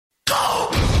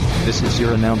This is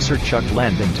your announcer Chuck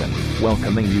Landington,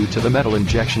 welcoming you to the Metal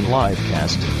Injection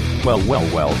Livecast.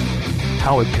 Well.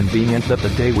 How convenient that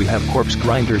the day we have Corpse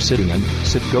Grinder sitting in,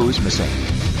 Sid goes missing.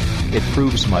 It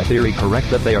proves my theory correct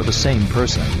that they are the same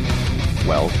person.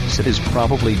 Well, Sid is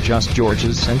probably just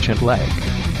George's sentient leg.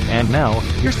 And now,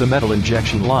 here's the Metal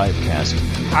Injection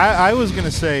Livecast. I was going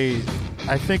to say,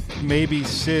 I think maybe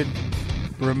Sid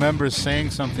remembers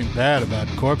saying something bad about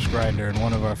Corpse Grinder in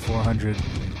one of our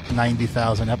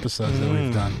 490,000 episodes that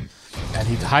we've done. And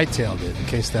he hightailed it in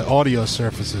case that audio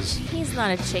surfaces. He's not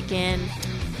a chicken.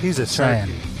 He's a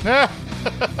turkey.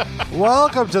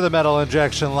 Welcome to the Metal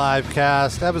Injection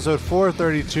Livecast, episode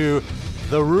 432.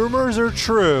 The rumors are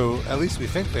true, at least we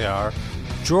think they are.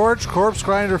 George Corpse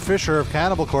Grinder Fisher of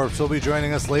Cannibal Corpse will be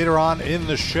joining us later on in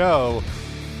the show.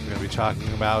 We're going to be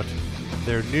talking about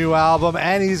their new album,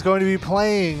 and he's going to be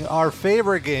playing our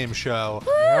favorite game show,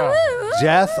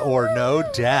 Death or No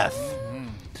Death.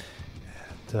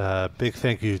 And, big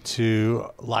thank you to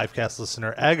Livecast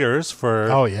listener Eggers for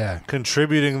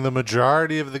contributing the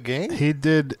majority of the game. He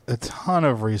did a ton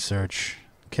of research.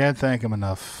 Can't thank him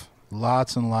enough.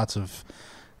 Lots and lots of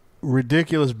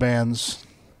ridiculous bands,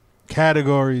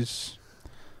 categories,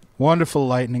 wonderful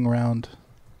lightning round.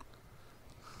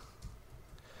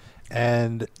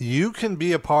 And you can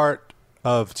be a part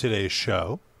of today's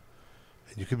show.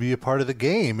 And you can be a part of the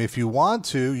game. If you want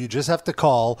to, you just have to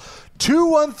call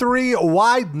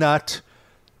 213-WIDE-NUT,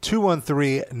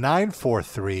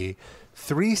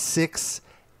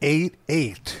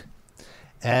 213-943-3688.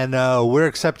 And we're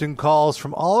accepting calls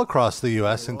from all across the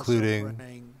U.S.,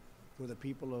 including... For the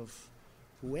people of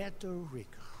Puerto Rico.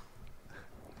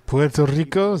 Puerto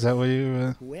Rico? Is that what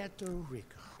you... Puerto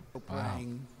Rico.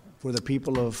 Playing for the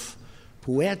people of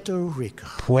Puerto Rico.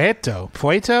 Puerto?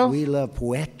 We love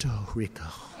Puerto Rico.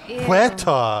 Ew.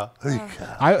 Puerto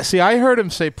Rico. I heard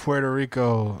him say Puerto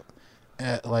Rico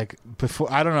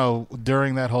before, I don't know,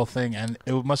 during that whole thing, and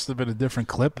it must have been a different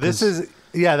clip.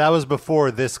 That was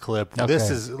before this clip. Okay. This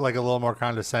is like a little more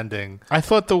condescending. I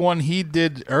thought the one he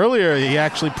did earlier, he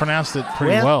actually pronounced it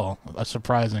pretty well,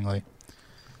 surprisingly.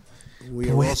 We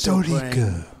are also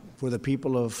praying for the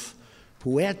people of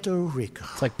Puerto Rico.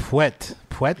 It's like Puet.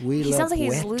 He sounds like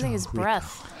he's losing his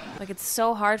breath. Like, it's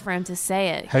so hard for him to say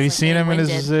it. Have you seen him in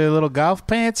his little golf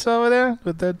pants over there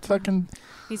with that fucking...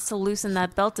 Needs to loosen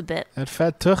that belt a bit. That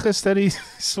fat tuchus that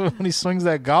when he swings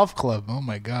that golf club. Oh,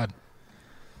 my God.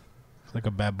 It's like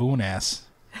a baboon ass.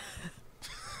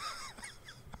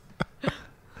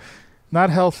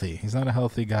 Not healthy. He's not a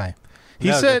healthy guy.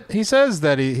 He says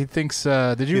that he thinks.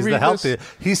 Did you read this?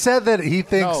 He said that he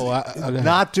thinks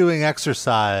not doing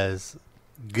exercise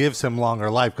gives him longer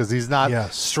life because he's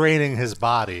not straining his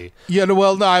body. Yeah.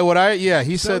 Well, no.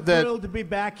 He said that. Thrilled to be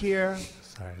back here.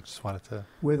 Sorry, I just wanted to.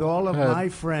 With all of my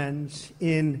friends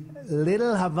in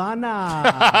Little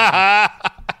Havana.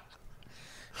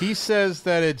 He says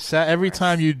that it's every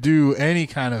time you do any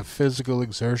kind of physical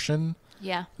exertion.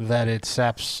 Yeah. That it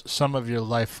saps some of your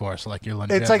life force, like your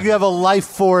longevity. It's like you have a life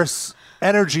force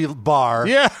energy bar.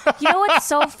 Yeah. You know what's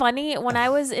so funny? When I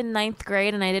was in 9th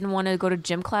grade and I didn't want to go to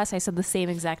gym class, I said the same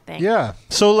exact thing. Yeah.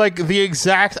 So, like, the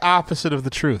exact opposite of the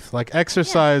truth. Like,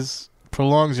 exercise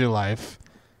prolongs your life.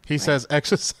 He says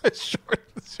exercise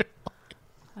shortens your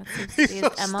life. He's so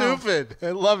stupid. I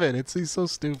love it. He's so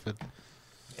stupid.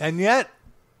 And yet,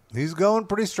 he's going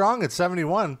pretty strong at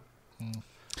 71.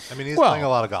 I mean, he's playing a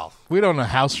lot of golf. We don't know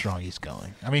how strong he's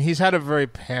going. I mean, he's had a very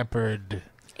pampered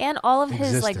and all of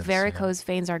his varicose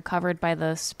veins are covered by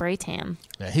the spray tan.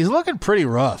 Yeah, he's looking pretty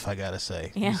rough, I gotta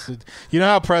say. Yeah. You know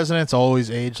how presidents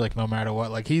always age, like, no matter what?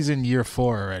 Like, he's in year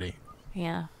 4 already.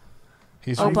 Yeah.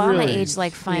 He's Obama really aged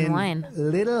like fine wine.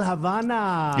 Little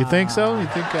Havana. You think so? I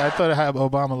thought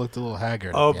Obama looked a little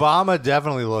haggard. Obama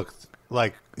definitely looked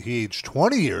like he aged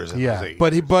 20 years.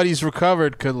 But he's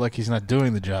recovered. He's not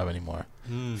doing the job anymore.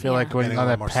 I feel like when on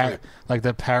that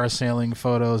parasailing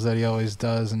photos that he always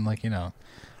does, and living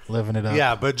it up.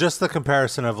 Yeah, but just the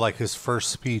comparison of like his first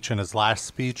speech and his last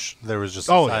speech, there was just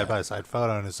a side by side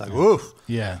photo, and it's like, woof.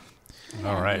 Yeah.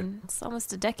 All right. I mean, it's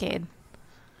almost a decade.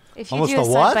 If you Almost do a a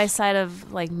what? side by side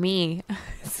of like me,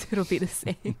 it'll be the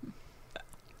same. I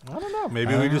don't know.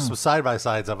 Maybe we do some side by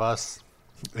sides of us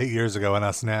 8 years ago and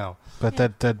us now. But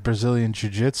that Brazilian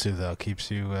jiu-jitsu though keeps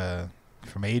you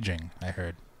from aging, I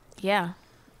heard. Yeah.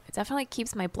 It definitely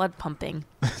keeps my blood pumping.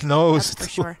 No, it was for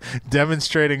sure.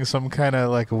 Demonstrating some kind of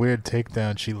like weird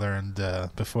takedown she learned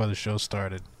before the show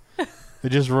started. They're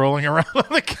just rolling around on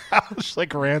the couch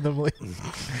like randomly.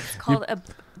 It's called a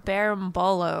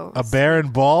Berimbolo. A Baron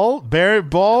Ball? Barry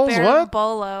Balls? What?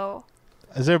 Berimbolo.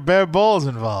 Is there bare balls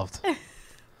involved?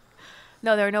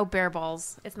 No, there are no bear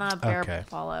balls. It's not a bear Okay.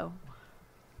 follow.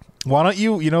 Why don't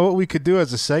you know what we could do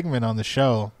as a segment on the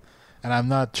show? And I'm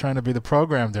not trying to be the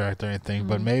program director or anything,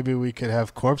 but maybe we could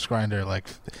have Corpse Grinder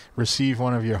receive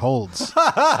one of your holds.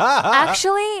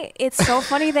 Actually, it's so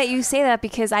funny that you say that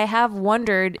because I have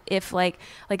wondered if like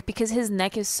because his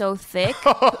neck is so thick,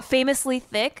 famously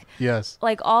thick, Yes.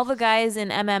 like all the guys in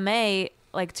MMA,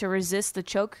 like to resist the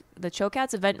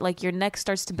chokeouts event, like your neck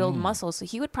starts to build muscle. So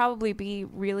he would probably be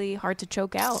really hard to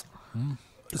choke out.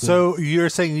 So you're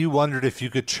saying you wondered if you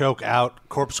could choke out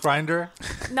Corpse Grinder?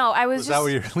 No, I was Was that just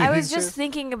what you're I leading was just to?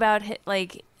 thinking about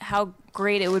like how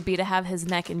great it would be to have his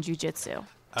neck in jiu-jitsu.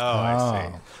 Oh, I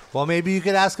see. Well, maybe you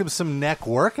could ask him some neck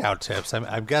workout tips.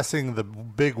 I'm guessing the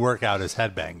big workout is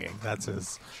headbanging. That's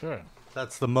his. Sure.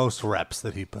 That's the most reps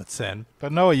that he puts in.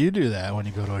 But Noah, you do that when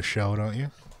you go to a show, don't you?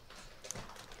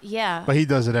 Yeah. But he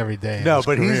does it every day. in No, his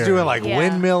but he's career. doing like Yeah.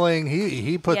 windmilling.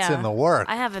 He puts Yeah. in the work.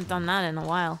 I haven't done that in a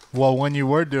while. Well, when you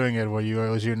were doing it,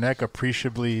 was your neck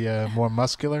appreciably more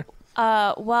muscular?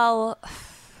 Well,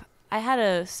 I had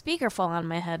a speaker fall on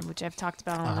my head, which I've talked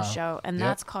about on the show, and Yep.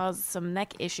 that's caused some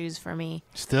neck issues for me.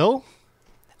 Still?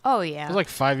 Oh It yeah. was like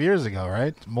 5 years ago,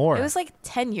 right? More. It was like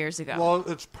 10 years ago. Well,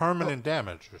 it's permanent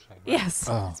damage. You're saying. Right? yes.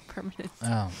 Oh. It's permanent.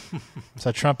 Oh.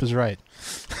 So Trump is right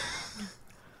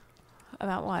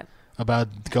About what?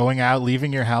 about going out,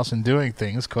 leaving your house, and doing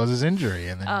things causes injury,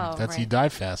 and then Oh, you right. die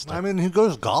faster. I mean, he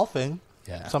goes golfing.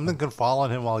 Yeah. Something can fall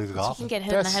on him while he's You can golfing. get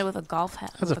hit in the That's- head with a golf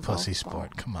hat. That's a with golf pussy ball.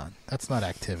 sport. Come on, that's not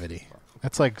activity.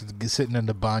 That's like sitting in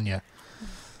the banya.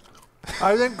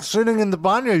 I think sitting in the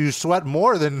banya, you sweat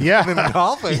more than Yeah, than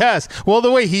golfing. Yes. Well,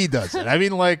 the way he does it. I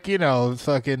mean, like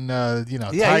fucking, Yeah,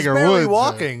 he's Tiger barely Woods.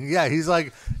 walking. Yeah, he's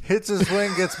like hits his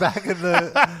swing, gets back in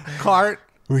the cart.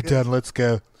 We're done. Let's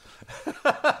go.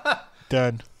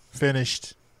 Done.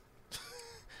 Finished.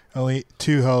 Only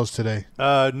 2 holes today.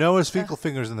 Noah's Fecal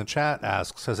Fingers in the chat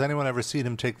asks, has anyone ever seen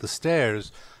him take the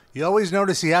stairs? You always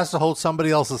notice he has to hold somebody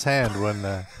else's hand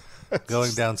when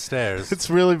going downstairs. It's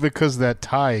really because that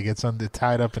tie gets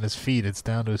tied up in his feet. It's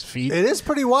down to his feet. It is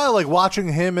pretty wild, like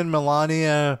watching him and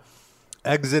Melania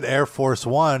exit Air Force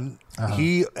One.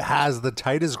 He has the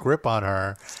tightest grip on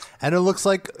her, and it looks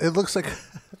like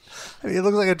I mean, it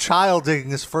looks like a child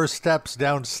taking his first steps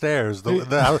downstairs.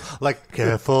 Like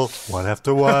careful, one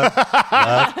after one,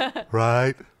 left,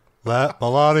 right, left.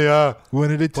 Melania,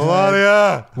 One at a time.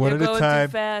 Melania, One You're at a going too time.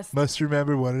 fast. Must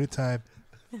remember one at a time.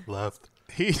 left,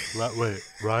 He wait,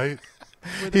 right.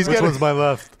 he's Which got one's my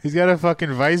left? he's got a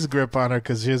fucking vice grip on her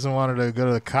because she doesn't want her to go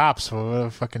to the cops for whatever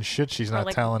fucking shit she's Or not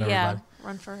like, telling yeah, everybody.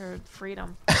 run for her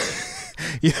freedom.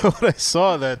 You know what I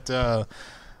saw that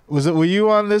were you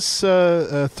on this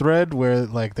thread where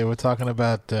like they were talking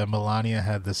about Melania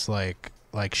had this like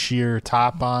sheer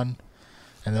top on,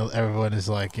 and everyone is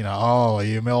like, oh,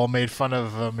 you all made fun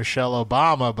of Michelle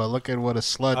Obama, but look at what a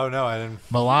slut Oh no, I didn't.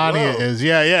 Melania Whoa. is.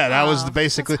 Yeah, that was Oh,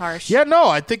 basically. that's harsh. Yeah, no,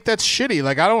 I think that's shitty.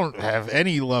 Like I don't have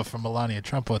any love for Melania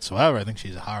Trump whatsoever. I think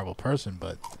she's a horrible person,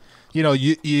 but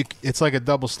you it's like a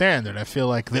double standard. I feel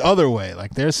like the other way,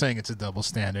 like they're saying it's a double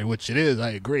standard, which it is.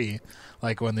 I agree.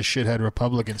 Like when the shithead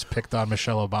Republicans picked on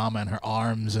Michelle Obama and her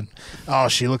arms, and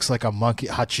she looks like a monkey.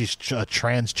 She's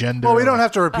transgender. Well, we don't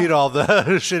have to repeat all the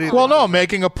shitty. Well, no,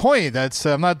 making a point. That's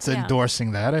I'm not Yeah.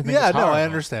 endorsing that. I think Yeah, it's no, I horrible.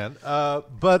 understand.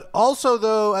 But also,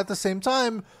 though, at the same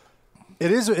time, it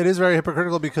is very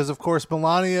hypocritical because, of course,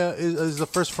 Melania is the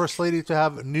first lady to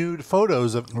have nude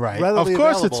photos of Right. readily Of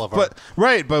course it's available of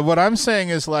her. but what I'm saying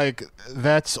is like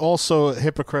that's also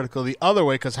hypocritical the other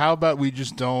way, because how about we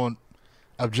just don't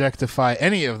objectify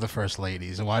any of the first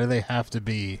ladies? And why do they have to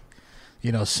be,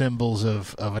 symbols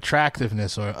of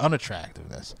attractiveness or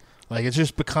unattractiveness? Like it's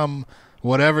just become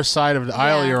whatever side of the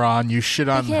aisle Yeah. you're on, you shit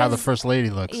on how the Because- first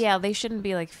lady looks. Yeah, they shouldn't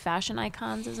be like fashion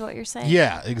icons, is what you're saying.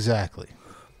 Yeah, exactly.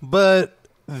 But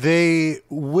they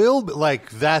will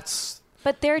that's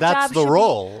But their that's job the should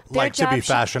role, be, their like to be job should-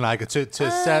 fashion icon to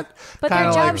set But kind their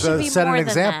of job like should be set more an than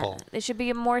example. that. It should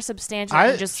be more substantial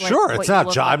I- than just like Sure, what it's you not.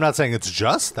 look I'm like. not saying it's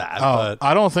just that. Oh, but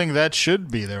I don't think that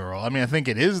should be their role. I mean, I think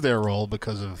it is their role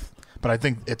but I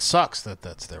think it sucks that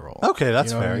that's their role. okay,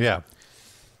 that's You know what fair. I mean? Yeah.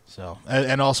 So,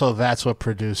 and also that's what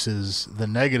produces the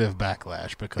negative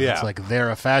backlash, because it's Yeah. like they're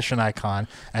a fashion icon,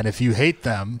 and if you hate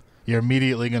them, you're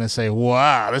immediately going to say,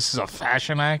 "Wow, this is a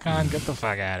fashion icon. Get the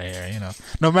fuck out of here!"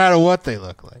 No matter what they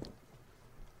look like.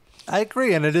 I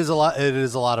agree, and it is a lot. It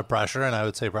is a lot of pressure, and I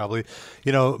would say probably,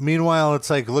 Meanwhile, it's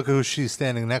like look at who she's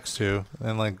standing next to,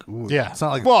 and like, ooh, Yeah, it's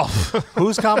not like well,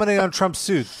 who's commenting on Trump's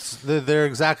suits. They're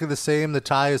exactly the same. The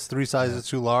tie is 3 sizes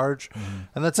too large,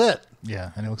 and that's it.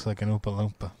 yeah, and it looks like an Oompa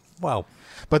Loompa. Wow.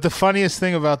 But the funniest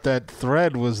thing about that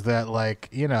thread was that, like,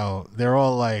 you know, they're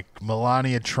all like,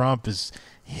 Melania Trump is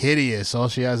hideous. All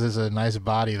she has is a nice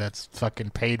body that's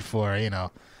fucking paid for, you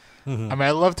know. Mm-hmm. I mean,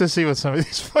 I'd love to see what some of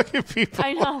these fucking people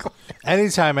I know.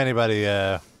 Anytime anybody,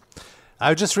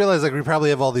 I just realized like we probably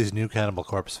have all these new Cannibal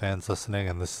Corpse fans listening,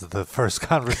 and this is the first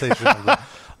conversation of the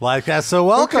live cast. So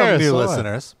welcome, cares? new So what?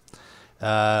 listeners.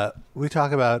 We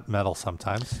talk about metal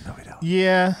sometimes. No, we don't.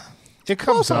 Yeah. It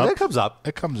comes Also, up. it comes up.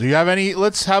 It comes. You have any?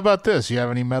 How about this? You have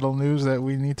any metal news that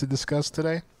we need to discuss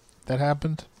today that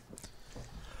happened?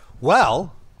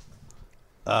 Well,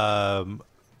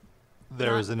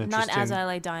 there was an Not interesting As I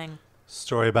Lay Dying.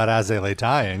 story about As They Lay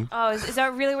Dying. Oh, is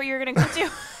that really what you're going to go to?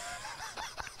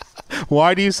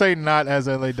 Why do you say not As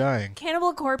I Lay Dying?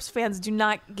 Cannibal Corpse fans do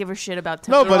not give a shit about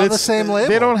No, Temple. but on it's the same label.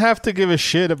 They don't have to give a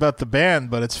shit about the band,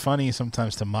 but it's funny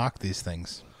sometimes to mock these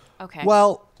things. Okay.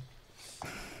 Well,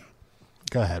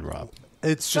 Go ahead, Rob.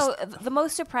 it's just So the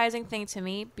most surprising thing to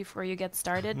me before you get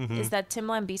started Mm-hmm. is that Tim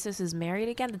Lambesis is married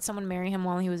again. Did someone marry him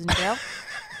while he was in jail?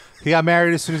 he got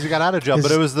married as soon as he got out of jail, but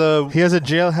His- it was the He has a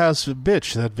jailhouse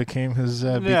bitch that became his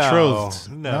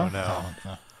betrothed. No.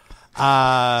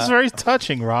 It's very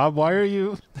touching, Rob. Why are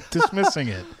you dismissing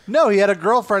it? No, he had a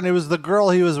girlfriend. It was the girl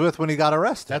he was with when he got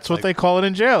arrested. That's what they call it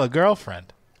in jail, a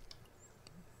girlfriend.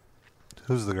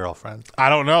 Who's the girlfriend? I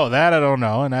don't know that. I don't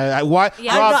know. And why?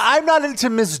 Yeah. Rob, I'm not into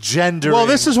misgendering. well,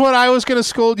 this is what I was going to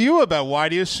scold you about. Why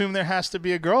do you assume there has to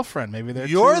be a girlfriend? Maybe they're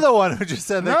You're two- the one who just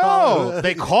said they call No, it.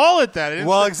 they call it that. I didn't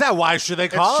Well, say- exactly. Why should they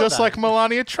call it's it just that? like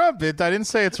Melania Trump. I didn't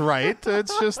say it's right.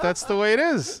 It's just that's the way it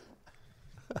is.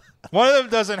 One of them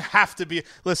doesn't have to be.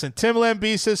 Listen, Tim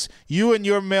Lambesis, you and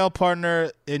your male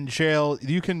partner in jail,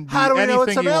 you can do How do we anything know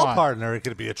it's a you male want. partner? It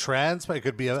could be a trans, but it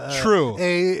could be a True. It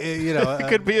It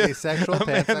could be asexual, a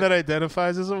man pansexual, that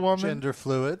identifies as a woman. gender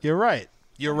fluid. You're right.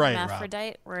 You're right, Rob.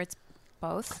 Hermaphrodite, where it's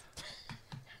both.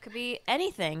 Could be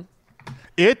anything.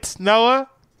 It, Noah?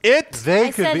 It? They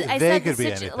I could said, be. I They said could the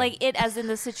be anything. like it as in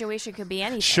the situation could be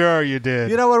anything. Sure you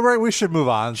did. You know what? We should move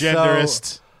on.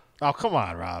 Genderist. Oh, come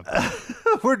on, Rob.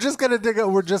 So, we're just gonna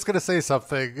We're just gonna say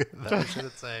something that we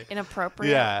shouldn't say.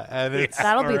 Inappropriate. Yeah, and it's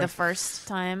That'll be the first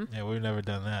time. Yeah, we've never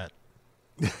done that.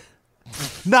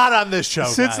 not on this show.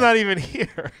 Sid's guys. not even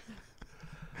here.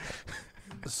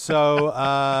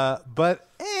 So, but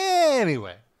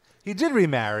anyway, he did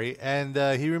remarry, and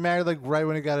he remarried like right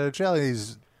when he got out of jail.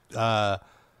 He's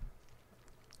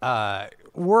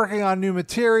working on new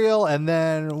material, and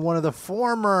then one of the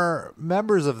former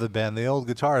members of the band, the old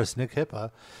guitarist Nick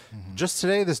Hippa, just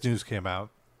today this news came out.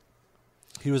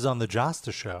 He was on the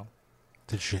Josta show.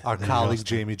 Our colleague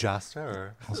Jamie Josta,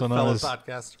 or Also known fellow as-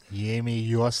 podcaster. Yami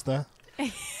Yosta.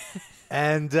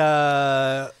 And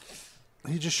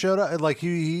he just showed up. Like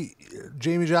he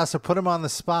Jamie Josta put him on the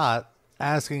spot,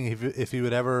 asking if he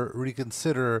would ever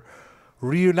reconsider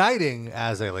reuniting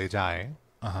As They Lay Dying.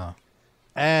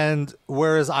 And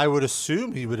whereas I would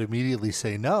assume he would immediately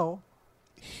say no,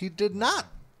 he did not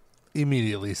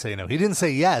immediately say no. He didn't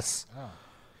say yes.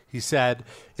 He said,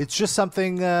 it's just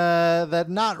something that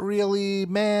not really,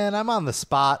 man, I'm on the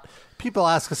spot. People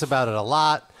ask us about it a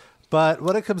lot. But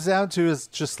what it comes down to is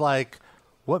just like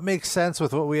what makes sense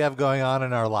with what we have going on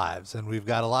in our lives. And we've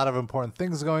got a lot of important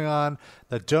things going on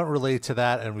that don't relate to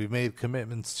that. And we've made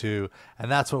commitments to.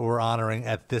 And that's what we're honoring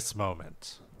at this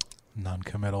moment.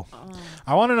 Non-committal.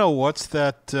 I want to know what's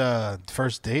that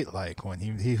first date like when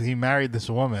he married this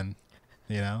woman,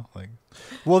 you know? Like,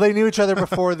 Well, they knew each other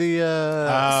before the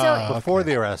So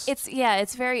the arrest.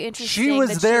 it's very interesting. She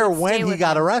was that there would when stay he with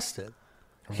got him. arrested.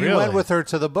 He Really? went with her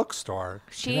to the bookstore.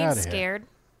 She Get ain't outta here. scared.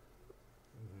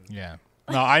 yeah.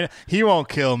 No, he won't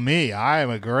kill me. I am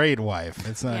a great wife.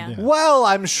 It's not. Yeah. You know. Well,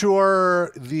 I'm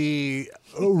sure the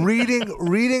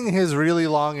reading his really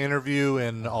long interview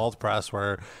in Alt Press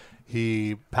where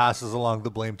he passes along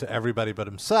the blame to everybody but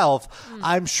himself.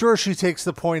 I'm sure she takes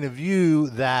the point of view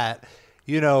that,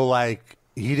 you know, like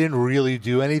he didn't really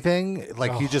do anything.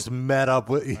 Like he just met up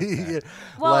with.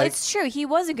 Well, like, it's true. He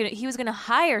was gonna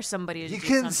hire somebody to he do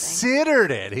something.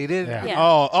 considered it. He didn't. Yeah. Yeah.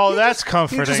 Oh, that's He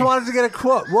comforting. just wanted to get a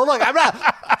quote. Well, look, I'm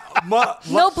not.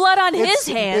 No blood on his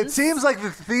It hands. seems like the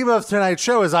theme of tonight's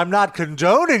show is I'm not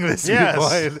condoning this Yes.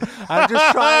 viewpoint. I'm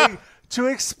just trying to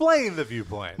explain the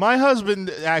viewpoint. My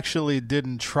husband actually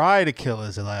didn't try to kill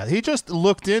his last. He just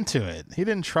looked into it. He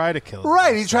didn't try to kill his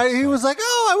Right. last He tried. He ex-wife. was like,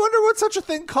 "Oh, I wonder what such a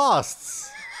thing costs."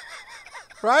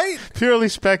 Right. Purely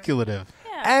speculative.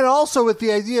 And also with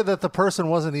the idea that the person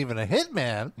wasn't even a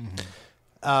hitman,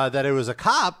 that it was a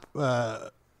cop.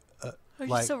 Or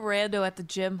like- just a rando at the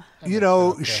gym. You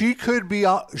know, she could be.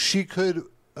 She could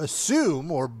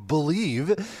assume or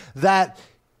believe that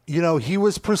he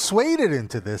was persuaded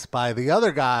into this by the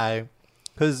other guy,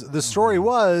 because the story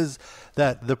was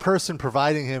that the person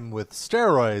providing him with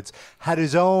steroids had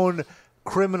his own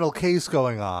criminal case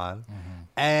going on.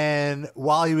 And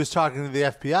while he was talking to the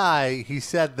FBI, he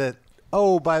said that,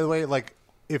 oh, by the way, like,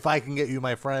 if I can get you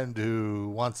my friend who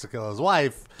wants to kill his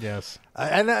wife. Yes.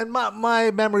 And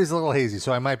my memory's a little hazy,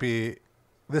 so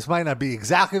this might not be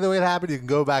exactly the way it happened. You can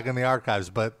go back in the archives,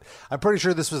 but I'm pretty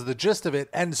sure this was the gist of it.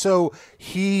 And so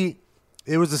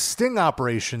it was a sting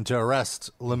operation to arrest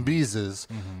Lambizes,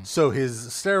 so his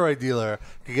steroid dealer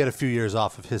could get a few years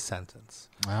off of his sentence.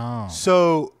 Oh.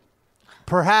 So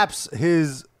perhaps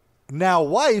his now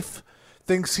wife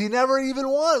thinks he never even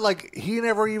won. Like, he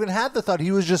never even had the thought.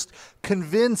 He was just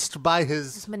convinced by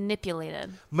his... Just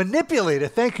manipulated.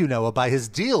 Manipulated, thank you, Noah, by his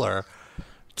dealer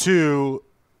to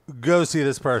go see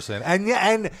this person.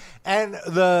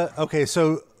 Okay,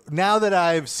 so now that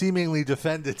I've seemingly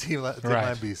defended Tim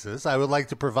Lambesis, I would like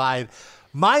to provide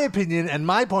my opinion and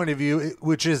my point of view,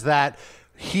 which is that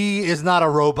he is not a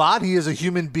robot. He is a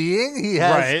human being. He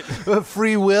has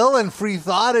free will and free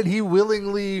thought, and he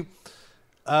willingly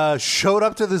showed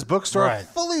up to this bookstore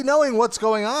fully knowing what's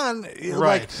going on.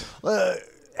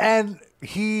 And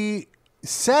he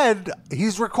said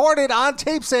he's recorded on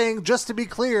tape saying, just to be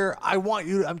clear,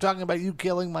 I'm talking about you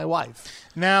killing my wife.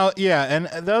 Now, yeah,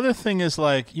 and the other thing is,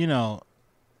 like,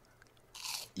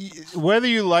 whether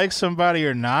you like somebody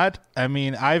or not, I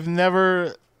mean, I've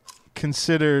never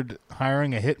considered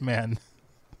hiring a hitman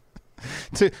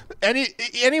to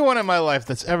anyone in my life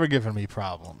that's ever given me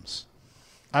problems.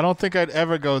 I don't think I'd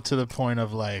ever go to the point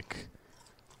of, like,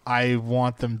 I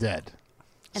want them dead.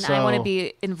 And I want to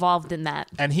be involved in that.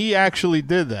 And he actually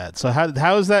did that. So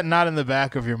how is that not in the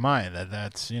back of your mind?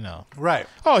 That's, Right.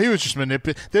 Oh, he was just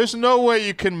manipulating. There's no way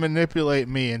you can manipulate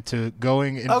me into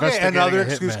going investigating. Okay, another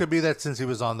excuse could be that since he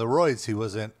was on the roids, he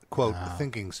wasn't, quote,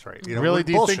 thinking straight. Really?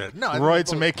 Do you think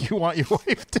roids make you want your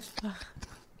wife to...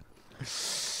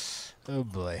 Oh,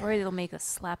 boy. Or it'll make us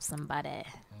slap somebody.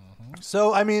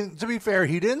 So, I mean, to be fair,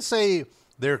 he didn't say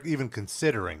they're even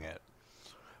considering it.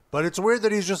 But it's weird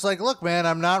that he's just like, look, man,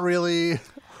 I'm not really...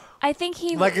 I think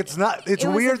he... Like, it's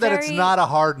weird that it's not a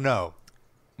hard no.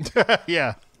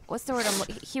 Yeah. What's the word?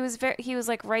 He was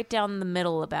like right down the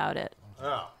middle about it.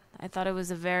 Oh. I thought it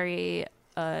was a very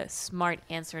smart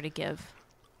answer to give.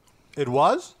 It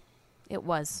was? It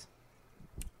was.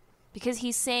 Because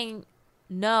he's saying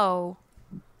no,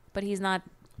 but he's not,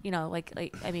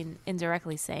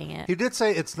 indirectly saying it. He did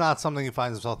say it's not something he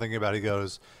finds himself thinking about. He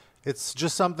goes... It's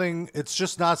just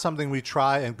not something we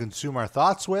try and consume our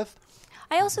thoughts with.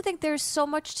 I also think there's so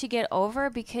much to get over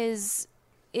because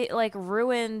it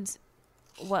ruined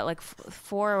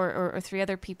four or three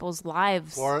other people's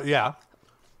lives.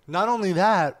 Not only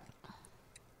that,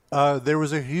 there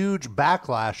was a huge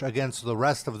backlash against the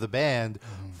rest of the band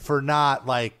for not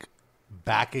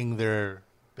backing their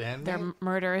band, their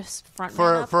murderous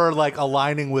frontman for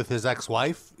aligning with his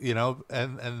ex-wife,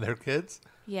 and their kids.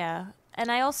 Yeah. And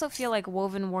I also feel like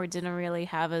Woven War didn't really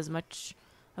have as much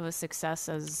of a success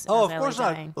as of As I course Lay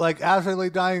not. Dying. As I Lay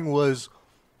Dying was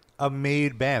a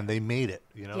made band. They made it.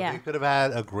 Yeah. They could have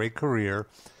had a great career.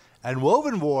 And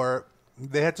Woven War,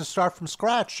 they had to start from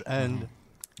scratch. And,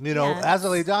 As I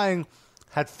Lay Dying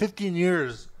had 15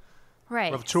 years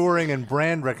of touring and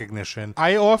brand recognition.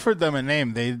 I offered them a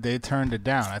name. They turned it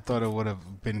down. I thought it would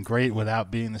have been great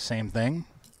without being the same thing.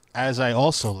 As I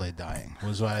Also Lay Dying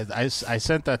was what I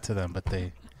sent that to them, but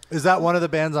they... Is that one of the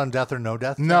bands on Death or No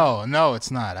Death? No, it's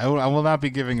not. I will not be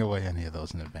giving away any of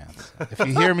those in advance. If you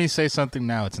hear me say something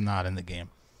now, it's not in the game.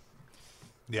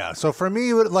 Yeah, so for me,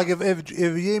 if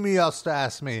Yemi was to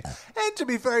ask me, and to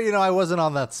be fair, I wasn't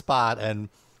on that spot, and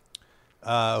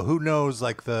who knows,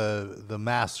 the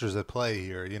masters at play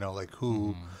here,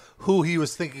 who he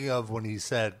was thinking of when he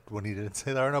didn't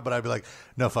say that or no, but I'd be like,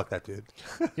 no, fuck that dude.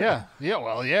 Yeah,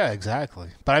 exactly.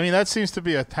 But I mean, that seems to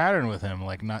be a pattern with him,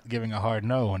 not giving a hard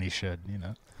no when he should,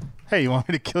 Hey, you want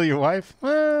me to kill your wife?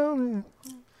 Well,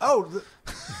 well,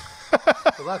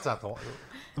 that's not the one.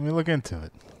 Let me look into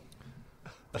it.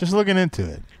 Just looking into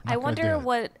it. I wonder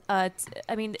what,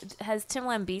 has Tim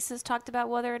Lambesis talked about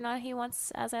whether or not he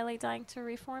wants As I Lay Dying to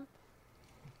reform?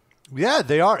 Yeah,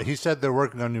 they are. He said they're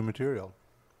working on new material.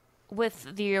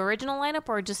 With the original lineup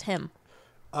or just him?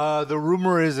 The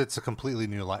rumor is it's a completely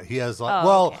new line. He has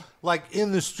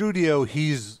in the studio,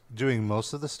 he's doing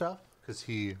most of the stuff because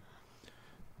he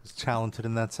is talented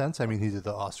in that sense. I mean, he did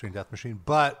the Austrian Death Machine,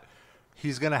 but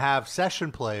he's going to have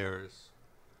session players.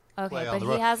 Okay, but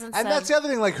he hasn't said... And that's the other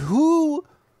thing, who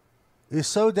is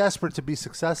so desperate to be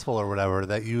successful or whatever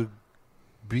that you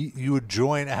would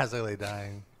join As I Lay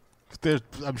Dying?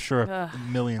 I'm sure Ugh.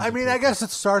 millions. I of mean, I people. guess it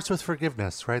starts with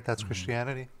forgiveness, right? That's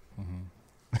Christianity.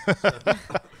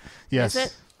 Yes. Is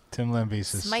it? Tim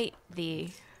Lambesis, Smite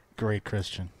thee. great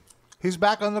Christian. He's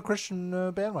back on the Christian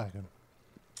bandwagon.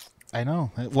 I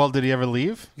know. Well, did he ever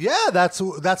leave? Yeah, that's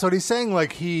what he's saying.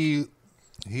 Like he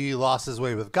lost his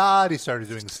way with God. He started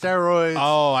doing steroids.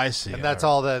 Oh, I see. And that's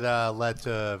all that led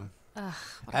to.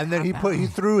 And then he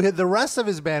threw the rest of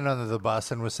his band under the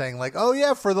bus and was saying like, "Oh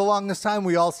yeah, for the longest time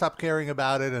we all stopped caring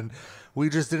about it and we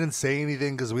just didn't say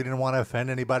anything because we didn't want to offend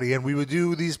anybody, and we would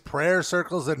do these prayer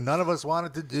circles that none of us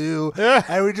wanted to do,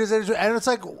 and it's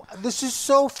like, this is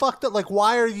so fucked up. Like,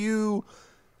 why are you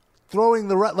throwing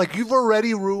like you've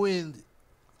already ruined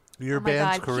your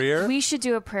band's career? We should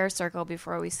do a prayer circle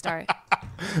before we start.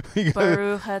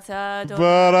 Baruch atah Adonai.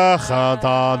 Baruch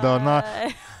atah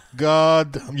Adonai.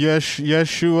 God,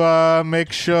 Yeshua,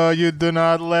 make sure you do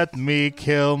not let me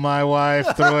kill my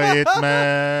wife through it,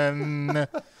 man.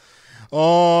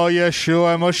 Oh,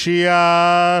 Yeshua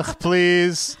Moshiach,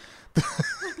 please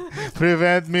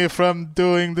prevent me from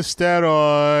doing the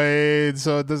steroids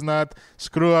so it does not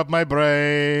screw up my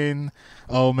brain.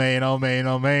 Amen, amen,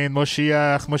 amen.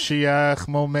 Moshiach, Moshiach,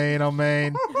 amen,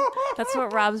 amen. That's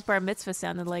what Rob's bar mitzvah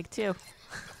sounded like, too.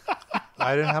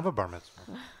 I didn't have a bar mitzvah.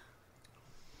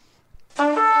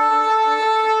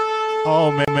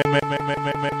 Oh,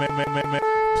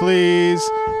 please,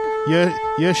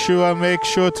 Yeshua, make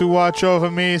sure to watch over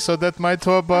me so that my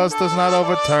tour bus does not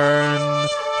overturn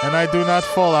and I do not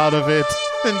fall out of it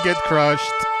and get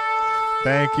crushed.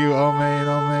 Thank you, Amen,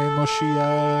 Amen,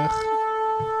 Moshiach.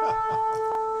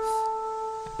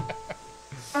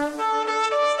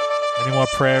 Any more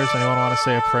prayers? Anyone want to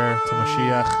say a prayer to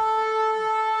Moshiach?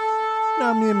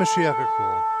 No, me and Mashiach are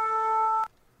cool.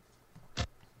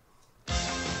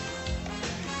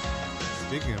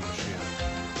 Speaking of Mashiach.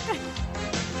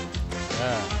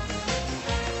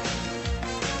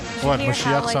 What, Did you hear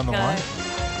how, Mashiach's on the line?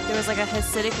 There was like a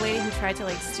Hasidic lady who tried to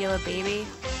like steal a baby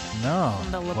No.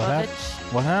 from the What,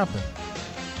 Lubavitch. what happened?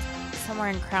 Somewhere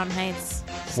in Crown Heights.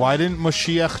 Why didn't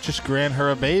Mashiach just grant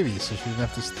her a baby so she didn't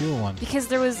have to steal one? Because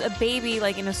there was a baby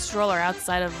like in a stroller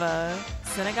outside of a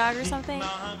synagogue or something,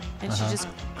 and she just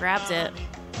grabbed it.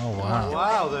 Oh, wow.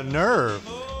 Wow, the nerve.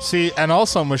 See, and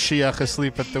also Mashiach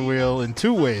asleep at the wheel in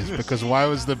two ways, because why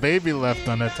was the baby left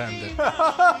unattended?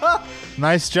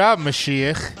 Nice job,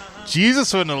 Mashiach.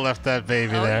 Jesus wouldn't have left that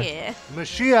baby Oh there. yeah.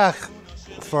 Mashiach,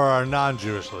 for our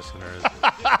non-Jewish listeners,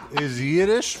 is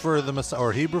Yiddish for the Messiah,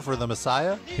 or Hebrew for the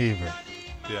Messiah? Hebrew.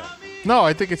 Yeah. No,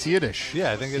 I think it's Yiddish.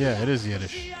 Yeah, I think it is. Yeah, it is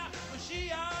Yiddish.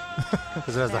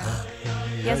 Because it has the...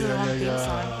 He has his own theme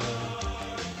song.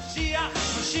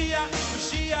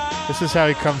 This is how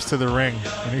he comes to the ring.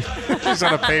 When he's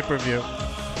on a pay-per-view. He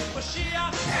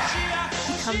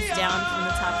comes down from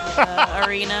the top of the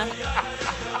arena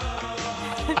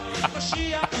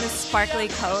in a sparkly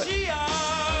coat. It's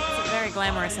a very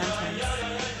glamorous entrance.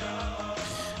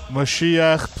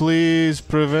 Mashiach, please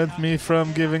prevent me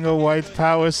from giving a white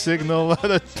power signal at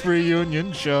a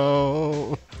reunion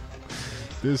show.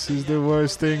 This is the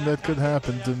worst thing that could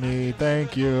happen to me.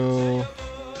 Thank you.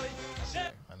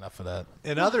 Enough of that.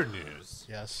 In other news,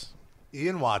 Yes.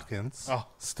 Ian Watkins, Oh.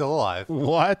 still alive.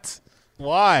 What?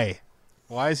 Why?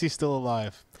 Why is he still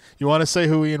alive? You want to say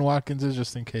who Ian Watkins is,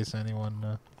 just in case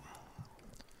anyone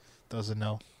doesn't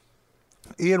know?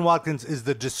 Ian Watkins is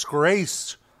the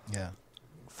disgraced Yeah.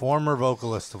 former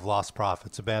vocalist of Lost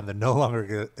Prophets, a band that no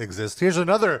longer exists. Here's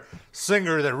another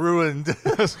singer that ruined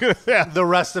the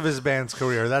rest of his band's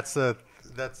career. That's the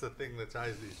thing that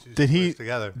ties these two stories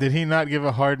together. Did he not give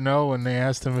a hard no when they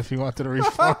asked him if he wanted to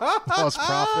reform Lost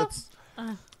Prophets?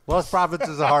 Lost Prophets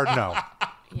is a hard no.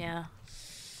 Yeah.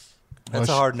 That's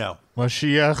a hard no.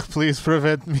 Mashiach, please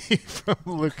prevent me from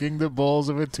licking the balls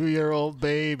of a 2-year-old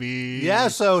baby. Yeah,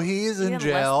 so he is in Even less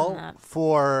than jail that.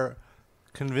 for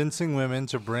convincing women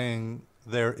to bring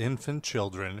their infant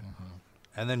children,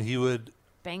 and then he would,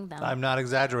 Bang them. I'm not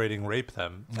exaggerating, rape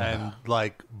them and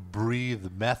like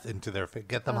breathe meth into their face,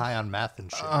 get them high on meth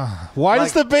and shit. Why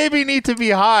does the baby need to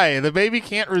be high? The baby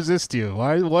can't resist you.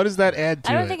 Why? What does that add to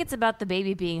I it? don't think it's about the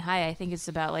baby being high. I think it's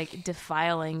about like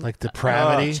defiling Like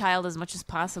depravity? the child as much as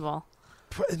possible.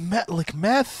 Like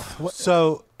meth? What?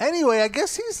 So anyway, I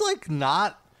guess he's like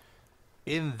not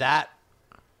in that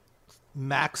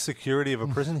max security of a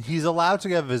prison. He's allowed to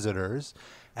get visitors,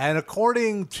 and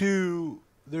according to,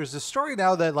 there's a story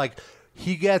now that like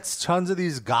he gets tons of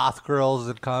these goth girls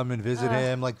that come and visit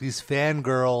him, like these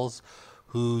fangirls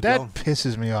who That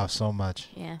pisses me off so much.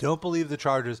 Yeah. don't believe the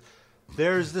charges.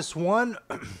 There's this one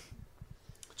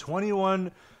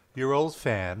 21-year-old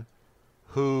fan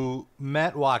who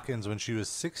met Watkins when she was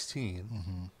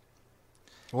 16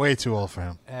 Way too old for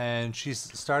him. And she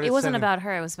started. It wasn't about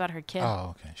her. It was about her kid.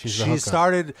 Oh, okay. She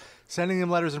started sending him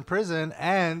letters in prison,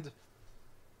 and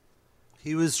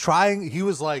he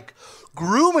was like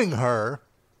grooming her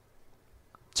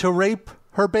to rape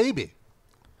her baby.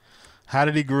 How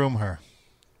did he groom her?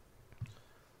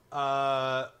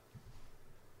 A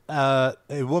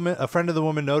friend of the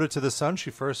woman noted to the Sun she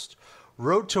first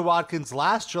wrote to Watkins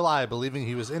last July, believing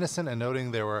he was innocent and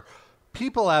noting there were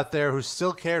people out there who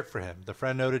still cared for him. The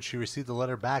friend noted she received a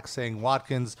letter back saying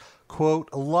Watkins,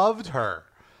 quote, loved her.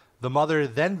 The mother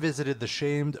then visited the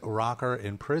shamed rocker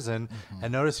in prison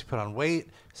and noticed he put on weight,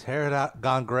 his hair had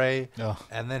gone gray,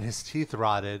 and then his teeth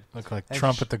rotted. Looked like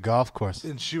Trump at the golf course.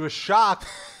 And she was shocked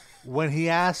when he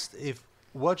asked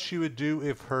what she would do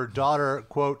if her daughter,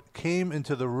 quote, came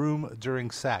into the room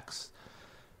during sex.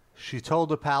 She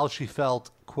told a pal she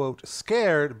felt, quote,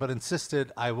 scared, but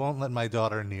insisted, I won't let my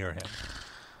daughter near him.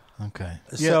 Okay.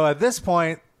 So at this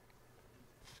point...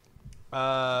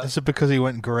 is it because he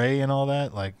went gray and all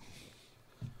that? Like,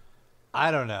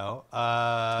 I don't know.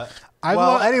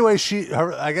 Anyway,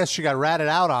 I guess she got ratted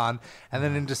out on, and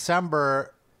then in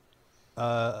December,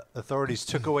 authorities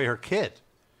took away her kid,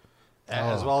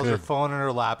 as well as her phone and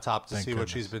her laptop to see what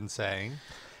she's been saying.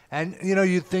 And,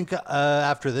 you'd think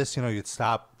after this, you'd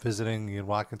stop visiting.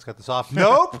 Watkins got this off.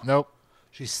 Nope. Nope.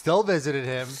 She still visited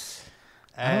him.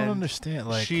 And I don't understand.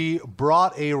 Like, she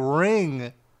brought a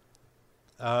ring,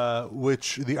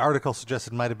 which the article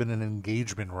suggested might have been an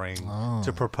engagement ring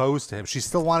to propose to him. She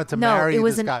still wanted to marry it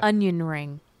was this an guy. onion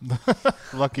ring.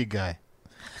 Lucky guy.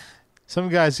 Some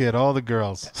guys get all the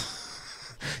girls.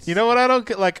 You know what I don't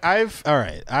get? Like, I've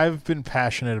been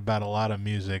passionate about a lot of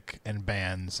music and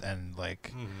bands, and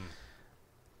like,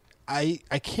 I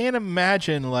can't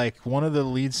imagine like one of the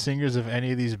lead singers of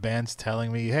any of these bands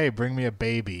telling me, "Hey, bring me a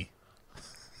baby."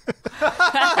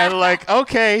 And like,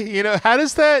 okay, how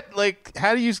does that, like,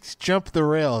 how do you jump the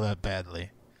rail that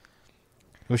badly?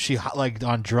 Was she like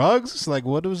on drugs? Like,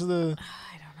 what was the?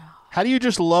 I don't know. How do you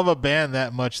just love a band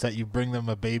that much that you bring them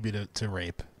a baby to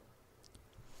rape?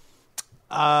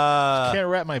 Can't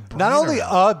wrap my brain not only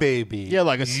around. a baby, Yeah,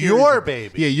 like your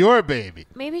baby. Yeah, your baby.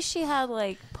 Maybe she had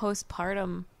like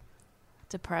postpartum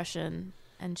depression,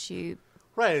 and she.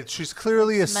 Right, she's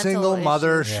clearly a Mental single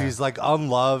mother. issues. Yeah. She's like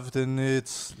unloved, and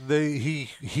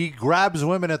he grabs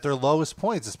women at their lowest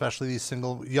points, especially these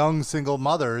young single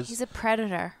mothers. He's a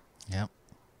predator. Yep.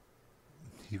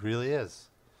 He really is,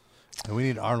 and we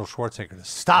need Arnold Schwarzenegger to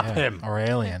stop him. Or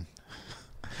Alien.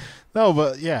 No,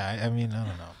 but yeah, I mean, I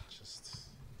don't know.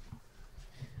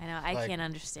 I know. I Like- can't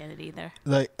understand it either.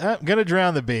 Like, I'm gonna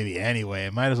drown the baby anyway. I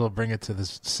might as well bring it to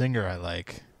this singer I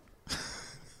like.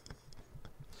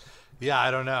 Yeah,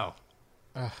 I don't know.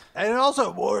 And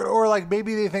also, or like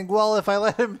maybe they think, well, if I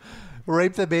let him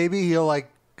rape the baby, he'll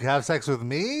like have sex with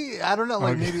me. I don't know.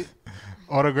 Like Okay. maybe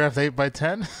Autographed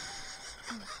 8x10.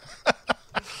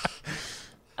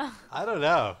 I don't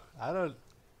know.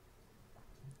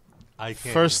 I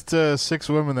can't. First 6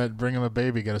 women that bring him a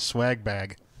baby get a swag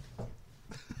bag.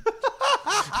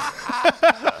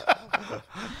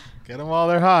 Get them while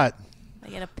they're hot. I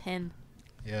get a pin.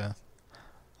 Yeah.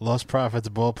 Lost Profits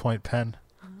ballpoint pen.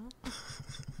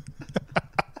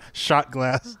 Shot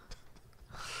glass.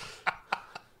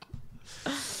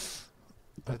 A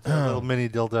little mini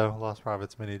dildo, Lost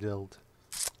Profits mini dild,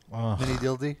 Oh. mini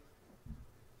dildy.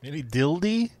 Mini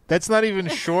dildy? That's not even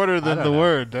shorter than don't the know.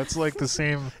 word. That's like the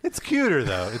same. It's cuter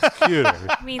though. It's cuter.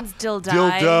 It means dildi.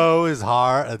 Dildo is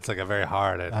hard. It's like a very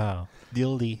hard Oh.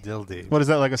 Dildy. dildy. What is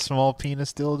that, like a small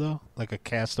penis dildo? Like a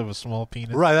cast of a small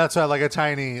penis? Right. That's right. Like a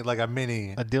tiny, like a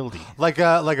mini, A dildy. like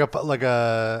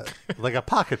a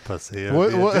pocket pussy. It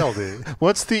would be a dildy.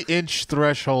 What's the inch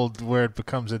threshold where it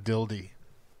becomes a dildy?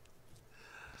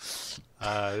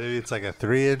 Maybe it's like a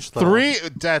 3-inch. 3?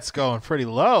 That's going pretty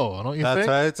low, don't you That's think?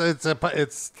 right.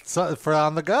 It's for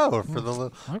on the go or for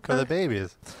the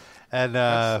babies, and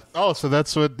Oh, so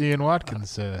that's what Ian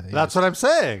Watkins that's what I'm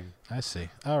saying. I see.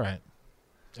 All right.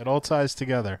 It all ties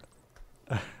together.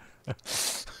 What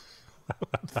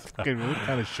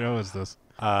kind of show is this?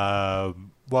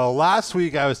 Well, last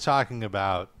week I was talking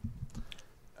about.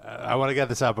 I want to get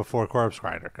this out before Corpse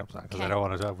Grinder comes on because I Okay. don't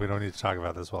want to. We don't need to talk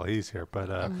about this while he's here.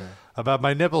 But about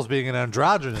my nipples being an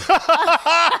androgynous.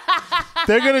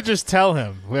 They're going to just tell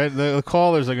him. The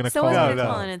callers are going to So call what's him. going to no.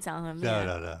 call in and tell him?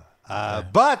 No.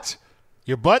 But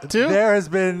Your butt, too? there has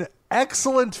been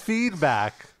excellent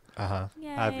feedback. Uh-huh.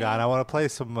 Yay. I've got. I want to play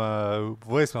some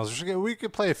voicemails. We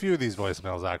could play a few of these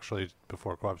voicemails actually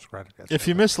before Corpse Grinder gets. If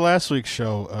you missed last week's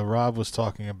show, Rob was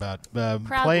talking about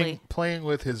Proudly. playing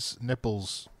with his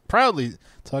nipples proudly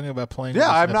talking about playing with Yeah,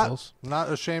 his I'm nipples. not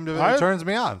ashamed of it. It turns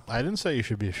me on. I didn't say you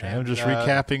should be ashamed. I'm just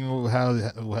recapping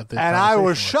what the And I was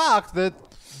was. shocked that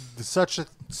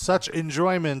such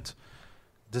enjoyment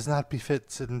does not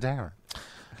befit Sid and Darren.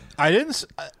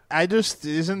 I just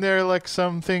isn't there like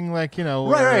something like Right.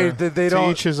 where They to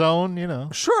don't. each his own.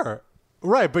 Sure.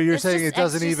 Right, but you're It's saying just it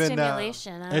doesn't extra even.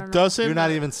 stimulation. I don't It know. doesn't. You're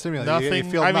not even stimulated. Nothing.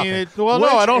 You feel I nothing. mean, no,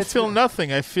 I don't Which feel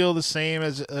nothing. I feel the same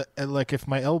as like if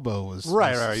my elbow was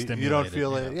Right. stimulated, You don't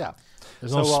feel it. Yeah.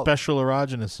 There's no special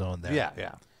erogenous zone there.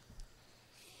 Yeah.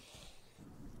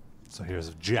 So here's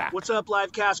Jack. What's up,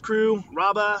 Livecast crew?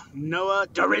 Rabba, Noah,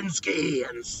 Darinsky,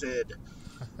 and Sid.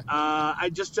 I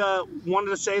just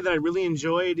wanted to say that I really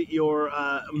enjoyed your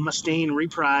Mustaine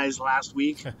reprise last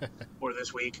week, or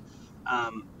this week.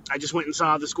 I just went and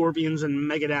saw the Scorpions and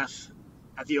Megadeth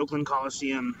at the Oakland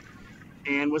Coliseum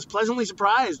and was pleasantly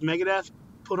surprised. Megadeth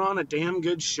put on a damn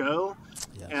good show,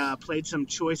 played some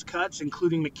choice cuts,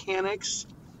 including Mechanics,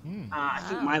 I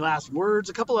think My Last Words,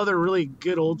 a couple other really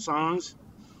good old songs.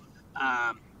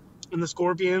 And the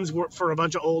Scorpions, were, for a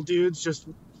bunch of old dudes, just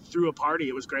threw a party.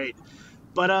 It was great.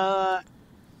 But I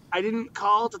didn't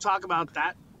call to talk about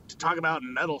that, to talk about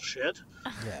metal shit.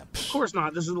 Yeah. Of course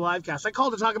not. This is the live cast. I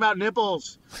called to talk about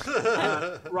nipples.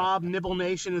 Rob, Nipple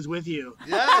Nation is with you.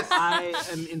 Yes. I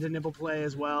am into nipple play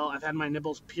as well. I've had my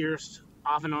nipples pierced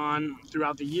off and on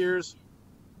throughout the years.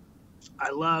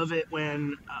 I love it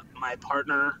when my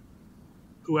partner,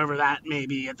 whoever that may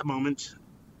be at the moment,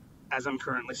 as I'm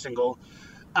currently single,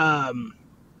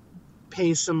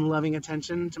 pays some loving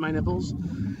attention to my nipples.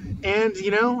 And,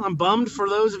 I'm bummed for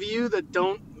those of you that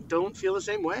don't feel the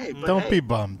same way. But Don't hey, be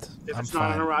bummed. if I'm it's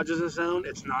not fine. an erogenous zone,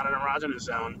 it's not an erogenous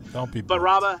zone. Don't be But bummed.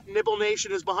 Rabba, Nipple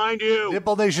Nation is behind you.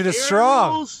 Nipple Nation is Here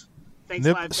strong. rules. Thanks,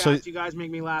 Nip- Livecast. so- You guys make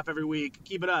me laugh every week.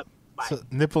 Keep it up. Bye. So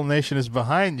Nipple Nation is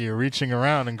behind you, reaching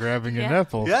around and grabbing your Yeah.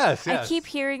 nipples. Yes. I keep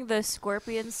hearing the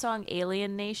Scorpions song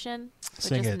 "Alien Nation," but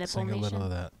Sing just it. Nipple Sing a Nation. little of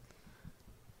that.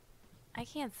 I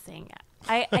can't sing.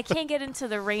 I can't get into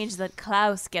the range that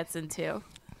Klaus gets into.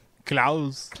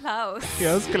 Klaus. Klaus.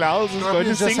 Yes, Klaus is going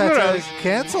to Scorpions sing just for had to us.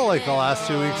 cancel like the last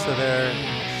 2 weeks of their.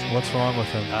 What's wrong with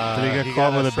him? Did he he get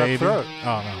got caught with a a strep baby? throat.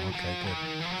 Oh, no. Okay,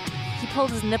 good. He pulled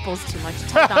his nipples too much.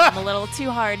 Tugged on them a little too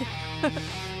hard.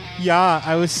 Yeah,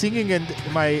 I was singing and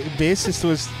my bassist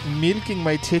was milking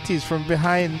my titties from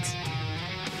behind.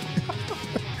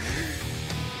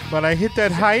 When I hit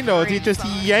that high note, he just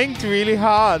yanked really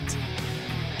hard.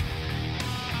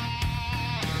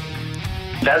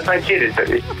 That's my titties,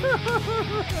 baby.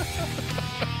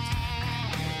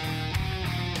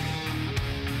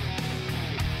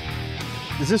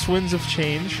 Is this Winds of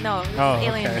Change? No, this Oh, is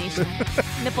Alien okay. Nation.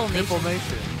 Nipple Nation. Nipple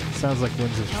Nation. Sounds like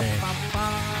Winds of Change.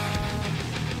 Ba-ba-ba.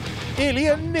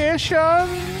 Alien Nation!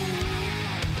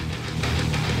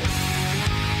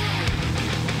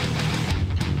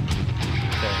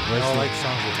 Okay, I where's don't the- like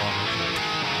songs with long intros.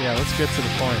 yeah, let's get to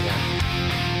the point here.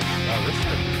 Oh, this is.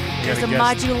 We There's got a a guest,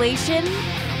 modulation.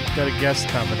 got a guest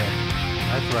coming in.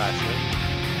 I thrash it.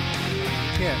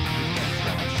 You can't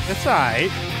thrash. It's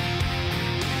alright.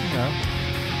 You know.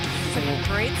 It's like a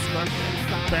great Scorpions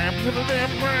song.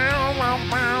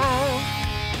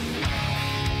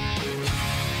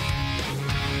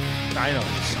 I know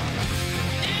this song.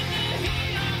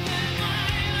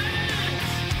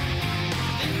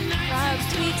 Rob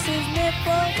tweaks his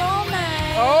nipples all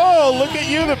night. Oh, look at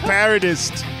you, the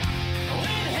parodist.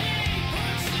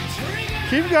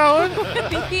 Keep going.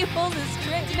 He pulls his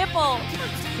strict nipple.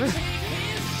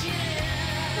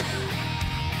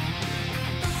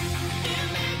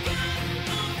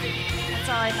 That's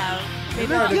all I have.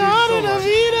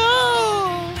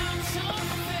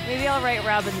 Maybe I'll write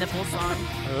Rob a nipple song.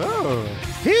 Oh.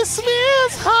 He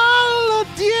smears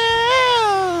holidays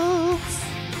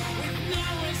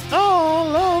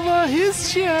all over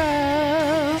his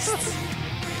chest.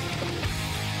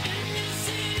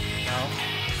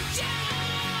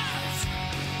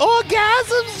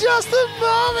 Orgasm's just a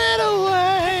moment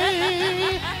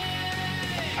away.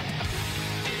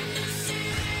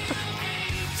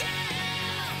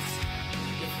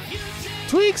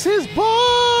 Tweaks his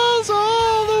balls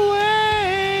all the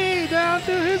way down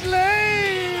to his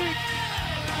leg.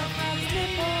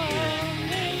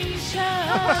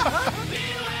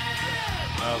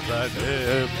 Of the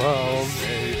Nipple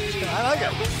Nation. I like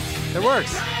it. It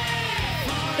works.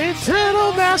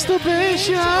 Eternal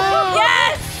masturbation.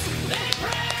 Yes!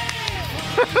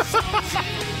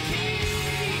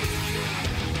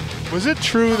 Was it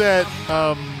true that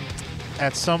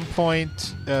at some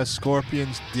point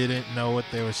Scorpions didn't know what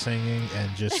they were singing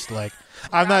and just like,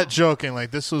 I'm not joking,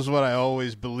 like this was what I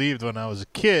always believed when I was a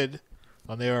kid,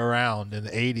 when they were around in the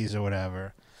 80s or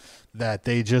whatever. that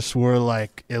they just were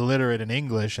like illiterate in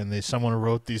English, and someone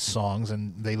wrote these songs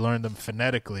and they learned them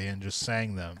phonetically and just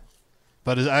sang them.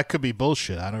 But that could be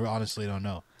bullshit. I honestly don't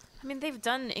know. I mean, they've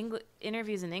done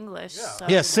interviews in English. Yeah. So.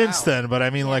 Yeah, since then. But I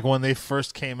mean, like when they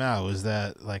first came out, was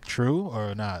that like true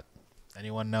or not?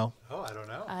 Anyone know? Oh, I don't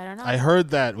know. I don't know. I heard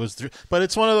that was true, but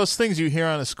it's one of those things you hear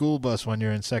on a school bus when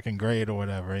you're in second grade or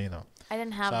whatever, you know. I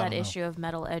didn't have So I that don't know. issue of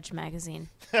Metal Edge magazine.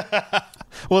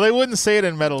 Well, they wouldn't say it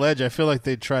in Metal Edge. I feel like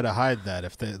they'd try to hide that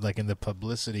if they like in the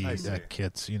publicity I see.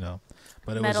 kits, you know.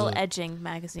 But it Metal was Edging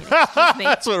magazine. Excuse me.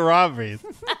 That's what Rob reads.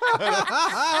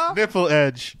 Nipple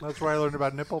Edge. That's where I learned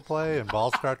about nipple play and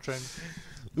ball stretching.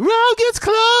 Rob gets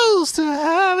close to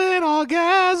having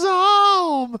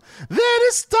orgasm, then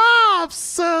it stops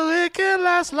so it can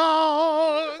last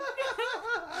long.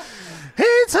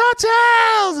 He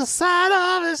touches the side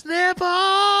of his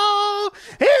nipple.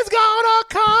 He's gonna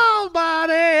come by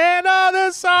the end of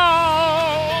the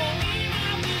song.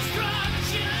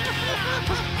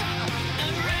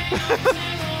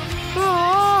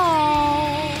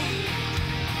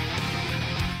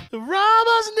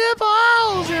 Robber's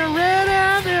nipples are red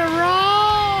and they're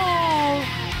wrong,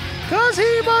 'cause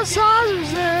he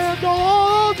massages them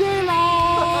all day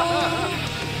long.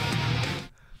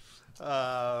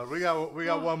 We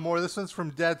got one more. This one's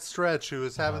from Dead Stretch, who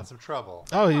is having some trouble.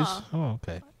 Oh,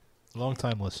 okay. Long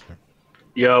time listener.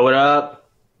 Yo, what up?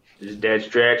 This is Dead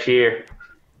Stretch here.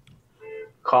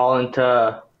 Calling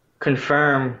to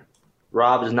confirm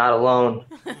Rob is not alone.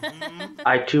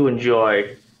 I too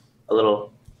enjoy a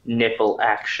little nipple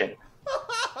action.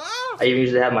 I even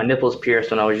used to have my nipples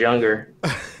pierced when I was younger.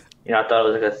 You know, I thought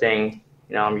it was like a thing.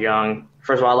 You know, I'm young.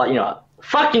 First of all,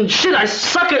 fucking shit, I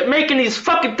suck at making these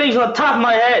fucking things on the top of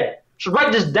my head. Should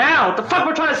write this down. What the fuck am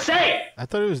I trying to say? I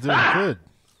thought he was doing good.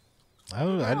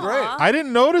 I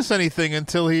didn't notice anything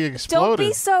until he exploded. Don't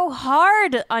be so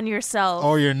hard on yourself.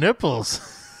 Or your nipples.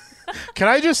 Can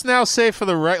I just now say for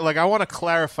the right, like I want to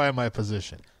clarify my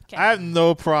position. Okay. I have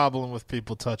no problem with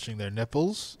people touching their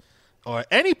nipples or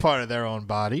any part of their own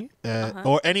body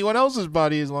or anyone else's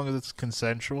body as long as it's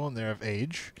consensual and they're of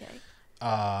age. Okay.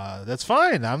 That's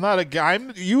fine. I'm not a guy.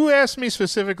 You asked me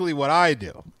specifically what I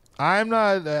do. I'm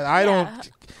not. I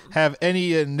don't have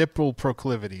any nipple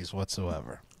proclivities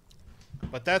whatsoever.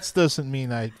 But that doesn't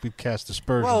mean I would cast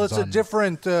aspersions. Well, it's a on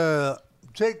different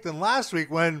take than last week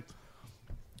when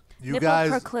you Nipple guys.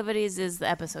 proclivities is the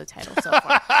episode title so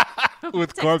far.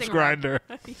 with Texting Corpse Rob. Grinder.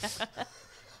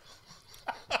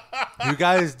 You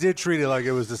guys did treat it like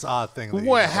it was this odd thing. that you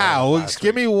What? did How? last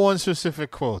Give week. me one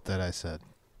specific quote that I said.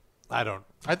 I don't.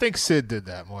 I think Sid did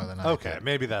that more than I Okay, did.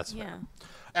 maybe that's fair. Yeah.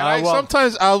 And well-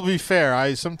 sometimes I'll be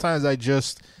fair. Sometimes I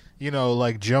just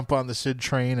like jump on the Sid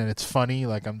train and it's funny.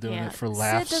 Like I'm doing it for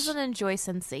laughs. Sid doesn't enjoy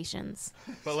sensations.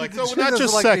 But like Sid not doesn't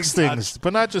just like sex being things.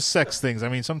 But not just sex things. I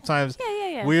mean, sometimes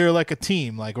Yeah. we're like a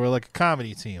team. Like we're like a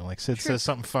comedy team. Like Sid True. says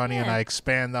something funny and Yeah. I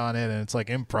expand on it, and it's like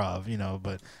improv.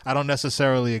 But I don't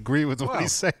necessarily agree with what Well,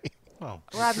 he's saying. Well,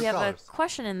 Rob, true you have colors. a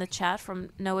question in the chat from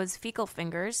Noah's Fecal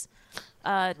Fingers.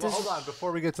 Well, hold on.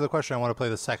 Before we get to the question, I want to play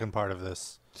the second part of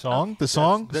this. Song? The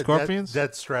song? Dead- Scorpions?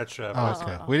 Dead Stretch. Oh,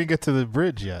 okay. We didn't get to the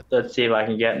bridge yet. Let's see if I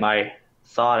can get my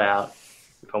thought out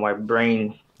before my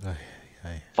brain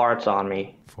farts on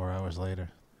me. 4 hours later.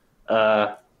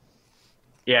 Yeah,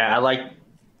 I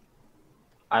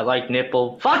like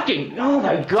nipple. Fucking, oh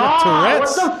my god!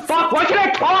 Tourette's. What the fuck? Why can't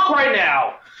I talk right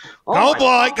now? Oh Go my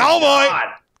boy, fucking go boy. God.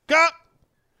 Go!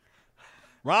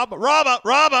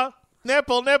 Robba!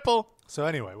 Nipple! So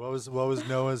anyway, what was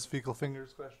Noah's fecal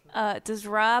fingers question? Does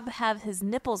Rob have his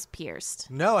nipples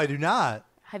pierced? No, I do not.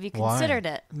 Have you Why? considered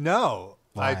it? No,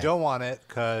 I Why? don't want it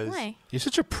because. Why? You're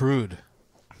such a prude.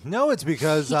 No, it's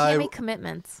because He can't make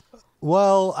commitments.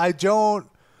 I don't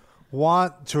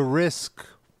want to risk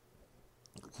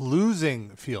losing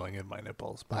feeling in my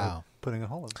nipples by putting a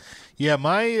hole in them. Yeah,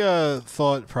 my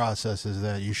thought process is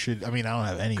that you should. I mean, I don't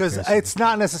have any. Because piercings. it's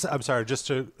not necessary. I'm sorry, just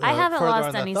to. I haven't further lost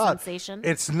on that any thought, sensation.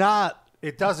 It's not.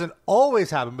 It doesn't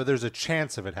always happen, but there's a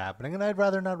chance of it happening, and I'd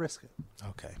rather not risk it.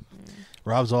 Okay.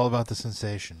 Rob's all about the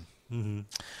sensation. Mm-hmm.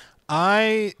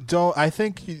 I don't. I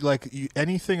think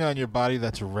anything on your body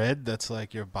that's red, that's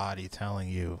like your body telling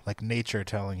you, like nature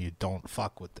telling you, don't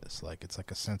fuck with this. Like it's like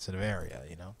a sensitive area,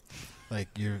 Like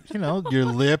your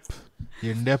lip,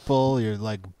 your nipple, your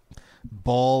like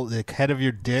ball, the head of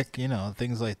your dick,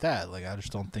 things like that. Like I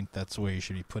just don't think that's where you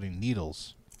should be putting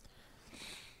needles.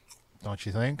 Don't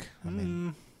you think? I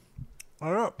mean, I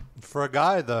don't know. For a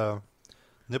guy, the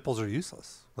nipples are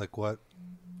useless. Like what?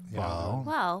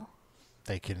 Well,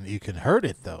 you can hurt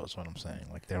it though. Is what I'm saying.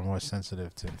 Like they're more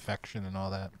sensitive to infection and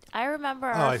all that. I remember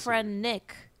I our see. friend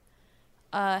Nick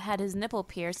had his nipple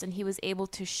pierced, and he was able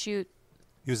to shoot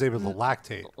He was able to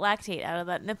lactate out of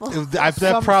that nipple.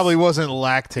 That probably wasn't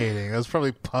lactating. That was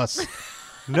probably pus.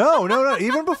 No.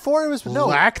 Even before it was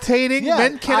lactating. Yeah,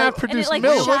 Men cannot produce like,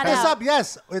 milk. shot Look this out. up.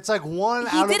 Yes, it's like one.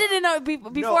 He out did of,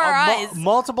 it before our eyes.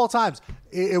 multiple times.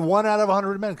 1 out of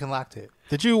 100 men can lactate.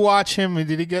 Did you watch him?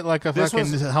 Did he get like a This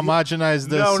fucking was- homogenized?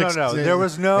 No. There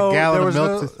was no. gallon There of was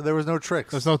milk. no. There was no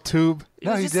tricks. There's no tube.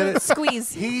 No, was he just did a it.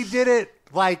 squeeze. He did it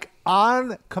like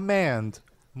on command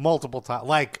multiple times.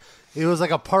 Like it was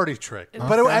like a party trick.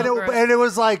 But it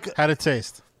was like How'd it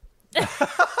taste? you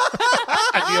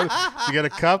get a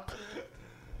cup?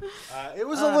 it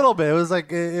was a little bit. It was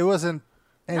like it wasn't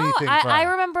anything. I fried.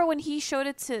 remember when he showed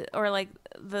it to, or like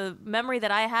the memory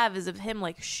that I have is of him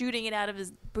like shooting it out of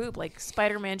his boob, like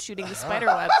Spider-Man shooting the spider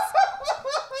webs.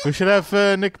 We should have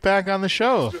Nick back on the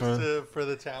show. for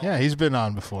the talent. Yeah, he's been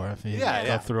on before. If you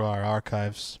go through our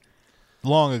archives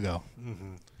long ago.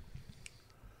 Mm-hmm.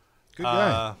 Good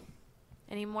guy.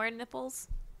 Any more nipples?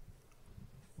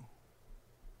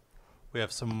 We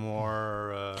have some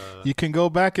more. You can go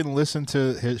back and listen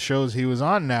to his shows he was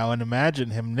on now and imagine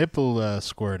him nipple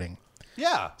squirting.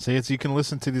 Yeah. So you can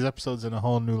listen to these episodes in a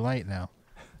whole new light now.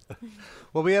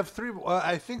 Well, we have 3.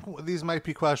 I think these might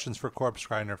be questions for Corpse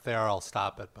Grinder. If they are, I'll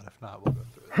stop it. But if not, we'll go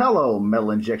through them. Hello,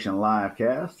 Metal Injection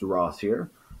Livecast. Ross here.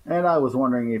 And I was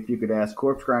wondering if you could ask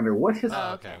Corpse Grinder what his...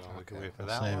 Okay. Well, we can wait for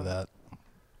that Save one. that.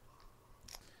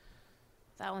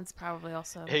 That one's probably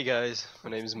also. Hey guys,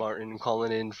 my name is Martin. I'm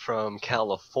calling in from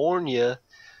California,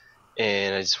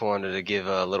 and I just wanted to give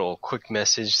a little quick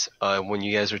message. When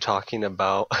you guys were talking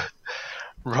about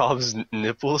Rob's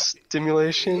nipple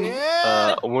stimulation,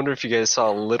 I wonder if you guys saw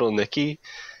Little Nicky.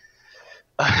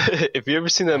 If you ever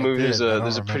seen that movie, there's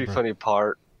a pretty funny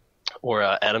part where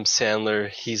Adam Sandler,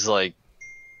 he's like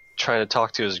trying to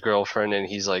talk to his girlfriend, and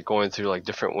he's like going through like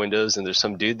different windows, and there's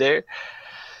some dude there.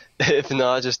 If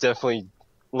not, just definitely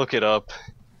look it up.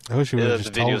 I wish you would have The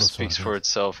just video told us speaks what it for is.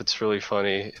 itself. It's really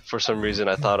funny. For some reason,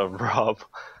 I thought of Rob.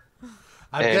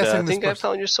 I'm And guessing I this think I person-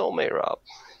 found your soulmate, Rob.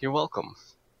 You're welcome.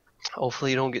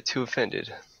 Hopefully you don't get too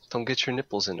offended. Don't get your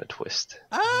nipples in a twist.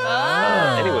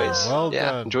 Anyways, well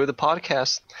yeah, done. enjoy the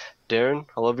podcast. Darren,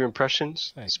 I love your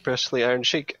impressions, Thank you. especially Iron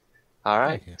Sheik. All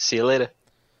right, Thank you. see you later.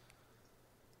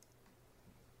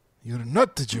 You're a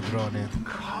nut, jabroni.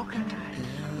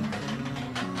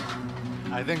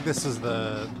 I think this was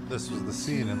the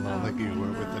scene in Little Nicky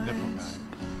with the nipple guy.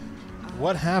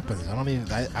 What happens?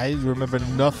 I remember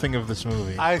nothing of this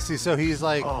movie. I see. So he's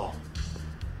like, Oh.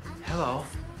 Hello.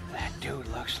 That dude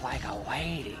looks like a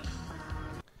lady.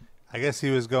 I guess he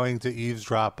was going to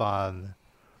eavesdrop on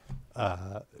Is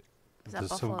that some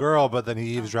Buffalo? girl, but then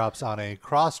he eavesdrops on a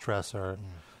cross-dresser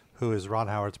who is Ron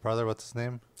Howard's brother. What's his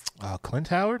name? Clint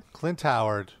Howard? Clint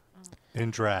Howard in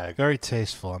drag. Very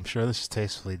tasteful. I'm sure this is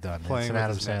tastefully done. Playing It's an with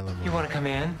Adam his man. Sandler movie. You want to come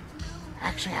in?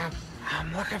 Actually,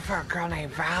 I'm looking for a girl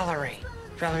named Valerie.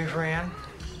 Valerie Varan?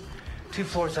 2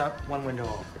 floors up, 1 window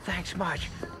over. Thanks much.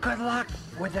 Good luck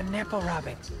with the nipple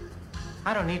rubbing.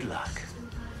 I don't need luck.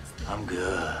 I'm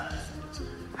good.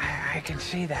 I can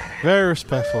see that. Very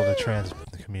respectful of the trans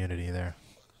community there.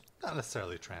 Not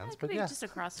necessarily trans, Could but be yeah. just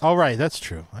across. All right, that's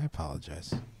true. I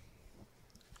apologize.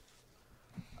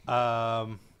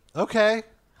 Okay.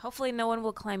 Hopefully, no one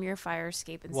will climb your fire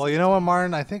escape. And Well, see you know what,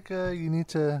 Martin? I think you need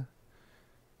to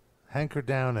hunker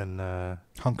down and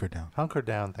Hunker down. hunker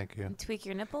down. Thank you. and tweak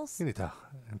your nipples. You need to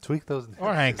tweak those.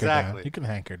 Or hanker down. exactly. You can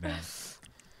hanker down.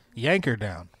 Yanker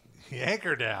down.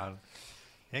 Yanker down.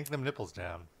 Yank them nipples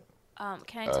down.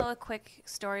 Can I tell a quick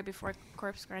story before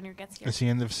Corpse Grinder gets here? Is he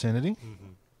in the vicinity?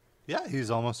 Yeah, he's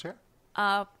almost here.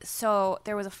 So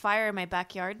there was a fire in my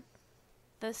backyard.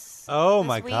 Oh this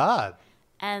my week, God!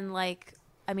 And like,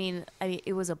 I mean,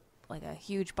 it was a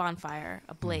huge bonfire,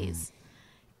 a blaze,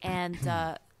 and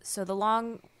so the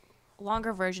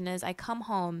longer version is I come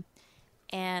home,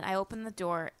 and I open the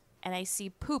door and I see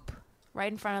poop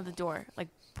right in front of the door. Like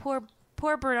poor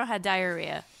Bruno had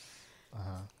diarrhea.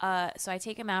 So I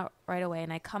take him out right away,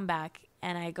 and I come back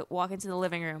and I walk into the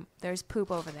living room. There's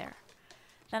poop over there.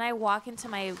 Then I walk into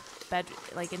my bed,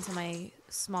 like into my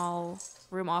small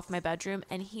room off my bedroom,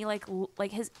 and he like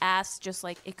his ass just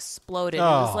like exploded. It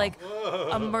was like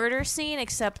a murder scene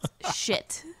except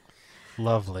shit.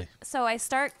 Lovely. So I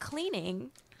start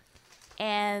cleaning,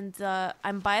 and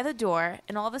I'm by the door,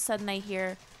 and all of a sudden I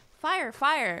hear fire,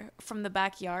 fire from the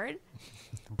backyard.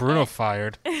 Bruno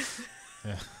fired.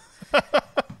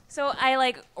 So I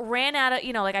like ran out of,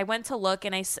 like I went to look,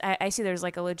 and I see there's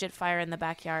like a legit fire in the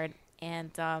backyard,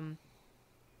 and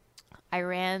I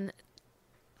ran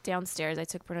downstairs. I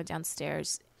took Bruno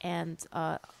downstairs, and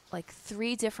like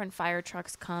 3 different fire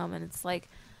trucks come, and it's like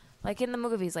in the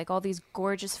movies, like all these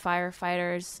gorgeous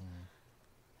firefighters.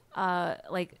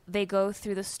 Like they go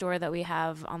through the store that we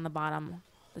have on the bottom,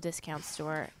 the discount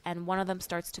store, and one of them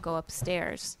starts to go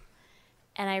upstairs,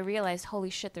 and I realized, holy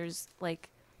shit, there's like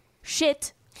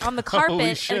shit on the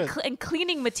carpet and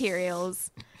cleaning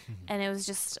materials, and it was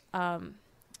just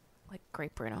like,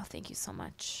 great, Bruno, thank you so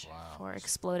much for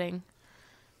exploding.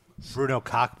 Bruno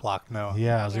cockblock, no.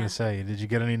 Yeah, I was gonna say, did you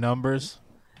get any numbers?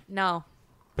 No.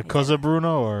 Because of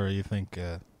Bruno, or you think?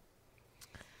 Yeah,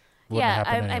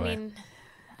 happen I anyway? mean,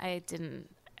 I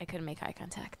couldn't make eye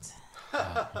contact.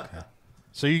 Okay.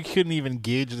 So you couldn't even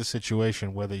gauge the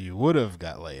situation whether you would have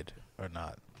got laid or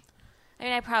not. I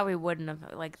mean, I probably wouldn't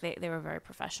have. Like, they were very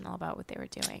professional about what they were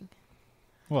doing.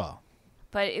 Well.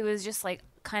 But it was just, like,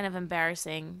 kind of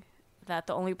embarrassing that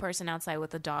the only person outside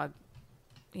with a dog,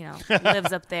 you know,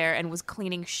 lives up there and was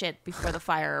cleaning shit before the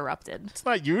fire erupted. It's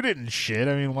not you didn't shit.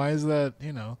 I mean, why is that,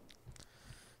 you're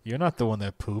not the one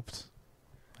that pooped,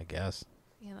 I guess.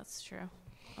 Yeah, that's true.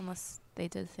 Unless they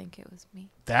did think it was me.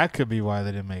 That could be why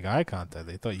they didn't make eye contact.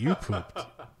 They thought you pooped.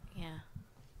 Yeah.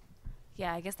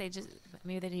 Yeah, I guess maybe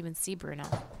they didn't even see Bruno.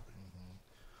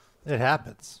 It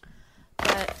happens.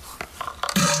 But,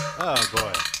 oh,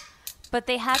 boy. But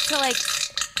they had to, like,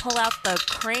 pull out the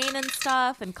crane and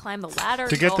stuff and climb the ladder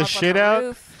To get go the up shit on the out?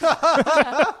 roof.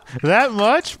 That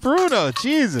much? Bruno,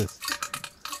 Jesus.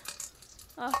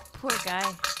 Oh, poor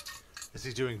guy. Is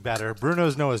he doing better?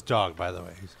 Bruno's Noah's dog, by the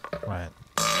way. Right.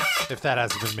 If that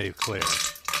hasn't been made clear.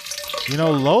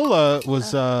 Lola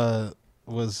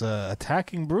was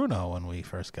attacking Bruno when we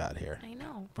first got here. I know.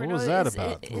 What Bruno was that is-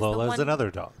 about? is the Lola's one-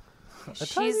 another dog.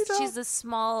 She's a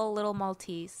small little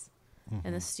Maltese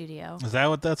in the studio. Is that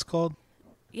what that's called?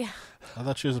 Yeah. I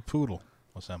thought she was a poodle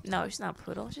or something. No, she's not a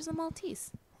poodle. She's a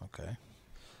Maltese. Okay.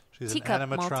 She's Teacup an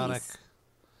animatronic.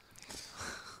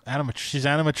 Maltese. She's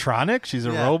animatronic? She's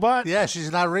a Yeah. robot? Yeah,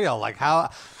 she's not real. Like, how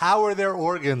are there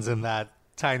organs in that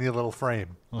tiny little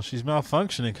frame? Well, she's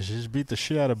malfunctioning because she just beat the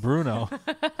shit out of Bruno.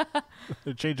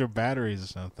 They change her batteries or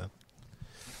something.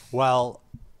 Well,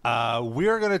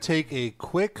 we're going to take a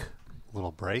quick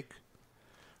little break.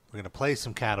 We're going to play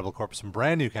some Cannibal Corpse, some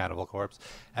brand new Cannibal Corpse.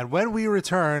 And when we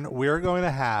return, we're going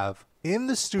to have in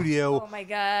the studio Oh my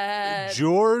god.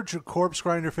 George Corpse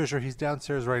Grinder Fisher. He's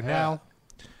downstairs right now.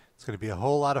 It's going to be a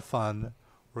whole lot of fun.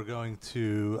 We're going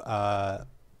to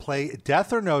play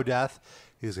Death or No Death.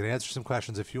 He's going to answer some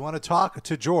questions. If you want to talk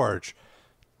to George,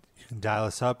 you can dial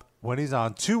us up when he's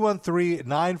on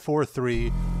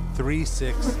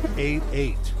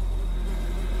 213-943-3688.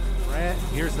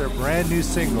 Here's their brand new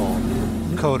single,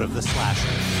 Code of the Slasher.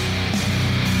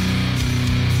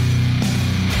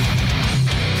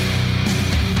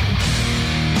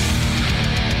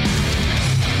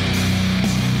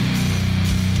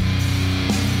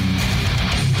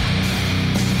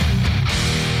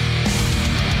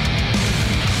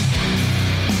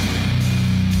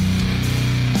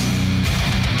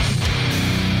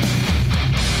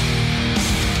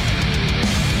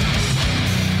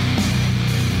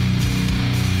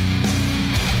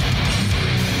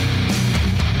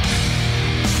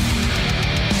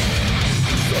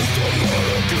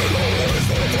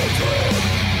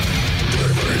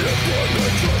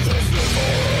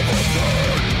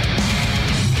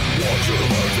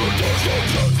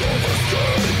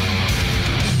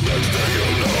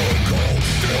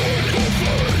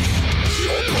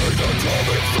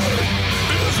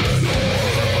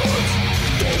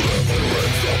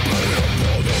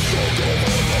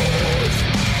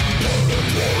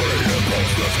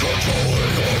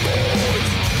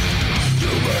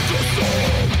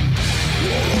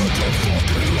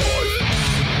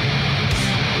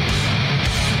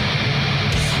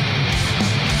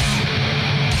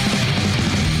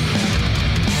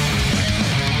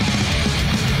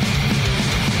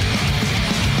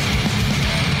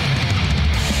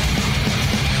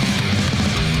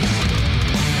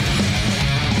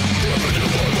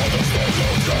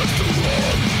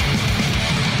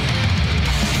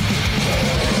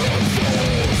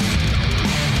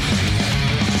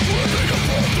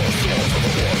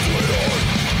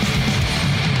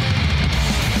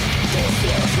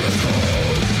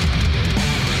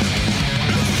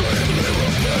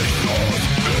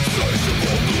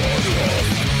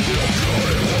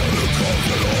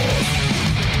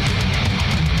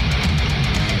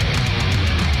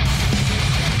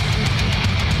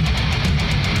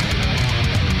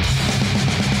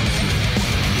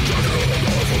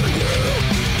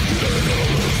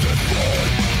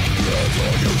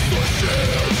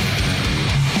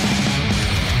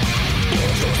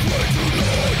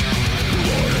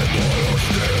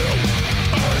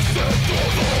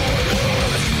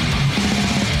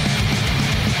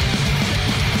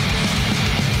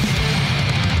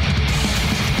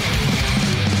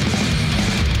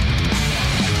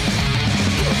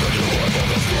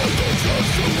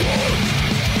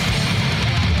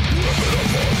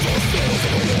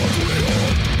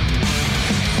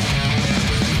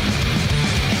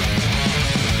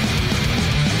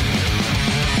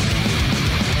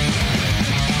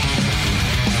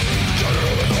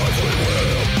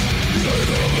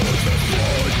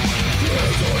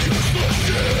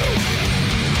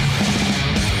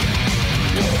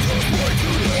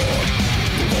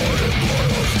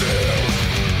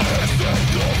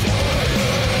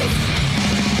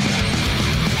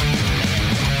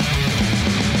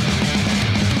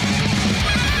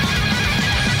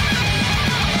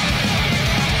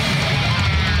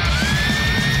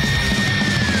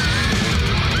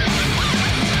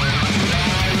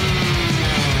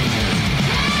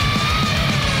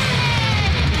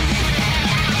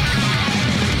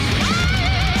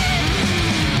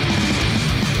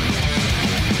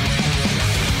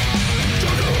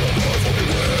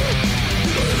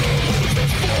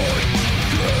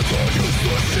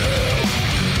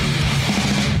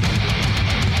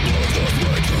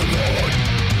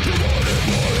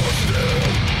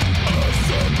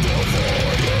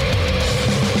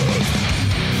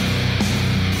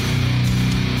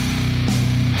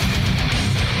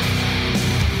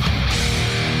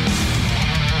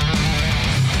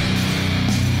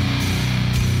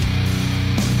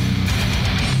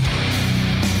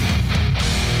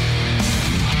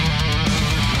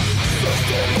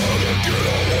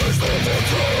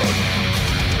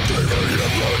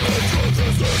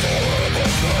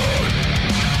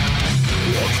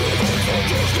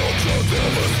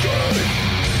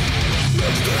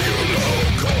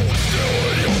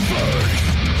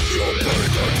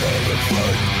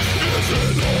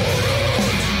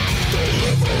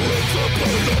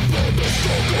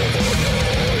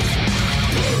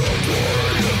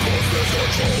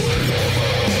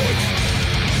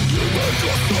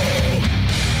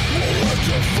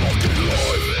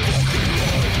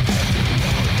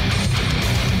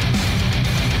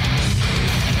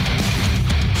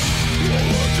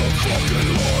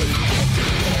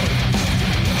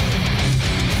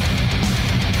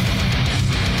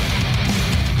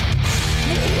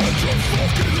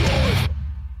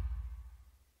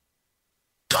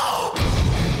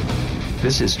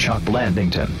 This is Chuck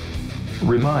Blandington,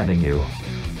 reminding you,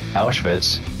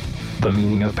 Auschwitz, the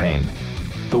meaning of pain,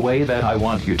 the way that I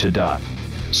want you to die,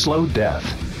 slow death,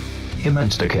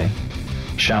 immense decay,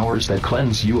 showers that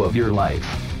cleanse you of your life,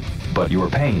 but your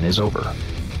pain is over,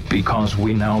 because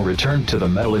we now return to the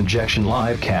Metal Injection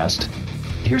Livecast.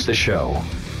 Here's the show.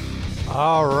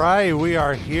 All right, we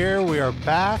are here. We are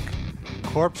back.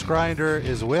 Corpse Grinder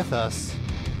is with us.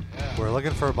 We're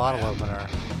looking for a bottle opener.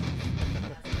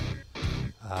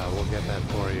 We'll get that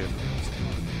for you.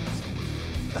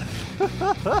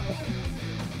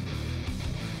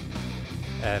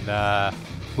 And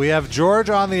we have George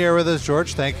on the air with us.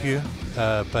 George, thank you.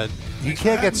 But he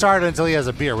can't get started until he has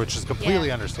a beer, which is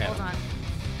completely understandable. Hold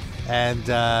on. And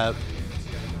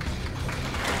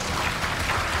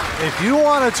if you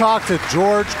want to talk to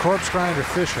George Corpse Grinder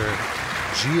Fisher,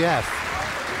 GF,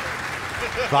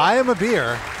 buy him a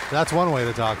beer. That's one way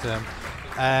to talk to him.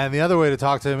 And the other way to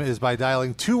talk to him is by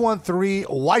dialing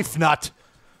 213-WIFE-NUT.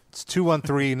 It's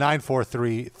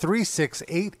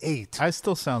 213-943-3688. I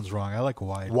still sounds wrong. I like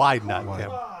wide. Wide nut.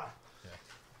 Yeah.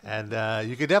 And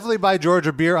you could definitely buy George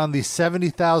a beer on the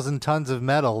 70,000 Tons of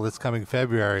Metal this coming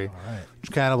February,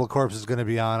 which Cannibal Corpse is going to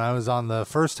be on. I was on the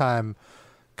first time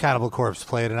Cannibal Corpse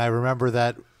played, and I remember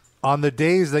that on the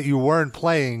days that you weren't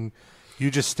playing, you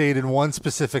just stayed in one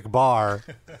specific bar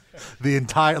the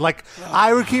entire... Like,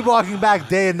 I would keep walking back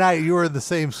day and night. You were in the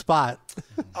same spot.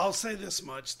 I'll say this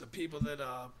much. The people that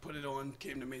put it on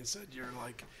came to me and said, you're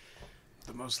like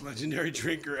the most legendary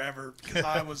drinker ever, because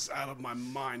I was out of my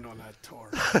mind on that tour.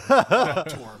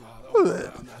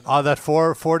 On that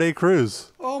four-day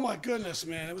cruise. Oh, my goodness,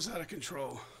 man. It was out of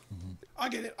control. I'll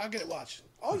get it. Watch.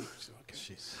 Oh, okay.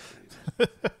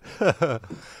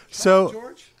 So...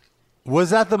 George?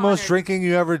 Was that the most drinking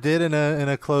you ever did in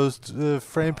a closed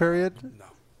frame period?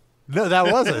 No,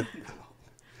 that wasn't.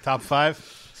 Top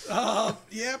 5?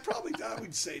 Yeah, probably. I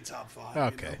would say top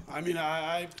 5. Okay. You know? I mean,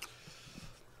 I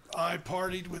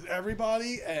partied with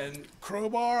everybody, and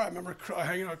Crowbar. I remember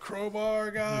hanging out with Crowbar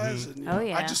guys. Mm-hmm. And, Oh,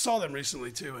 yeah. I just saw them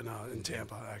recently too in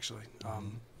Tampa, actually.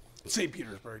 St.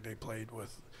 Petersburg. They played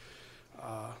with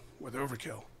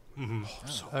Overkill. Mm-hmm.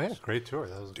 Oh, yeah, great tour.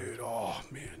 That was dude. Oh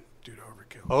man. Dude,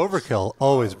 Overkill. Overkill,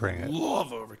 always bring it. Love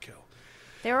Overkill.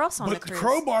 They were also on the But cruise.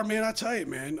 Crowbar, man, I tell you,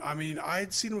 man. I mean, I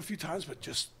had seen them a few times, but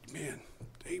just, man,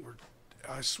 they were.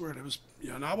 I swear, it was. You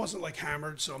know, and I wasn't like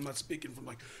hammered, so I'm not speaking from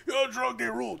like, drunk, they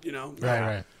ruled. You know.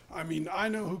 Right. I mean, I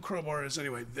know who Crowbar is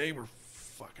anyway. They were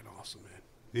fucking awesome, man.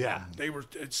 Yeah. They were.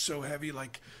 It's so heavy,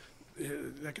 like.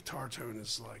 That guitar tone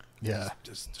is like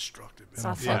just destructive. Man. It's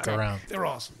not fuck around. They're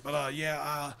awesome, but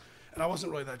and I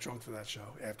wasn't really that drunk for that show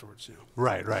afterwards, you know.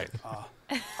 Right.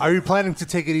 Are you planning to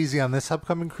take it easy on this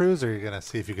upcoming cruise, or are you going to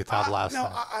see if you could top last time?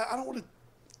 I don't want to.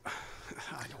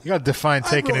 You got to define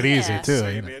taking it easy, too.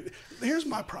 Say, man. Here's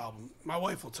my problem. My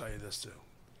wife will tell you this, too.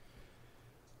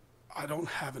 I don't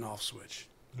have an off switch.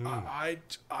 I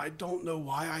don't know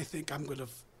why I think I'm going to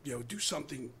do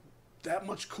something that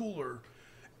much cooler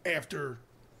after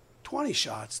 20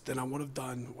 shots than I would have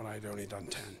done when I'd only done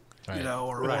 10. Right.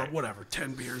 Or whatever,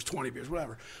 10 beers, 20 beers,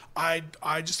 whatever. I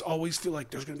just always feel like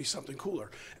there's going to be something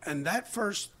cooler. And that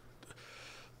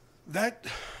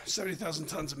 70,000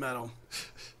 Tons of Metal,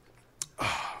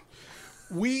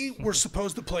 we were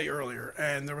supposed to play earlier,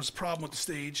 and there was a problem with the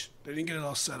stage. They didn't get it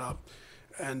all set up.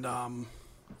 And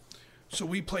so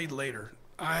we played later.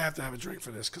 I have to have a drink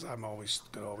for this because I'm always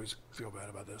going to feel bad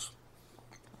about this.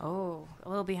 Oh, a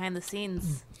little behind the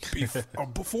scenes.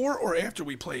 Before or after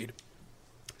we played,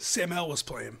 Sam L was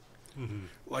playing. Mm-hmm.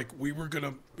 Like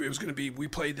it was gonna be we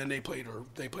played then they played, or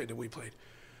they played then we played.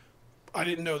 I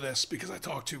didn't know this because I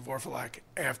talked to Vorfalak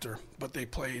after, but they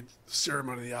played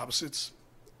Ceremony of the Opposites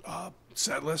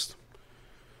set list.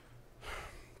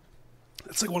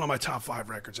 It's like one of my top 5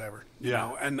 records ever. You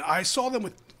know? And I saw them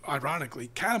with, ironically,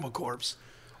 Cannibal Corpse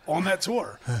on that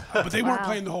tour, but they weren't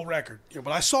playing the whole record.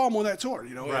 But I saw them on that tour.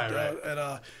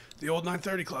 At the old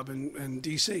 930 Club in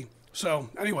D.C. So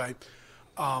anyway.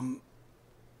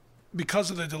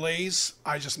 Because of the delays,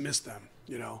 I just missed them,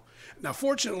 Now,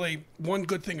 fortunately, one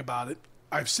good thing about it,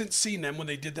 I've since seen them when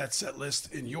they did that set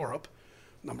list in Europe.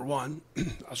 Number one,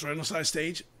 I was right on the side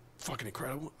stage. Fucking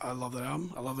incredible. I love that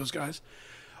album. I love those guys.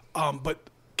 But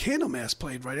Candlemass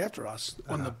played right after us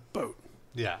on the boat.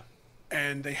 Yeah.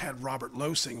 And they had Robert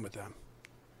Lowe singing with them.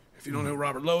 If you don't know who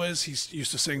Robert Lowe is, he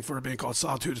used to sing for a band called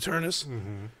Solitude Eternus.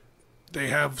 Mm-hmm. They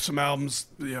have some albums,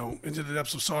 Into the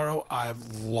Depths of Sorrow, I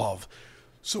love.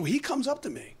 So he comes up to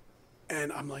me,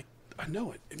 and I'm like, I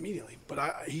know it immediately. But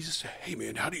he just said, hey,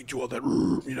 man, how do you do all that?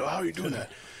 You know, how are you doing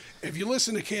that? If you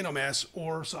listen to Candlemass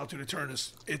or Solitude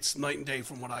Aeternus, it's night and day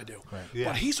from what I do. Right. Yeah.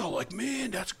 But he's all like,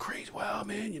 man, that's crazy. Wow,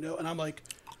 man, you know. And I'm like,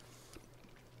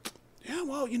 yeah,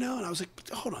 well, you know. And I was like,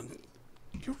 hold on,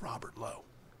 you're Robert Lowe.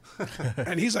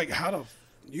 And he's like,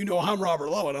 you know I'm Robert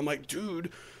Lowe. And I'm like,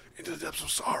 dude, Into the Depths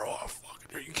of Sorrow. Oh,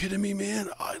 fucking, are you kidding me, man?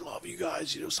 I love you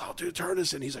guys, you know, Solitude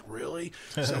Aeternus. And he's like, really?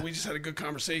 So we just had a good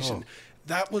conversation.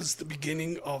 That was the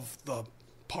beginning of the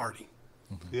party.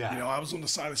 Yeah. You know, I was on the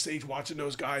side of the stage watching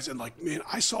those guys, and like, man,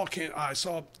 I saw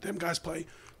them guys play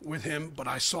with him, but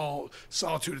I saw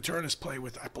Solitude Aeternus play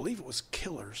with, I believe it was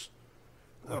Killers,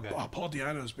 Paul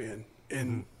Di'Anno's band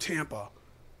in Tampa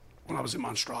when I was in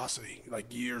Monstrosity, like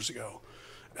years ago.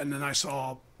 And then I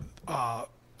saw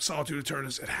Solitude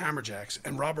Aeternus at Hammerjacks,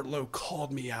 and Robert Lowe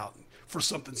called me out for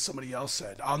something somebody else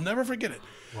said. I'll never forget it.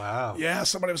 Wow. Yeah,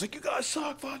 somebody was like, you guys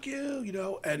suck, fuck you, you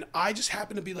know. And I just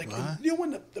happened to be like, you know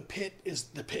when the pit is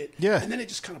the pit? Yeah. And then it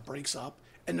just kind of breaks up,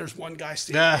 and there's one guy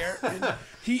standing there, and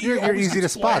You're always easy to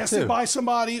gets spot, blasted too. by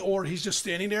somebody, or he's just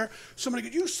standing there. Somebody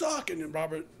goes, you suck. And then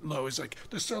Robert Lowe is like,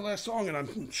 this is our last song, and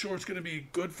I'm sure it's going to be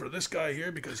good for this guy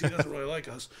here because he doesn't really like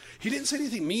us. He didn't say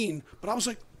anything mean, but I was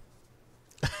like,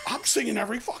 I'm singing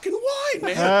every fucking line,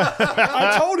 man.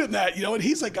 I told him that, you know, and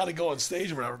he's like, got to go on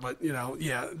stage or whatever. But, you know,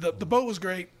 yeah, the boat was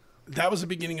great. That was the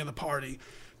beginning of the party.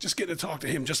 Just getting to talk to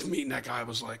him, just meeting that guy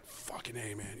was like, fucking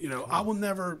A, man. You know, I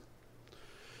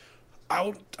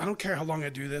don't care how long I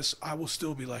do this. I will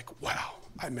still be like, wow,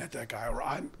 I met that guy, or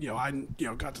I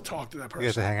got to talk to that person. You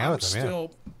get to hang out with him,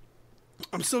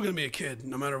 I'm still going to be a kid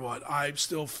no matter what. I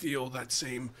still feel that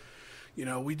same, you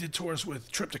know, we did tours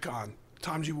with Triptychon,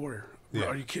 Tom G. Warrior. Yeah.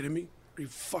 Are you kidding me? Are you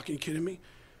fucking kidding me?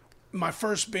 My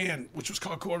first band, which was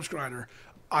called Corpse Grinder,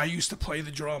 I used to play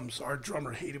the drums. Our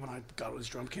drummer hated when I got his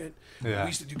drum kit. Yeah. We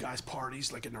used to do guys'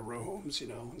 parties, like in their row homes, you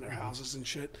know, in their houses and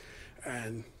shit.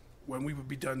 And when we would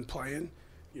be done playing,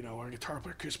 you know, our guitar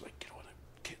player Chris would be like, get on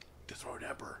a kit to throw an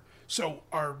emperor. So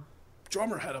our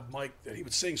drummer had a mic that he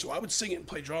would sing. So I would sing it and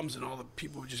play drums, and all the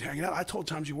people would just hang out. I told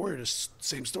Tom G. Warrior this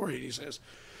same story, and he says,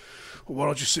 well, why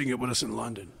don't you sing it with us in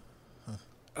London?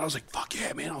 And I was like, fuck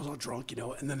yeah, man. I was all drunk, you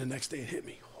know. And then the next day it hit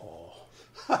me. Oh,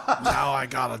 now I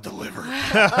got to deliver.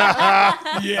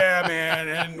 Yeah, man.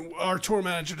 And our tour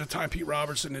manager at the time, Pete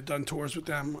Robertson, had done tours with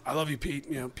them. I love you, Pete.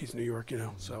 You know, Pete's New York, you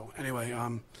know. So anyway,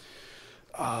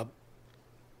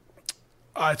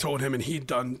 I told him, and he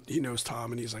knows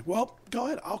Tom, and he's like, well, go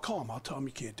ahead. I'll call him. I'll tell him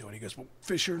you can't do it. He goes, well,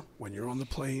 Fisher, when you're on the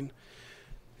plane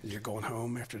and you're going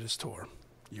home after this tour,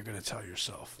 you're going to tell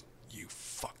yourself, you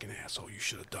fucking asshole, you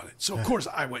should have done it. So, of course,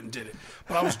 I went and did it.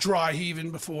 But I was dry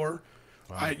heaving before.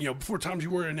 Wow. Before Tom G.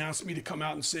 Warrior announced me to come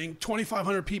out and sing,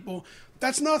 2,500 people,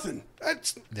 that's nothing.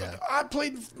 I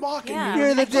played mocking. Yeah.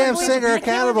 You're the damn singer of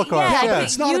Cannibal Corpse. Yeah,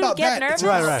 It's not about that. Nervous. It's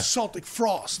about Celtic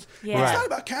Frost. Yeah. It's not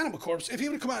about Cannibal Corpse. If he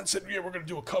would have come out and said, yeah, we're going to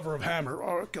do a cover of Hammer,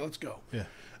 oh, okay, let's go. Yeah.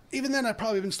 Even then, I'd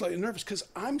probably been slightly nervous because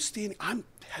I'm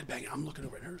headbanging. I'm looking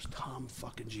over, and there's Tom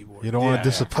fucking G. Warrior. You don't want to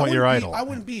disappoint your idol. I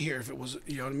wouldn't be here if it was,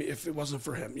 you know what I mean, if it wasn't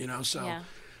for him, you know. So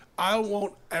I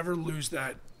won't ever lose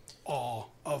that awe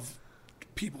of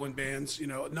people in bands, you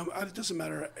know. No, it doesn't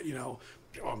matter, you know.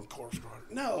 I'm Corpse Grinder.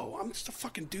 No, I'm just a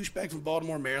fucking douchebag from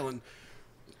Baltimore, Maryland.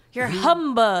 You're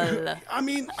humble. I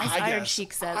mean, as I Iron guess.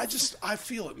 Sheik says. I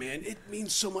feel it, man. It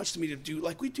means so much to me to do,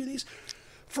 like we do these.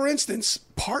 For instance,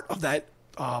 part of that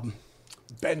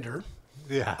Bender.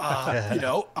 Yeah. You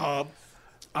know,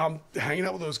 I'm hanging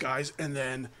out with those guys, and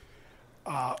then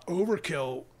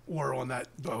Overkill were on that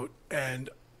boat, and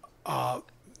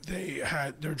they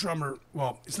had their drummer.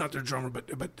 Well, it's not their drummer, but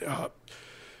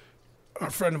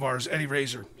a friend of ours, Eddie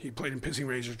Razor. He played in Pissing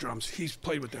Razor's drums. He's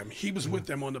played with them. He was with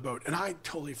them on the boat, and I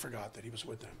totally forgot that he was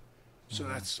with them. So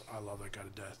I love that guy to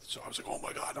death. So I was like, oh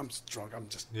my God, I'm drunk. I'm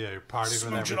just you're partying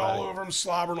with smooching all over him,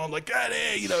 slobbering on like,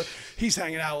 hey, you know, he's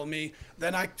hanging out with me.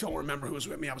 Then I don't remember who was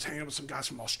with me. I was hanging out with some guys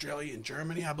from Australia and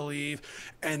Germany, I believe.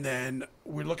 And then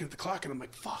we're looking at the clock, and I'm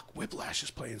like, fuck, Whiplash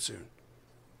is playing soon.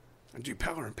 And dude,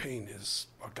 Power and Pain is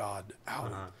a God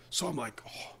album. So I'm like,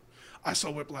 oh, I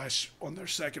saw Whiplash on their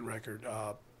second record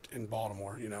in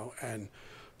Baltimore, you know, and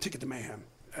Ticket to Mayhem.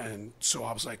 And so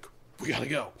I was like, we got to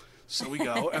go. So we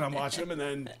go, and I'm watching him, and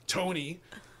then Tony,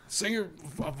 singer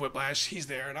of Whiplash, he's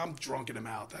there, and I'm drunking him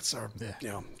out. That's our, you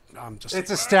know, I'm just. It's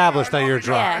established that you're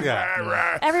drunk.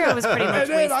 Yeah. Everyone was pretty much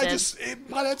and then wasted.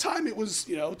 by that time, it was,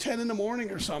 10 in the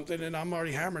morning or something, and I'm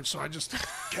already hammered, so I just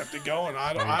kept it going.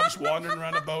 I was wandering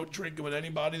around the boat, drinking with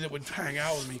anybody that would hang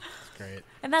out with me. great.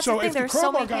 And that's So the thing. if the There's so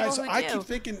Crowbar many guys, people who I do. keep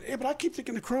thinking, but I keep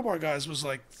thinking the Crowbar guys was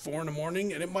like 4 a.m,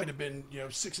 and it might have been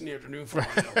 6 p.m. for all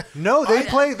I know. No, they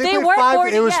played. They played were 5.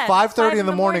 morning, It was yeah, 5:30 in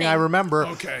the morning. I morning. remember.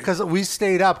 Okay. Because we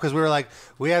stayed up because we were like,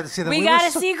 we had to see them. We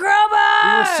gotta see Crowbar.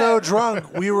 We were so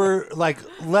drunk. We were like,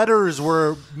 letters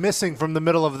were missing from the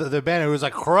middle of the band. It was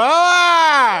like,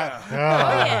 Crowbar! Oh,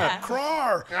 yeah.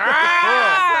 Crar.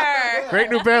 Great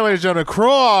new band, ladies and gentlemen.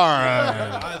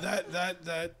 Crowbar.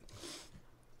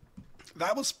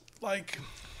 That was like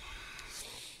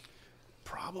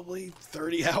probably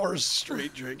 30 hours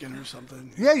straight drinking or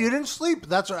something. Yeah, you didn't sleep.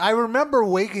 That's what I remember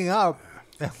waking up.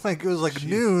 And like it was like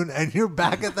noon, and you're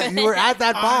back at that. You were at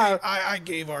that bar. I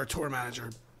gave our tour manager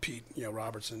Pete,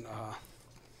 Robertson.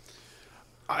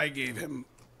 I gave him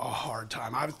a hard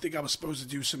time. I think I was supposed to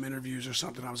do some interviews or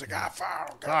something. I was like,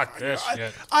 fuck this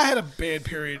shit. I had a bad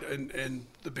period in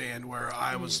the band where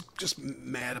I was just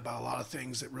mad about a lot of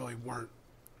things that really weren't.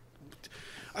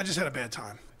 I just had a bad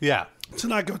time. Yeah. To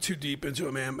not go too deep into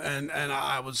it, man, and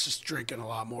I was just drinking a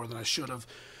lot more than I should have,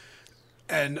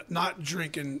 and not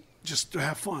drinking just to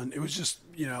have fun. It was just,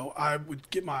 I would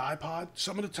get my iPod.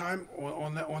 Some of the time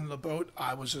on the boat,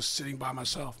 I was just sitting by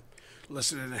myself,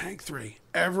 listening to Hank 3.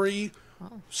 Every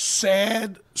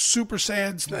sad, super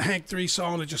sad Hank 3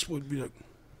 song, it just would be like,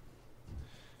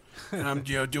 and I'm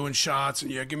doing shots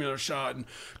and give me another shot and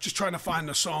just trying to find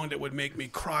a song that would make me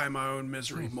cry my own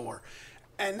misery more.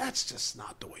 And that's just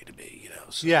not the way to be,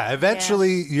 So, Yeah,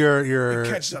 eventually your it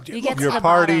catches up to you. You get to your the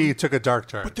party bottom. took a dark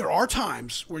turn. But there are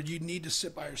times where you need to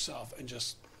sit by yourself and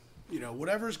just,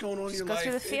 whatever's going on in your go life.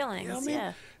 through the feelings, You know what I mean?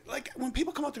 yeah. Like when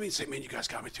people come up to me and say, "Man, you guys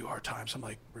got me through hard times," I'm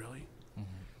like, "Really?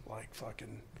 Like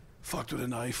fucking fucked with a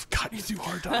knife, got you through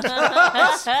hard times."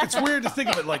 It's weird to think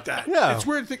of it like that. Yeah. It's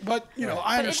weird to think, but I But it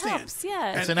understand. helps, yeah.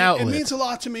 And It's an It outlet. means a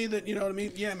lot to me that you know what I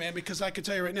mean. Yeah, man. Because I can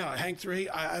tell you right now, Hank 3,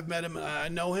 I've met him, I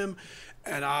know him,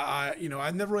 and I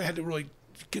never really had to really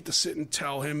get to sit and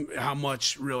tell him how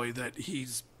much really that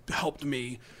he's helped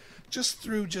me. Just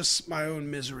through just my own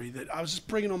misery that I was just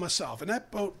bringing on myself. And that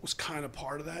boat was kind of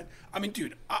part of that. I mean,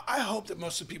 dude, I hope that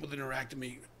most of the people that interacted with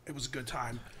me, it was a good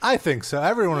time. I think so.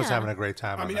 Everyone was having a great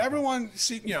time. I on mean, that. everyone,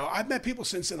 I've met people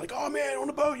since then, like, "Oh, man, on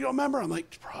the boat, you don't remember?" I'm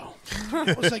like, bro,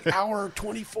 it was like hour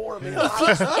 24. Man.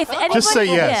 If anybody, Just say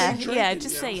yes. Yeah,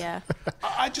 just say yeah.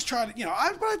 I just try to,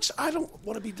 I don't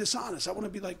want to be dishonest. I want to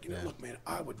be like, look, man,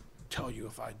 I would tell you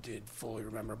if I did fully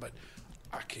remember, but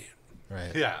I can't.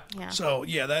 Right. Yeah. Yeah. So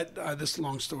yeah, this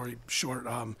long story short,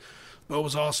 Bo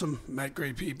was awesome. Met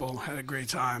great people. Had a great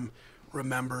time.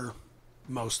 Remember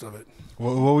most of it.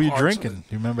 What were you Parts of drinking?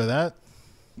 it. You remember that?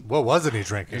 What wasn't he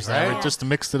drinking? Is that Right? just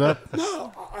mixed it up?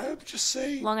 No, I would just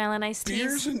say Long Island iced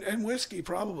beers teas. and whiskey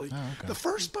probably. Oh, okay. The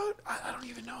first boat, I don't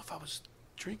even know if I was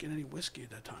drinking any whiskey at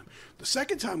that time. The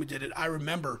second time we did it, I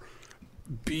remember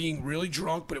being really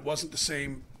drunk, but it wasn't the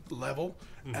same level.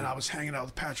 And I was hanging out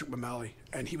with Patrick Mameli,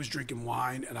 and he was drinking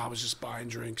wine, and I was just buying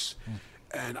drinks.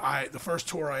 And the first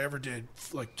tour I ever did,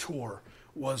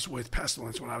 was with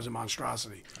Pestilence when I was in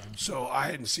Monstrosity. So I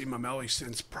hadn't seen Mameli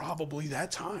since probably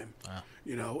that time.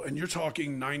 And you're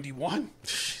talking 91,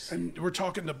 and we're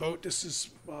talking the boat. This is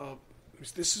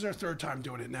our third time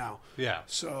doing it now. Yeah.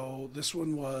 So this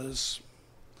one was,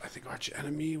 I think Arch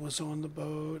Enemy was on the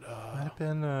boat. Might have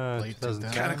been Late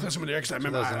 2010. Cataclysm in there because I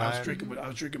remember I was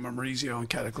 2009. drinking Maurizio and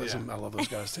Cataclysm. I love those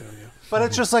guys too. Yeah. But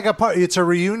it's just like it's a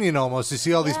reunion almost. You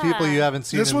see all these people you haven't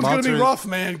seen. This in one's gonna months be or- rough,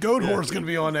 man. Goat Whore's gonna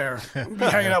be on there. We'll be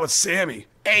hanging out with Sammy.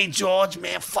 Hey George,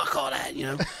 man, fuck all that,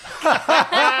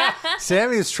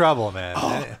 Sammy's trouble, man.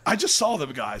 I just saw the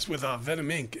guys with Venom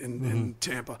Inc. in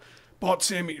Tampa. Bought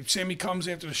Sammy. Sammy comes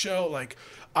after the show. Like,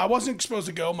 I wasn't supposed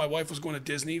to go. My wife was going to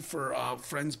Disney for a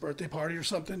friend's birthday party or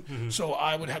something. So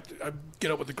I would have to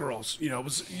get up with the girls. It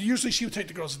was usually she would take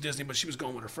the girls to Disney, but she was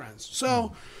going with her friends.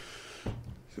 So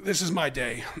this is my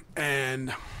day,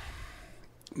 and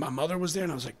my mother was there,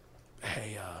 and I was like,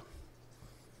 "Hey,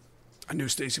 I knew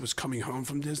Stacy was coming home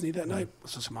from Disney that night.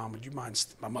 So I said, Mom, would you mind?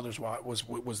 My mother's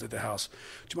was at the house.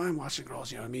 Do you mind watching the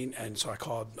girls? You know what I mean? And so I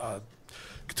called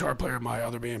guitar player of my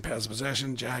other band, Paths of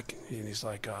Possession, Jack, and he's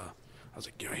like, I was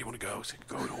like, you want to go? He's like,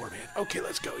 go to man. Okay,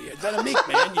 let's go. Yeah, is that a Meek,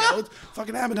 man? It's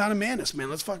fucking Abaddon and Madness, man.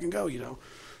 Let's fucking go,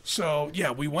 So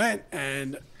yeah, we went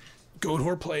and Goat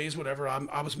Whore plays, whatever.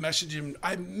 I was messaging.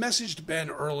 I messaged Ben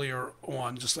earlier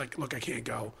on, just like, look, I can't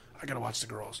go. I got to watch the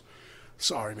girls.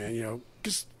 Sorry, man,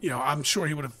 because, I'm sure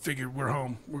he would have figured we're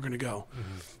home, we're going to go.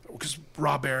 Because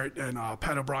Rob Barrett and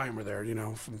Pat O'Brien were there,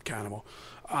 from Cannibal.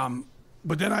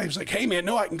 But then I was like, hey, man,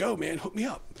 no, I can go, man. Hook me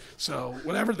up. So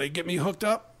whatever, they get me hooked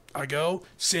up. I go.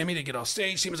 Sammy, they get off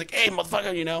stage. Sammy's like, hey,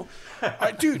 motherfucker, All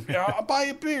right, dude, I'll buy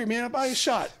you a beer, man. I'll buy you a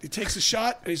shot. He takes a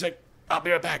shot, and he's like, I'll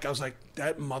be right back. I was like,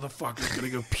 that motherfucker's going to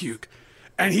go puke.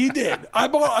 And he did.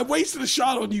 I wasted a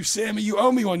shot on you, Sammy. You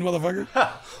owe me one, motherfucker.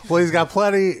 Well, he's got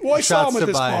plenty. Well, I saw shots him at to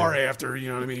this buy. bar after, you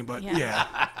know what I mean? But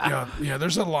yeah,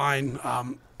 there's a line.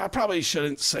 I probably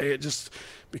shouldn't say it just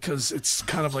because it's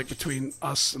kind of like between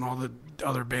us and all the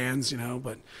other bands, you know.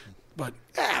 But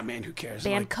man, who cares?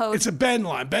 Band code. It's a Ben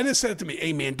line. Ben has said to me,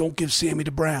 "Hey, man, don't give Sammy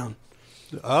the brown.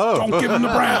 Oh, Don't give him the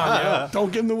brown. You know?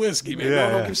 Don't give him the whiskey, man. Yeah,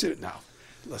 Don't give Sammy. No."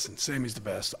 Listen, Sammy's the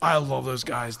best. I love those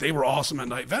guys. They were awesome at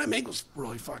night. Venom Inc. was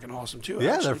really fucking awesome, too.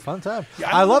 Yeah, actually. they're a fun time.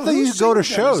 Yeah, I love that you go to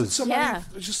sing with them. Is it shows. somebody,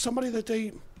 it's just somebody that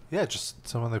they... Yeah, just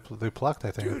someone they plucked,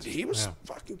 I think. Dude, he was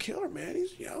fucking killer, man.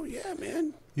 He's,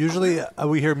 man. Usually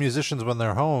we hear musicians when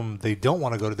they're home, they don't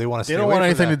want to go to, they want to stay They don't away want from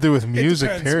anything that. to do with It music,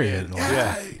 depends, period.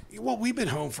 man. Yeah. Well, we've been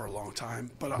home for a long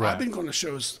time, but Right. I've been going to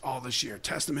shows all this year.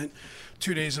 Testament,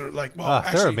 2 days, they're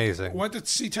they're amazing. Went to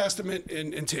see Testament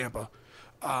in Tampa.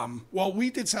 Well, we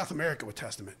did South America with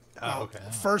Testament. Okay.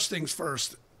 First things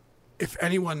first, if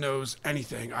anyone knows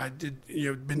anything, I did,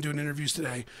 been doing interviews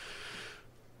today.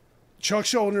 Chuck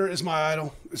Schuldiner is my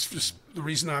idol. It's just the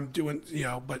reason I'm doing,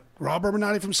 but Rob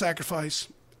Urbanati from Sacrifice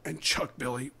and Chuck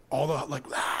Billy, all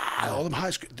them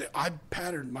high school, I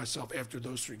patterned myself after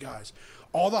those three guys.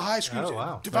 All the high schools, Oh,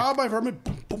 wow. Devoured by Vermin,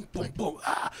 boom, boom, boom, boom.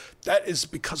 That is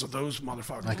because of those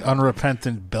motherfuckers. Like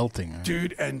unrepentant belting. Right?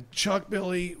 Dude, and Chuck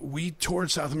Billy, we toured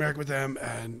South America with them,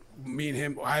 and me and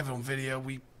him, I have it on video,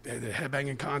 we had a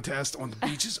headbanging contest on the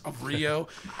beaches of Rio.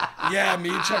 Yeah, me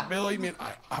and Chuck Billy, man,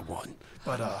 I won.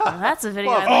 But that's a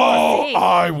video I'd like to see.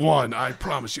 I won, I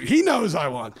promise you. He knows I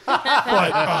won.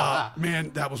 But,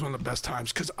 man, that was one of the best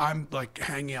times, because I'm, like,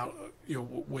 hanging out,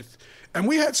 with... And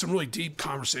we had some really deep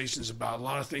conversations about a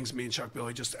lot of things, me and Chuck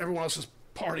Billy, just everyone else was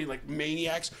partying like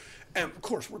maniacs. And, of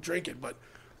course, we're drinking, but,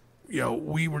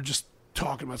 we were just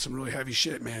talking about some really heavy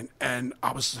shit, man. And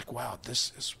I was like, wow,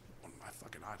 this is one of my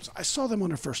fucking idols. I saw them on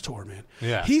their first tour, man.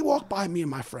 Yeah. He walked by me and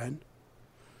my friend,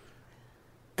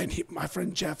 and my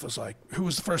friend Jeff was like, who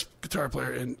was the first guitar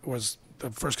player and was the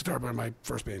first guitar player in my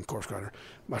first band, Corpse Grinder.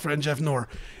 My friend Jeff Knorr,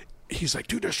 he's like,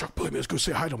 dude, there's Chuck Billy, man. Let's go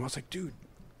say hi to him. I was like, dude,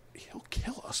 he'll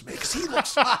kill us, man, because he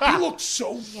looks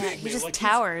so big, He man. just Like,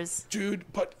 towers. Dude,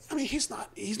 but I mean, he's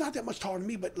not that much taller than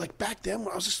me, but like back then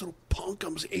when I was this little punk, I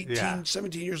was 18,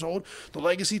 17 years old, the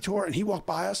Legacy tour, and he walked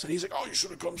by us and he's like, oh, you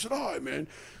should have come and said hi, man.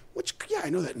 Which, yeah, I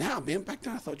know that now, man. Back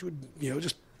then I thought you would,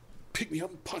 just pick me up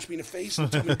and punch me in the face and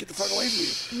tell me to get the fuck away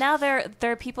from you. Now there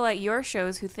are people at your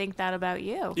shows who think that about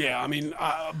you. Yeah, I mean,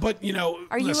 but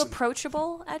Are you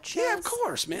approachable at shows? Yeah, of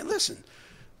course, man. Listen,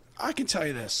 I can tell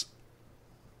you this.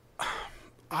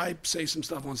 I say some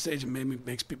stuff on stage and maybe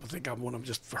makes people think I want to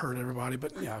just hurt everybody,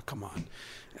 but yeah, come on.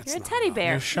 You're a teddy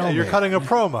bear. You're cutting a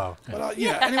promo. But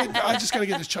anyway, I just got to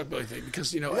get this Chuck Billy thing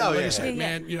because, I said,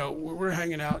 man, we're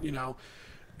hanging out,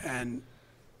 and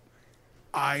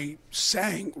I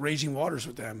sang Raging Waters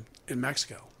with them in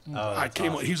Mexico. I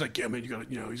came on, he was like, yeah, man, you got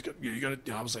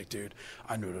to, I was like, dude,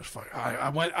 I knew it was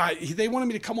fucking, they wanted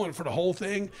me to come on for the whole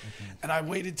thing, and I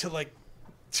waited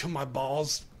till my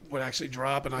balls would actually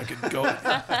drop and I could go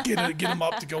get him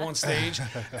up to go on stage,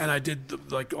 and I did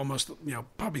almost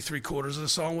probably 3/4 of the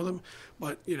song with him.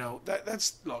 But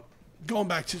that's look, going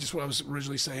back to just what I was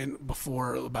originally saying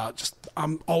before about just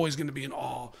I'm always going to be in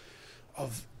awe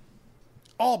of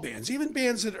all bands, even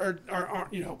bands that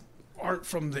aren't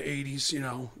from the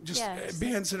 80s, just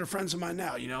bands that are friends of mine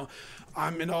now.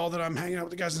 I'm in awe that I'm hanging out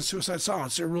with the guys in Suicide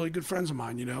Silence. They're really good friends of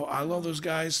mine. I love those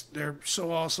guys. They're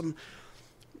so awesome.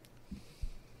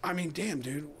 I mean, damn,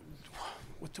 dude.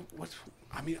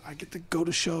 I mean, I get to go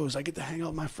to shows. I get to hang out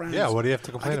with my friends. Yeah, what do you have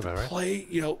to complain I get about, to right? play,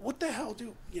 what the hell,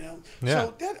 dude? Yeah.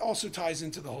 So that also ties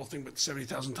into the whole thing with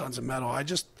 70,000 tons of metal. I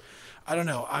don't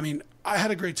know. I mean, I had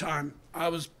a great time. I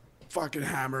was fucking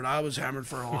hammered. I was hammered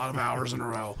for a lot of hours in a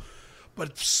row.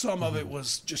 But some of it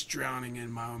was just drowning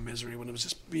in my own misery when it was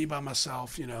just me by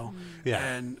myself, Yeah.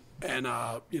 And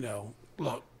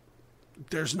look,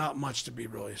 there's not much to be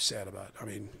really sad about. I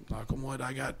mean, knock on wood,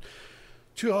 I got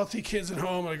 2 healthy kids at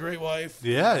home and a great wife.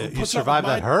 Yeah, you survived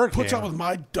that hurricane. Puts up with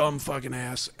my dumb fucking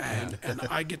ass, and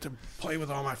I get to play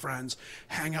with all my friends,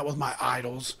 hang out with my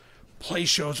idols, play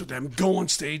shows with them, go on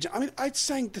stage. I mean, I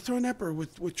sang The Throne Emperor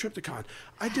with Triptychon.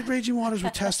 I did Raging Waters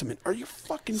with Testament. Are you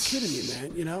fucking kidding me,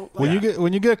 man?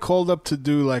 When you get called up to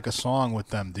do like a song with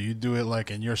them, do you do it like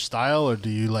in your style, or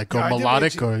do you like go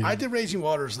melodic? I did Raging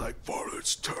Waters like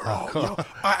Varlet's Terror. Cool.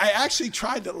 I actually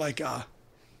tried to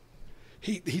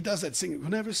He does that singing.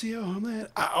 We'll never see you home, man.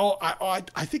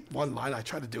 I think one line I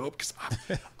tried to do it because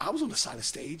I was on the side of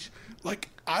stage. Like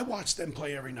I watched them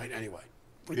play every night anyway,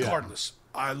 regardless. Yeah.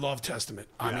 I love Testament.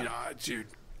 I mean, dude,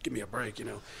 give me a break,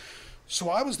 So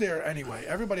I was there anyway.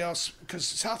 Everybody else, because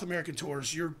South American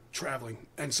tours, you're traveling,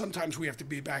 and sometimes we have to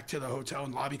be back to the hotel,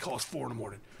 and lobby call is 4 in the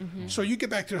morning. So you get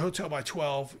back to the hotel by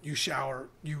 12, you shower,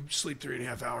 you sleep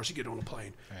 3.5 hours, you get on a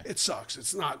plane. Right. It sucks.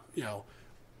 It's not,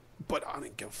 but I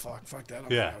didn't give a fuck. Fuck that.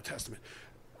 I'm Yeah. no Testament.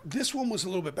 This one was a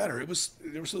little bit better. There was a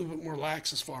little bit more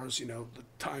lax as far as the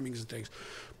timings and things,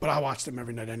 but I watched them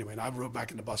every night anyway, and I rode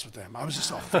back in the bus with them. I was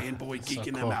just all fanboy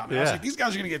geeking them out. Man. I was like, these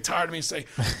guys are gonna get tired of me and say,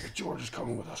 George is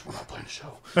coming with us. We're not playing the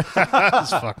show. This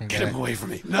fucking Get guy. him away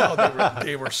from me. No,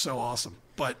 they were so awesome.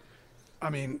 But I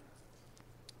mean,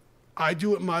 I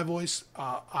do it in my voice.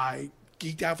 I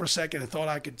geeked out for a second and thought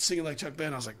I could sing it like Chuck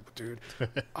Ben. I was like, dude,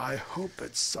 I hope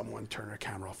that someone turned their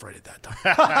camera off right at that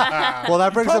time. Well,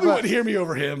 that brings Probably up wouldn't hear me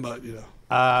over him, but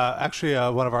actually,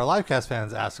 one of our livecast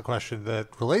fans asked a question that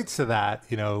relates to that.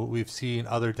 We've seen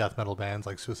other death metal bands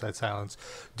like Suicide Silence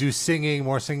do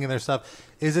more singing in their stuff.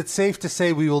 Is it safe to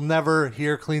say we will never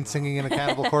hear clean singing in a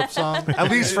Cannibal Corpse song?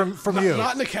 At least from you.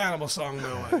 Not in a Cannibal song,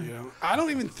 no. I don't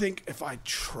even think if I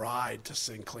tried to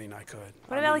sing clean, I could.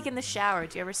 What about like in the shower?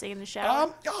 Do you ever sing in the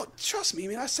shower? Trust me,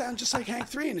 man. I sound just like Hank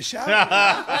 3 in the shower.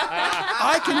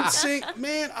 I can sing,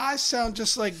 man. I sound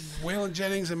just like Waylon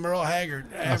Jennings and Merle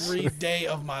Haggard every day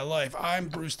of my life. I'm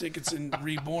Bruce Dickinson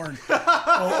reborn,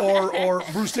 or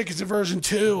Bruce Dickinson version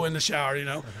 2 in the shower.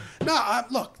 No,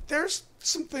 look, there's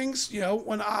some things,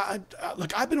 when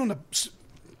I've been on the,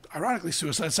 ironically,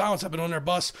 Suicide Silence, I've been on their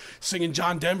bus singing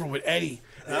John Denver with Eddie.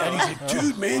 And Eddie's like,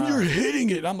 dude, man, you're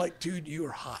hitting it. And I'm like, dude, you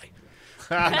are high.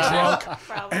 And drunk.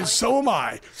 And so am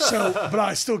I. But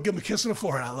I still give him a kiss on the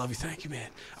forehead. I love you. Thank you, man.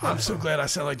 I'm so glad I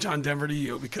sound like John Denver to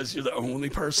you because you're the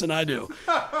only person I do.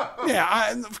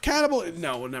 Yeah, Cannibal,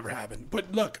 no, it will never happen.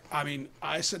 But look, I mean,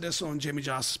 I said this on Jamie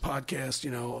Joss's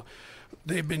podcast,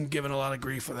 they've been given a lot of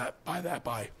grief for that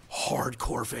by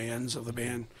hardcore fans of the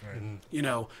band,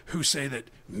 who say that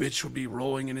Mitch would be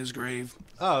rolling in his grave.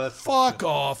 Oh, that's fuck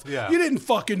off. Yeah. You didn't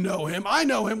fucking know him. I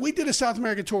know him. We did a South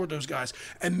American tour with those guys.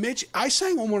 And Mitch, I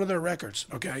sang on one of their records,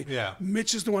 okay? Yeah.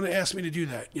 Mitch is the one that asked me to do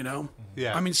that,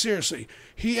 Yeah. I mean, seriously.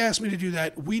 He asked me to do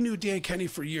that. We knew Dan Kenny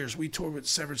for years. We toured with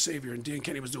Severed Savior, and Dan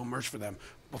Kenny was doing merch for them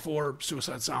before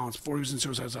Suicide Silence, before he was in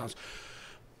Suicide Silence.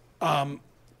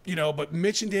 But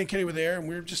Mitch and Dan Kenny were there, and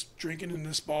we were just drinking in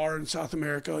this bar in South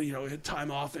America. Had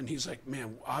time off, and he's like,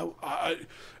 "Man, I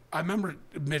remember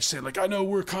Mitch saying, like, I know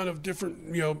we're kind of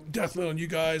different, death metal than you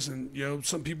guys, and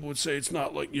some people would say it's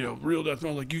not like real death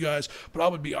metal like you guys, but I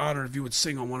would be honored if you would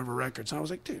sing on one of our records." And I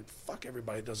was like, "Dude, fuck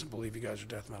everybody that doesn't believe you guys are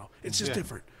death metal. It's just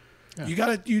different."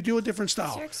 Yeah. You do a different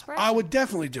style. It's your expression. I would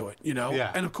definitely do it, Yeah.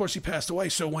 And of course he passed away.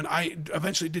 So when I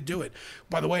eventually did do it,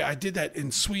 by the way, I did that in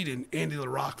Sweden. Andy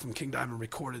LaRock from King Diamond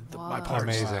recorded my parts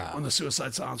Amazing. on the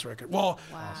Suicide Silence record. Well,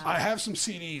 I have some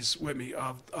CDs with me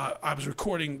of I was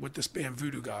recording with this band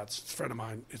Voodoo Gods. It's a friend of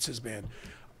mine. It's his band.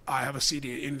 I have a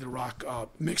CD. Andy LaRock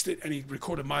mixed it and he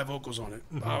recorded my vocals on it.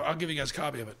 I'll give you guys a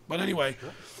copy of it. But anyway,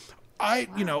 I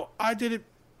did it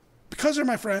because they're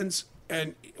my friends.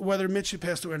 And whether Mitch had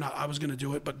passed away or not, I was going to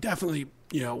do it. But definitely,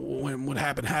 when what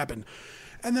happened, happened.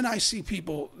 And then I see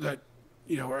people that,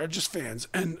 are just fans.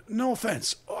 And no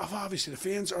offense, obviously the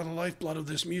fans are the lifeblood of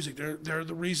this music. They're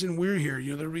the reason we're here.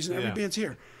 They're the reason every band's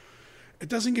here. It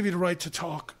doesn't give you the right to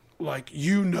talk like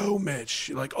Mitch.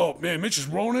 You're like, oh man, Mitch is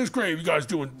rolling in his grave. You guys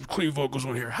doing clean vocals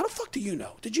on here. How the fuck do you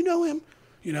know? Did you know him?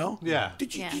 Yeah.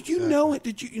 Did you know it?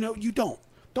 Did you? You don't.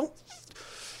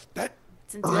 That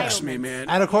irks me, man.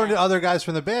 And according to other guys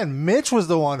from the band, Mitch was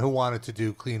the one who wanted to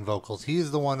do clean vocals. He's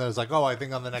the one that was like, "Oh, I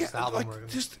think on the next album we're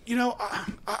gonna."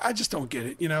 I just don't get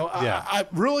it.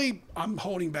 I'm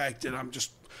holding back that I'm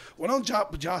just. When on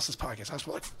Joss's podcast, I was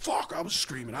like, "Fuck!" I was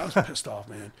screaming. I was pissed off,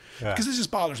 man, because this just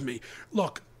bothers me.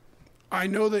 Look, I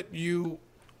know that you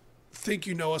think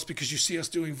you know us because you see us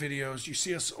doing videos, you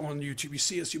see us on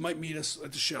YouTube, you might meet us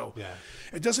at the show. Yeah.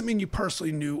 It doesn't mean you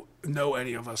personally know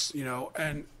any of us,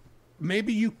 and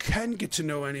maybe you can get to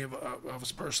know any of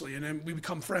us personally, and then we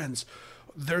become friends.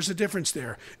 There's a difference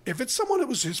there. If it's someone that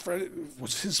was his friend,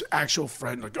 was his actual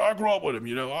friend, like I grew up with him, I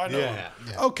know him.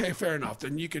 Yeah. Okay, fair enough.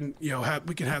 Then you can,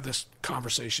 we can have this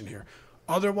conversation here.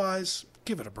 Otherwise,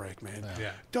 give it a break, man.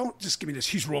 Yeah. Don't just give me this.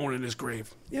 He's rolling in his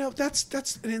grave.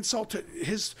 That's an insult to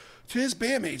his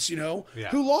bandmates.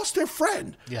 Who lost their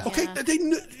friend. Yeah. Okay, they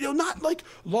not like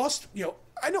lost.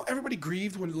 I know everybody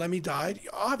grieved when Lemmy died,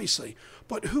 obviously,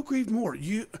 but who grieved more?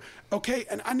 You, okay?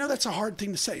 And I know that's a hard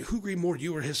thing to say. Who grieved more,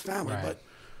 you or his family? Right. But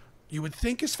you would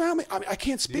think his family. I mean, I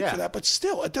can't speak for that, but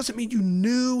still, it doesn't mean you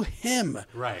knew him.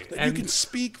 Right. That you can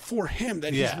speak for him,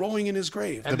 that he's rolling in his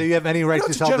grave. And do you have any right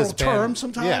to tell this band? It's a general term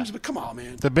sometimes, but come on,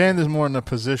 man. The band is more in a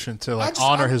position to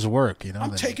honor his work. You know,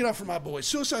 I'm taking up for my boys.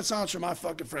 Suicide Silence are my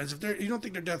fucking friends. If you don't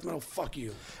think they're death metal, fuck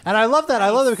you. And I love that. I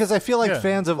love it because I feel like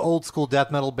fans of old school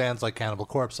death metal bands like Cannibal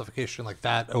Corpse, Suffocation, like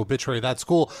that, Obituary, that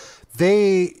school,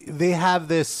 they have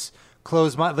this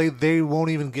closed mind. They won't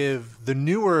even give the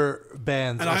newer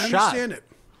bands and a I shot. Understand it.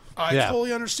 I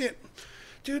totally understand.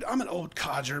 Dude, I'm an old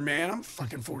codger, man. I'm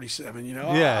fucking 47, you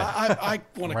know? Yeah. I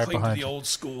want to cling to the you. old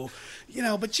school, you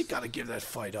know, but you got to give that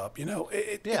fight up, you know?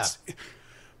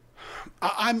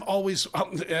 I'm always,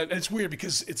 it's weird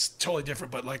because it's totally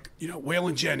different, but like, you know,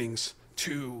 Waylon Jennings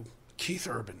to Keith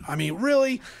Urban. I mean,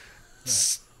 really?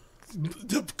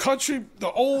 The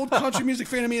old country music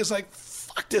fan of me is like,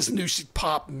 fuck this new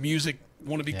pop music.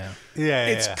 Want to be?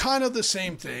 It's kind of the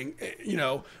same thing, you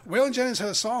know. Waylon Jennings had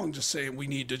a song just saying we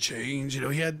need to change. You know,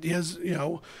 he has you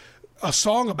know a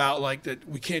song about like that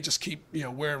we can't just keep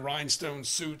wearing rhinestone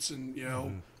suits and you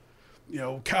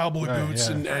know cowboy boots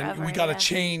and we got to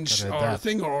change our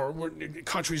thing or the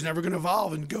country's never going to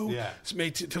evolve and go to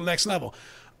the next level.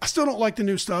 I still don't like the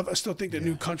new stuff. I still think the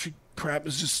new country crap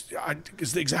is just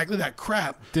is exactly that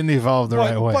crap. Didn't evolve the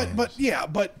right way.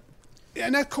 But.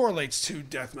 And that correlates to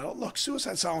death metal. Look,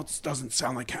 Suicide Silence doesn't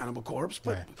sound like Cannibal Corpse,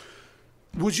 but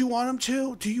would you want them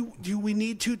to? Do we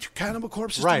need two Cannibal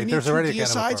Corpses? Right, do we need there's two already a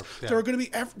Cannibal Deicides? Corpse. Yeah. There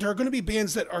are going to be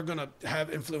bands that are going to have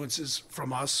influences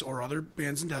from us or other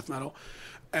bands in death metal,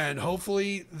 and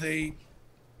hopefully they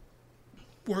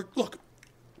work. Look,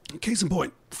 case in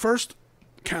point, first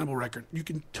Cannibal record, you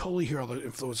can totally hear all the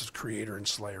influences of Creator and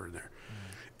Slayer in there.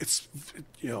 It's,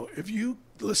 you know, if you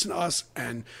listen to us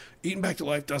and Eating Back to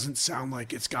Life doesn't sound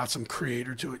like it's got some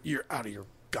Creator to it, you're out of your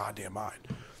goddamn mind.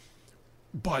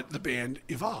 But the band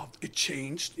evolved. It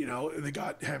changed, you know, they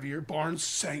got heavier. Barnes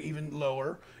sang even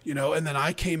lower, you know, and then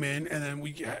I came in and then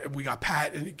we got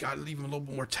Pat and it got even a little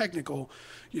bit more technical,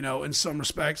 you know, in some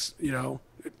respects, you know,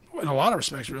 in a lot of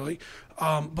respects, really.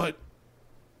 But,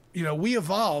 you know, we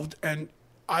evolved and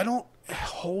I don't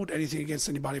hold anything against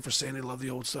anybody for saying they love the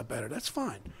old stuff better. That's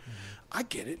fine. I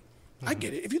get it. I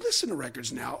get it. If you listen to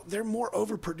records now, they're more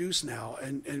overproduced now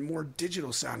and more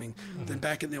digital sounding than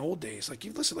back in the old days. Like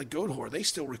you listen like Goat Whore, they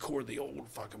still record the old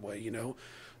fucking way, you know.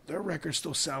 Their records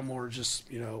still sound more just,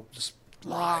 you know, just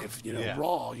live, you know,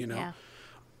 raw, you know.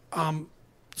 Yeah.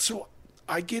 So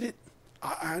I get it.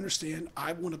 I understand.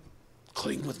 I want to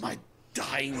cling with my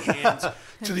dying hands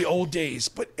to the old days,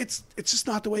 but it's just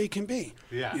not the way it can be.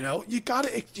 Yeah. You know, you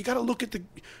gotta look at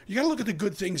the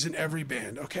good things in every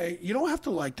band. Okay, you don't have to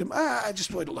like them. I just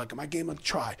really don't like them. I gave them a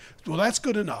try. Well, that's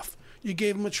good enough. You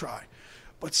gave them a try,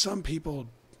 but some people,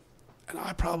 and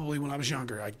I probably when I was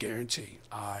younger, I guarantee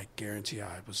I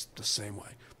was the same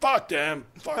way. Fuck them.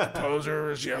 Fucking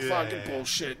posers. Fucking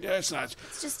bullshit. Yeah, it's not.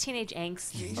 It's just teenage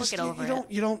angst. Get over it.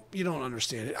 You don't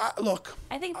understand it. Look.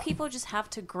 I think people just have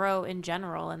to grow in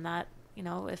general, and that you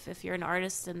know, if you're an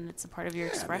artist and it's a part of your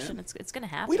expression, man. It's going to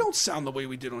happen. We don't sound the way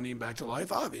we did on Eating Back to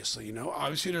Life, obviously. You know,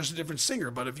 obviously there's a different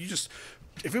singer, but if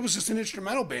it was just an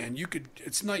instrumental band,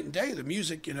 it's night and day. The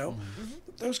music, you know,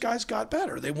 those guys got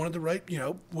better. They wanted to write, you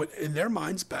know, in their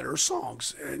minds, better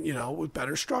songs, and you know, with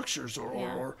better structures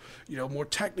or you know, more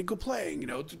technical playing, you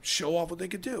know, to show off what they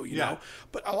could do. You know,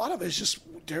 but a lot of it is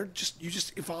you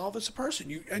just evolve as a person.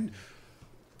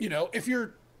 You know, if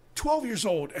you're 12 years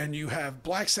old and you have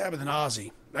Black Sabbath and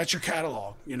Ozzy, that's your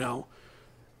catalog, you know.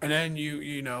 And then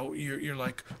you're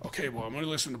like, okay, well, I'm going to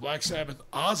listen to Black Sabbath,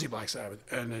 Black Sabbath,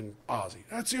 and then Ozzy.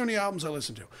 That's the only albums I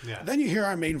listen to. Yeah. Then you hear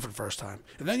Iron Maiden for the first time,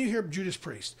 and then you hear Judas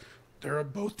Priest. They're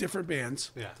both different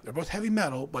bands. Yeah. They're both heavy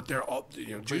metal, but they're all,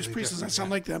 you know, Judas Priest doesn't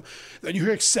sound like them. Then you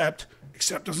hear Accept.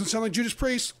 Accept doesn't sound like Judas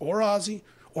Priest or Ozzy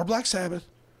or Black Sabbath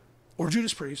or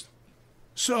Judas Priest.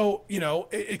 So, you know,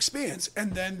 it expands.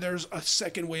 And then there's a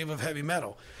second wave of heavy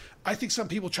metal. I think some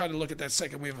people try to look at that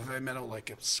second wave of heavy metal like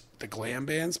it's the glam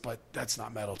bands, but that's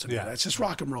not metal to me. That's just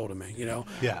rock and roll to me, you know?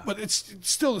 Yeah. But it's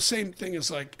still the same thing as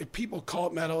like, if people call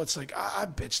it metal, it's like, I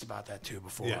bitched about that too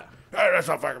before. Yeah. Hey, that's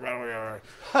not fucking metal.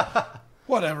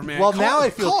 Whatever, man. Well, now I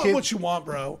feel call it what you want,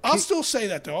 bro. I'll still say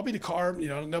that though. I'll be the car, you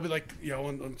know. And they'll be like, you know,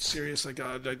 on serious, like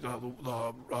the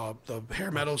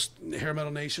hair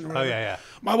metal nation. Or whatever. Oh yeah.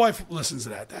 My wife listens to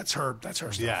that. That's her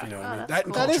stuff. Yeah. You know what I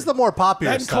mean? That is the more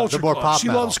popular stuff. The more pop She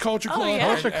metal. loves Culture Club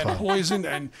and Poison,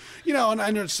 and you know, and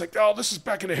I know it's like, oh, this is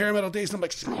back in the hair metal days. And I'm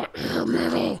like, it's not hair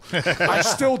metal. I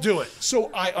still do it,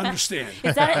 so I understand.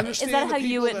 Is that how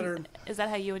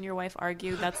you and your wife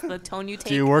argue? That's the tone you take.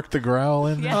 Do you work the growl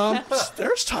in? Yeah.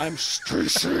 there's times,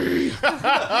 Stacy.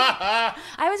 I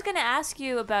was going to ask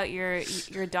you about your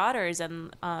daughters,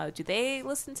 and do they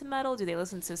listen to metal? Do they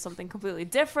listen to something completely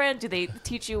different? Do they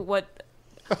teach you what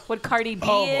Cardi B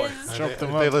is? Are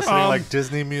they listening to like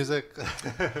Disney music?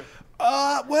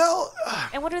 Well.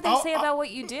 And what do they say about what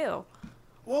you do?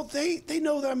 Well, they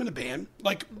know that I'm in a band.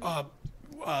 Like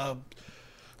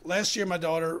last year, my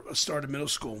daughter started middle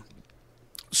school,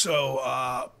 so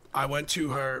I went to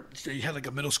her. They had like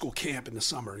a middle school camp in the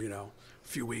summer. A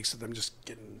few weeks of them just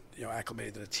getting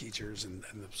acclimated to the teachers and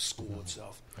the school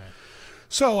itself. Right.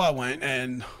 So I went,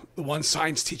 and the one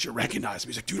science teacher recognized me.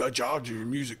 He's like, "Dude, I jogged your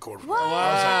music course." What?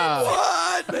 I was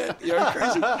like, "What, man? You're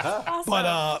crazy." Awesome.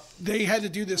 But they had to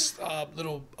do this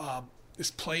little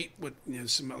this plate with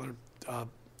some other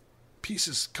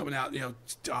pieces coming out,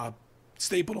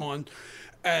 stapled on,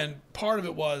 and part of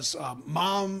it was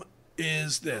Mom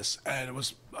is this, and it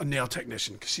was a nail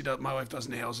technician because my wife does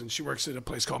nails, and she works at a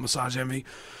place called Massage Envy.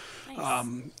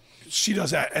 Nice. She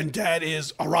does that, and Dad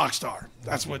is a rock star.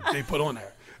 That's what they put on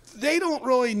there. They don't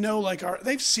really know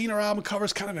they've seen our album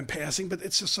covers kind of in passing, but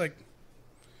it's just like,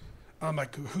 I'm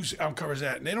like, whose album cover is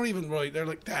that? And they don't even really, they're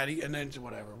like, Daddy, and then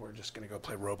whatever, we're just going to go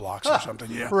play Roblox or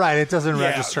something. Yeah. Right, it doesn't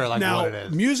register like now, what it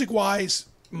is. Music-wise,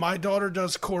 my daughter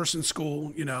does course in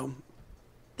school,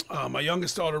 my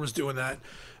youngest daughter was doing that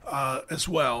as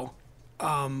well.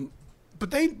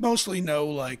 But they mostly know,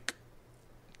 like,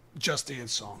 Just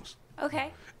Dance songs.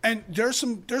 Okay. And there's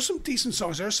some decent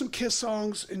songs. There's some Kiss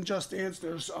songs in Just Dance.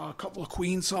 There's a couple of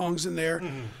Queen songs in there.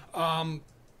 Mm-hmm.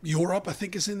 Europe, I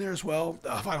think, is in there as well.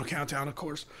 Final Countdown, of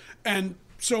course. And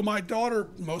so my daughter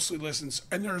mostly listens.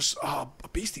 And there's a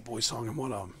Beastie Boys song in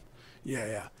one of them.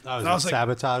 Yeah. Oh, is it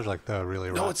Sabotage, like the really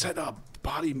rock? No, it's that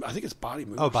Body. I think it's Body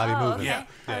Movers. Oh, Body Movers. Yeah.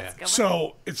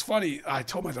 So it's funny. I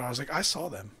told my daughter, I was like, I saw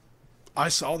them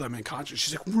in concert.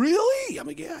 She's like, really? I'm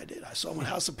like, yeah, I did. I saw them at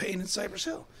House of Pain in Cypress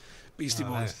Hill. Beastie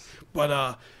Boys. Nice.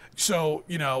 But so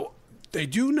they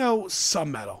do know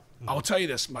some metal. Mm-hmm. I will tell you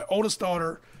this: my oldest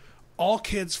daughter, all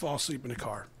kids fall asleep in the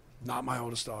car. Not my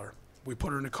oldest daughter. We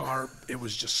put her in the car. It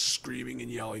was just screaming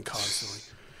and yelling constantly.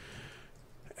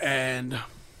 And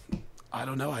I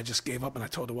don't know. I just gave up and I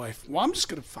told the wife, well, I'm just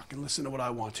going to fucking listen to what I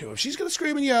want to. If she's going to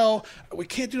scream and yell, we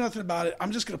can't do nothing about it.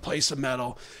 I'm just going to play some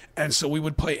metal. And so we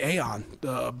would play Aeon,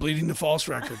 the Bleeding the False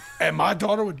record. And my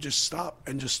daughter would just stop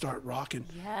and just start rocking.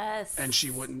 Yes. And she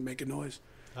wouldn't make a noise.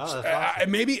 Oh, that's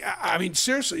awesome.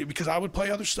 Seriously, because I would play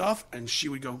other stuff and she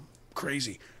would go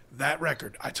crazy. That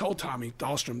record, I told Tommy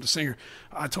Dahlstrom, the singer,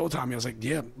 I was like,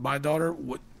 yeah, my daughter,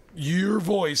 your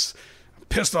voice...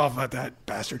 Pissed off about that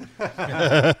bastard.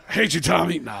 Hate you,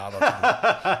 Tommy. No,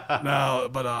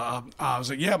 but I was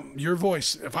like, yeah, your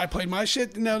voice. If I played my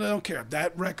shit, no, they don't care.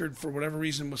 That record, for whatever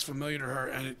reason, was familiar to her,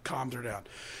 and it calmed her down.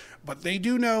 But they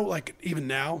do know, like even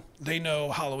now, they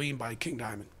know Halloween by King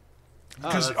Diamond.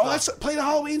 Because let's play the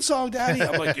Halloween song, Daddy.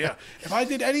 I'm like, yeah. If I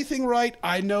did anything right,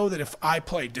 I know that if I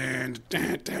play they're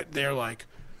like,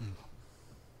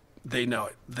 they know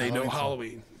it. They know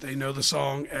Halloween. They know the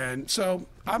song, and so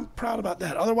I'm proud about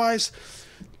that. Otherwise,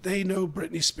 they know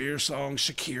Britney Spears songs,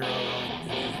 Shakira. Yeah,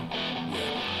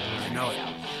 I know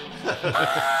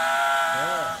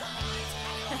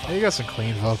it. You got some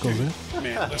clean vocals,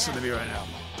 man. Listen to me right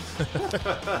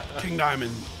now. King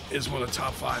Diamond is one of the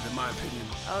top 5, in my opinion,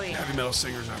 heavy metal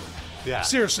singers ever. Yeah.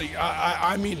 Seriously,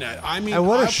 I mean that. I mean, and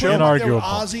what a show! Inarguable.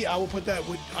 Ozzy, I will put that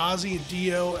with Ozzy and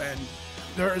Dio, and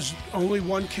there is only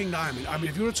one King Diamond. I mean,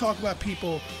 if you want to talk about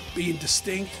people being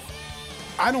distinct,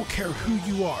 I don't care who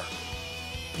you are.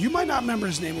 You might not remember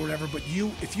his name or whatever, but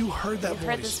if you heard that voice.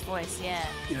 Heard this voice, yeah.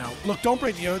 Look, Don't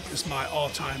Break the Oath is my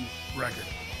all-time record.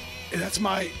 And that's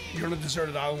my You're on a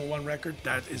Deserted Island with One record.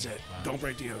 That is it. Wow. Don't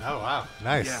Break the Oath. Oh, wow.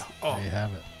 Nice. Yeah. Oh, there you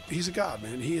have it. He's a god,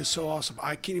 man. He is so awesome.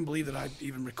 I can't even believe that I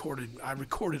even recorded.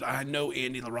 I know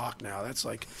Andy LaRock now. That's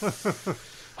like...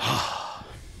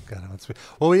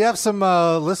 Well, we have some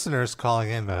listeners calling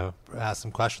in to ask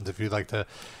some questions. If you'd like to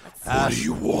ask. What do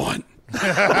you want?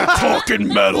 Talking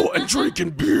metal and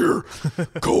drinking beer.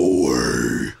 Go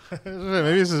away.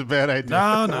 Maybe this is a bad idea.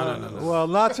 No. Well,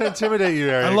 not to intimidate you,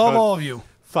 Eric. I love all of you.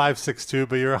 562,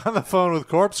 but you're on the phone with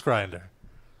Corpse Grinder.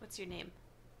 What's your name?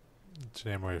 What's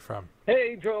your name? Where are you from?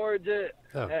 Hey, George. And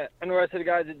the rest of the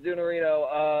guys at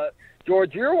Dunarino.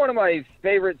 George, you're one of my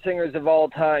favorite singers of all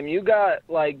time. You got,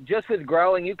 just with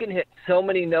growling, you can hit so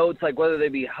many notes, whether they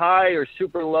be high or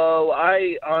super low.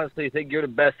 I honestly think you're the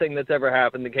best thing that's ever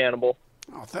happened to Cannibal.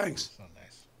 Oh, thanks. So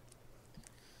nice.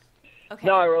 Okay.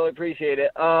 No, I really appreciate it.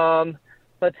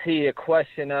 Let's see, a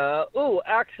question.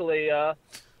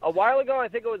 a while ago, I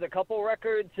think it was a couple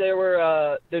records. There's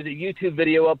a YouTube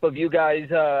video up of you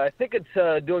guys. I think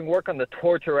it's doing work on the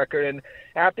Torture record. And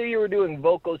after you were doing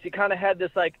vocals, you kind of had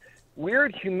this like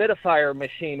weird humidifier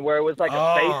machine where it was like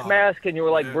a face mask and you were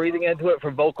like breathing into it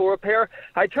for vocal repair.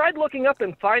 I tried looking up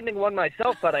and finding one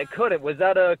myself, but I couldn't. Was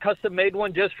that a custom made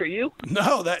one just for you?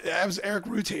 No, that was Eric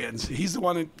Rutan's. He's the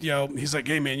one that, he's like,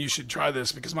 hey man, you should try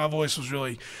this, because my voice was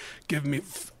really giving me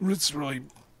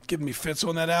fits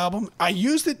on that album. I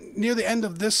used it near the end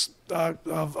of this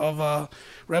of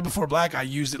Red Before Black. I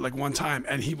used it like one time,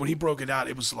 and when he broke it out,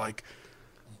 it was like,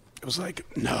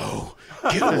 no,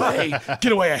 get away,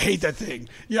 get away. I hate that thing.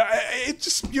 Yeah,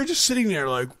 you're just sitting there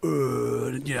like,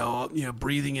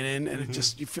 breathing it in, and it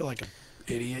just, you feel like an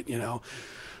idiot,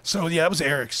 So yeah, that was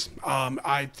Eric's.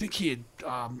 I think he had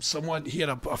he had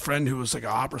a friend who was like an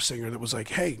opera singer that was like,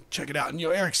 hey, check it out. And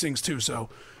Eric sings too, so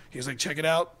he's like, check it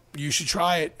out. You should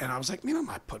try it. And I was like, I'm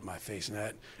not putting my face in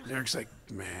that. And Eric's like,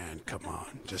 man, come on,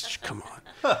 just come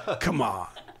on, come on.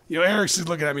 Eric's just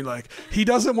looking at me like, he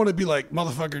doesn't want to be like,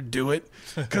 motherfucker, do it.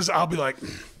 Because I'll be like,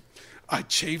 I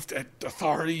chafed at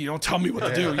authority. You don't tell me what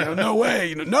to do. No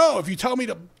way. No, if you tell me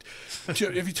not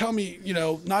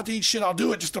to eat shit, I'll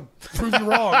do it just to prove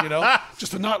you wrong,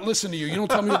 just to not listen to you. You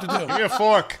don't tell me what to do. Give me a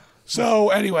fork. So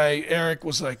anyway, Eric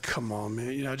was like, come on, man,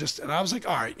 and I was like,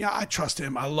 all right, I trust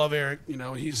him. I love Eric.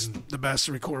 He's the best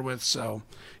to record with. So,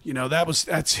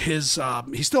 that's his,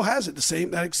 he still has it,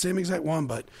 that same exact one,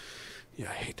 but yeah,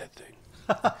 I hate that thing.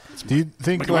 Do you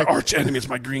think like my arch enemy? It's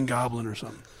my Green Goblin or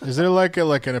something. Is there like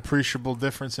an appreciable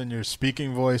difference in your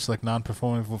speaking voice, like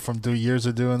non-performing from years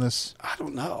of doing this? I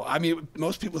don't know. I mean,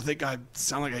 most people think I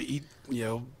sound like I eat,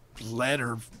 lead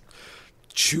or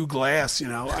chew glass.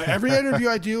 Every interview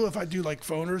I do, if I do like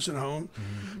phoners at home,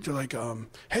 they're like,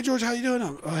 "Hey George, how you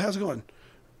doing? How's it going?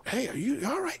 Hey, are you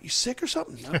all right? You sick or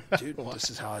something?" No, dude, this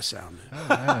is how I sound.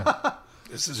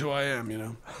 This is who I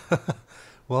am.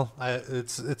 Well,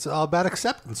 it's all about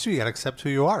acceptance too. You got to accept who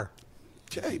you are.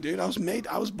 Hey, dude,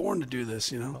 I was born to do this.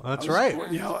 That's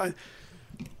right.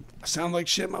 I sound like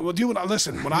shit. Well, dude, when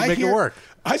I hear it work.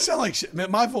 I sound like shit.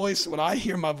 My voice, when I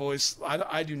hear my voice,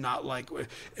 I do not like,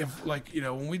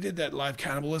 when we did that live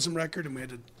cannibalism record and we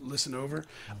had to listen over,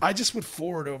 I just would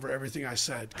forward over everything I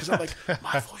said, because I'm like,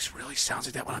 my voice really sounds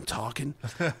like that when I'm talking.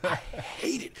 I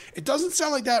hate it. It doesn't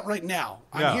sound like that right now.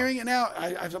 I'm hearing it now.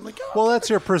 I'm like, well, that's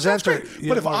your presenter.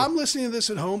 But if I'm listening to this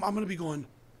at home, I'm going to be going,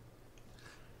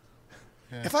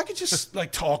 if I could just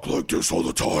like talk like this all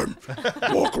the time,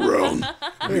 walk around,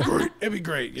 it'd be great. It'd be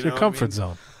great. It's your comfort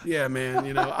zone. Yeah,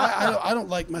 man. I don't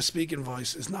like my speaking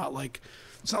voice. It's not like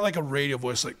a radio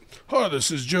voice. Like, "Hi,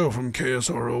 this is Joe from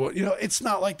KSRO." It's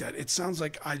not like that. It sounds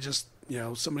like I just,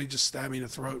 somebody just stabbed me in the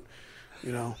throat.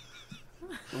 Feels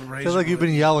like you've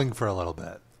been yelling for a little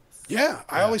bit. Yeah,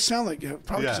 I always sound like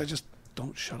probably because I just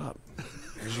don't shut up,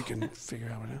 as you can figure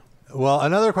out right now. Well,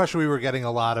 another question we were getting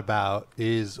a lot about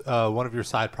is one of your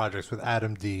side projects with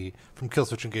Adam D from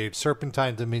Killswitch Engage,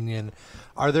 Serpentine Dominion.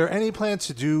 Are there any plans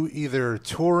to do either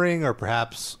touring or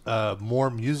perhaps more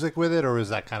music with it, or is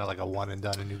that kind of like a one and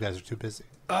done and you guys are too busy?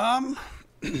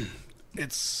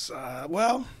 It's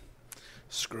well,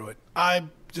 screw it. I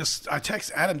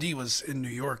text Adam D was in New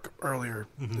York earlier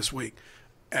this week,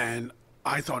 and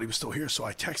I thought he was still here, so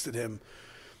I texted him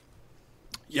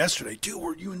yesterday, dude,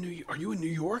 are you in New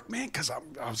York, man? Because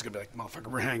I was gonna be like, motherfucker,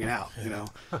 we're hanging out,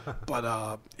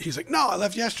 But he's like, no, I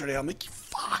left yesterday. I'm like,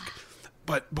 fuck.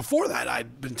 But before that,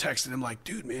 I'd been texting him like,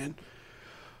 dude, man,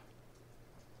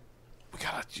 we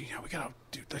gotta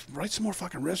write some more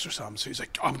fucking riffs or something. So he's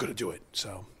like, I'm gonna do it.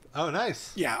 So. Oh,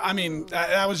 nice. Yeah, I mean,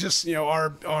 that was just our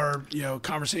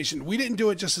conversation. We didn't do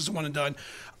it just as a one and done.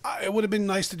 It would have been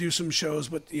nice to do some shows,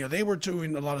 but they were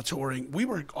doing a lot of touring. We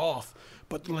were off.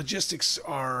 But the logistics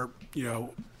are,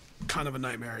 kind of a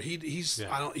nightmare. He's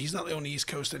not on the East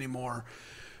Coast anymore.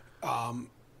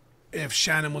 If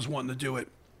Shannon was wanting to do it,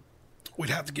 we'd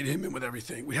have to get him in with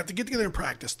everything. We'd have to get together and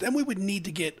practice. Then we would need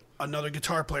to get another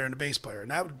guitar player and a bass player,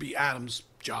 and that would be Adam's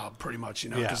job pretty much,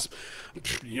 because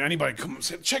anybody come and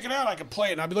say, check it out, I can play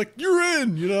it, and I'd be like, you're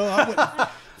in,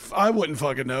 I wouldn't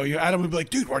fucking know. Adam would be like,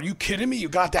 dude, are you kidding me? You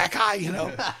got that guy?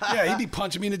 Yeah, he'd be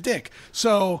punching me in the dick.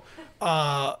 So,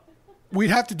 we'd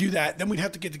have to do that. Then we'd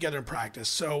have to get together and practice.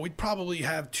 So we'd probably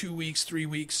have 2 weeks, 3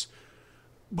 weeks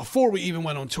before we even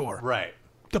went on tour. Right.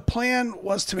 The plan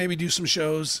was to maybe do some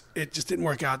shows. It just didn't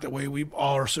work out that way. We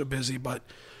all are so busy, but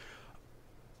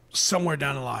somewhere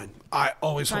down the line, I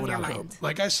always hold out hope.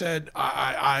 Like I said,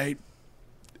 I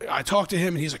talked to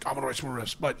him and he's like, I'm going to write some more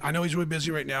riffs, but I know he's really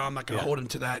busy right now. I'm not going to hold him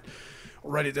to that.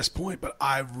 already at this point, but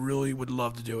I really would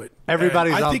love to do it.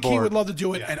 Everybody's and I on think he board. would love to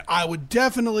do it, and I would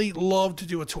definitely love to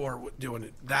do a tour doing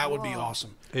it. That would be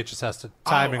awesome. It just has to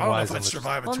I don't know timing-wise. if I'd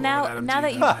survive a Well, tour now with Adam now D,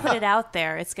 that you man. put it out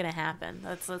there, it's gonna happen.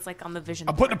 That's like on the vision.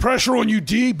 I'm putting the pressure on you,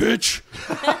 D, bitch.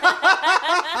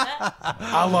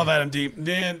 I love Adam D.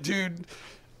 Man, dude,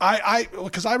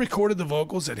 because I recorded the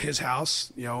vocals at his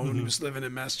house, you know, when he was living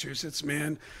in Massachusetts,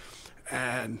 man.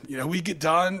 And, you know, we get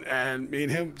done, and me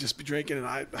and him just be drinking, and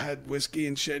I had whiskey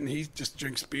and shit, and he just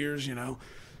drinks beers, you know.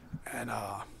 And,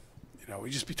 you know, we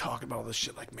just be talking about all this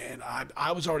shit. Like, man,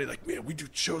 I was already like, man, we do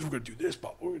shows, we're going to do this,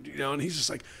 but we're gonna do, you know. And he's just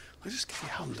like, let's just get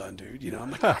the album done, dude. You know,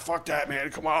 I'm like, ah, fuck that, man.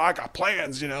 Come on, I got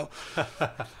plans, you know.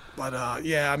 But,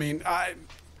 yeah, I mean, I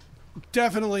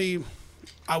definitely,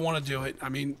 I want to do it. I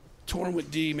mean, touring with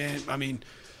D, man, I mean,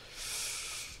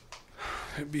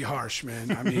 it'd be harsh,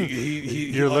 man. I mean,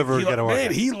 Your liver would get a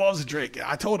man, he loves to drink.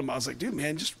 I told him, I was like, dude,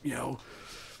 man, just, you know,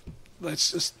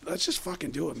 let's just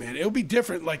fucking do it, man. It'll be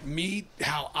different, like me,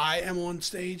 how I am on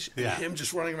stage, and him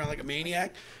just running around like a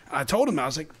maniac. I told him, I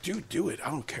was like, dude, do it. I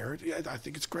don't care. I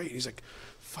think it's great. He's like,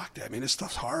 fuck that, man. This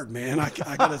stuff's hard, man. I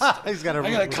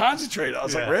gotta concentrate. I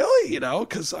was like, really? You know,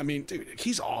 because I mean, dude,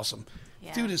 he's awesome.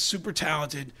 Yeah. Dude is super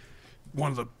talented.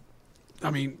 One of the,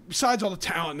 I mean, besides all the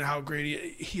talent and how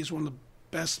great he is, one of the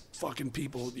best fucking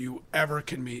people you ever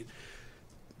can meet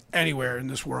anywhere in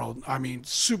this world. I mean,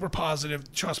 super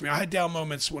positive. Trust me, I had down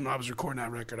moments when I was recording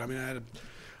that record. I mean,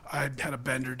 I had a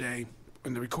bender day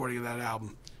in the recording of that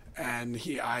album, and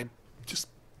I just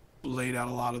laid out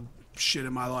a lot of shit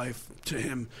in my life to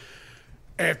him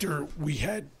after we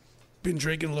had been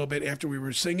drinking a little bit after we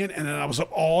were singing, and then I was up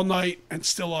all night and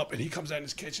still up, and he comes out in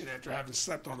his kitchen after having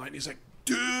slept all night, and he's like,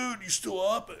 dude, you still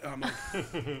up? And I'm like,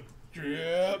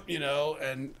 yep, you know,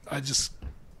 and I just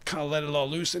kind of let it all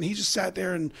loose, and he just sat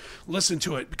there and listened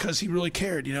to it because he really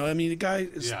cared, you know. I mean, the guy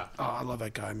is, oh, I love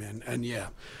that guy, man. And yeah,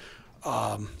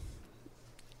 I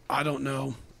don't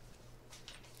know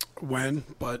when,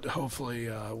 but hopefully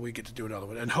we get to do another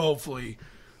one, and hopefully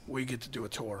we get to do a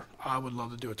tour. I would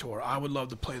love to do a tour. I would love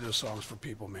to play those songs for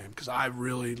people, man, because I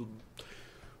really,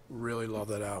 really love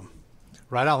that album.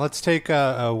 Right on. Let's take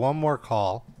one more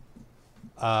call.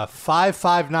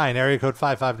 559, area code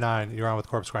 559. You're on with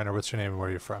Corpse Grinder. What's your name and where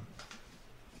are you from?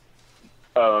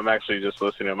 I'm actually just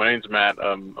listening. My name's Matt.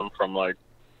 I'm from, like,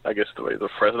 I guess the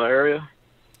Fresno area.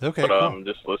 Okay, but cool. I'm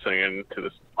just listening in to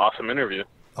this awesome interview.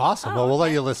 Awesome. Well, we'll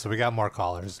let you listen. We got more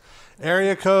callers.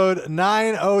 Area code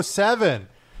 907.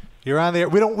 You're on the air.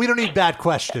 We don't need bad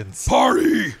questions.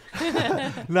 Party.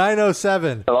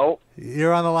 907. Hello.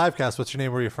 You're on the live cast. What's your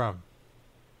name? Where are you from?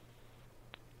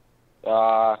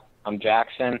 I'm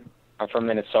Jackson. I'm from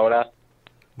Minnesota.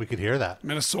 We could hear that.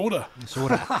 Minnesota.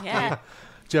 Yeah.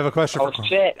 Do you have a question Oh for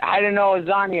shit! I didn't know it was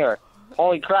on here.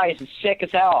 Holy Christ! It's sick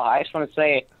as hell. I just want to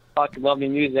say, fucking love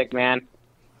your music, man.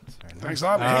 Thanks a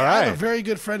lot, man. All Hey, I have right. a very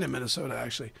good friend in Minnesota,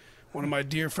 actually. One of my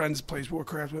dear friends plays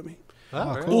Warcraft with me.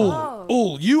 Oh, cool.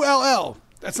 Ull, ULL.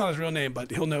 That's not his real name,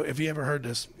 but he'll know if he ever heard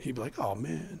this. He'd be like, oh,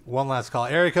 man. One last call.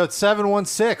 Area code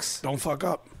 716. Don't fuck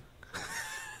up.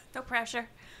 No pressure.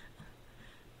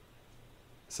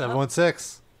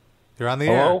 716. You're on the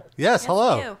Hello? air. Yes,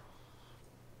 hello. You.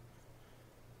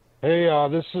 Hey,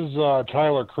 this is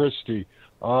Tyler Christie.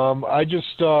 I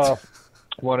just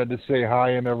wanted to say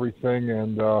hi and everything,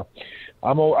 and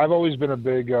I've always been a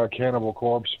big Cannibal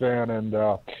Corpse fan, and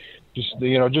just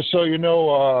so you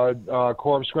know,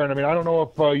 Corpse Grinder. I mean, I don't know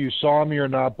if you saw me or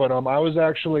not, but I was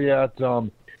actually at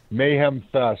Mayhem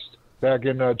Fest back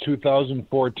in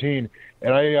 2014,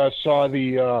 and I saw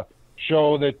the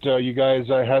show that you guys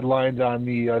headlined on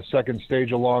the second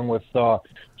stage along with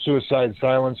Suicide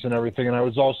Silence and everything. And I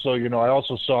was also, I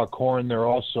also saw Korn there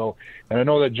also. And I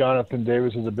know that Jonathan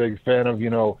Davis is a big fan of,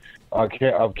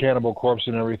 of Cannibal Corpse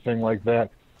and everything like that.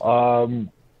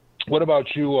 What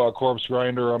about you, Corpse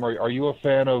Grinder? Are you a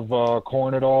fan of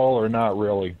Korn at all or not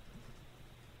really?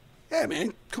 Yeah,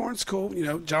 man. Korn's cool.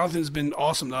 Jonathan's been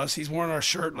awesome to us. He's worn our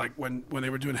shirt like when they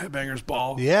were doing Headbangers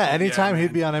Ball. Yeah, anytime man.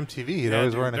 he'd be on MTV, he'd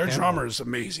always wear a Their Cannibal. drummer is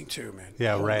amazing too, man.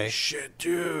 Yeah, Holy Ray. shit,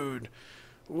 dude.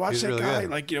 Watch He's that really guy. good.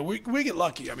 Like, we get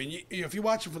lucky. I mean, if you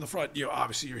watch him from the front,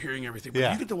 obviously you're hearing everything. But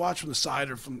Yeah. you get to watch from the side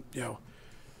or from,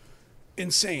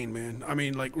 insane, man. I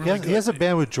mean, like, really He has a good.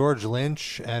 band with George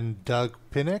Lynch and Doug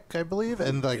Pinnick, I believe,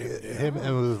 and like him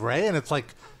and with Ray, and it's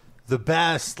like the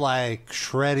best, like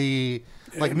shreddy,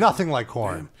 like nothing like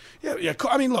Korn. Yeah.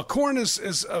 I mean, look, Korn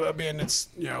is a band that's,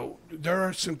 there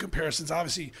are some comparisons.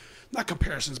 Obviously, not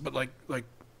comparisons, but like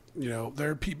there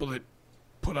are people that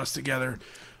put us together.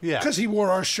 Yeah. Because he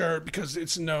wore our shirt, because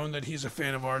it's known that he's a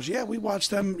fan of ours. Yeah, we watched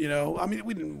them, I mean,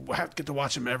 we didn't have to get to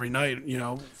watch them every night,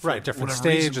 for Right, different whatever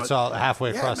stage, reason, it's but- all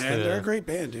halfway across man, the- they're a great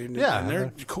band, dude. Yeah, And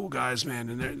they're cool guys, man.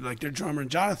 And they're like their drummer,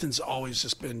 and Jonathan's always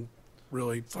just been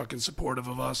really fucking supportive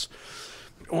of us.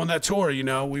 On that tour,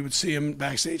 we would see him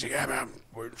backstage, like, yeah, man,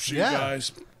 we're see you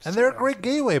guys. And they're a great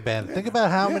gateway band. Think about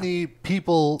how many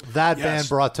people that band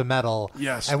brought to metal.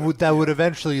 Yes. And that would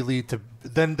eventually lead to...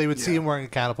 Then they would see him wearing a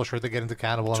Cannibal shirt. They get into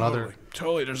Cannibal and other...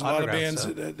 Totally. There's a lot of underground bands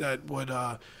stuff. that would...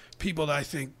 people that I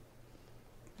think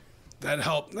that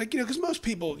help. Like, because most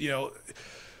people,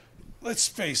 let's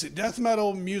face it, death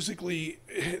metal musically,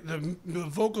 the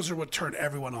vocals are what turn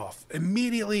everyone off.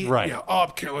 Immediately, Right. I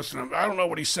can't listen to him. I don't know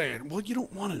what he's saying. Well, you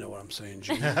don't want to know what I'm saying,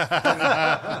 Gene.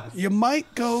 You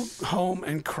might go home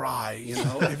and cry,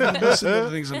 if you listen to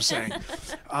the things I'm saying.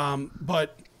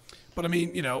 But I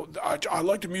mean, I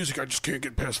like the music. I just can't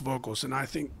get past the vocals. And I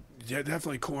think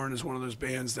definitely Korn is one of those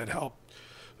bands that help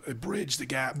bridge the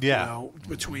gap,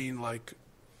 between like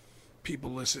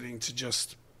people listening to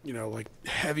just, like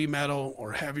heavy metal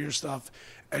or heavier stuff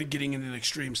and getting into the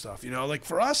extreme stuff. Like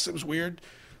for us, it was weird.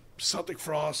 Celtic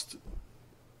Frost,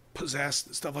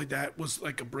 Possessed, stuff like that was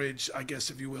like a bridge, I guess,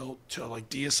 if you will, to like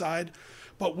Deicide.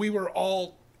 But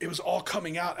it was all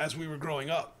coming out as we were growing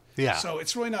up. Yeah. So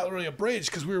it's really not really a bridge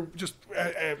because we were just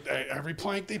every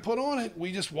plank they put on it,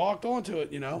 we just walked onto it.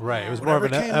 Right. It was more of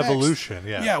an evolution.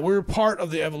 Yeah. Yeah, we're part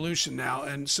of the evolution now,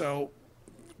 and so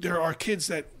there are kids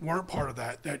that weren't part of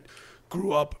that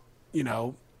grew up,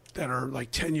 that are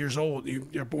like 10 years old.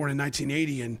 They're born in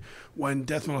 1980, and when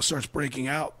death metal starts breaking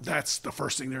out, that's the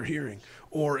first thing they're hearing.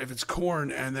 Or if it's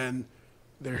Korn and then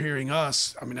they're hearing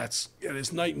us, I mean, it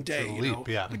is night and day. It's a leap,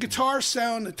 yeah. The guitar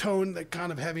sound, the tone, that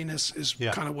kind of heaviness is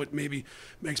kind of what maybe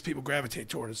makes people gravitate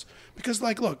toward us. Because,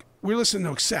 like, look, we're listening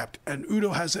to Accept, and Udo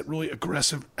has that really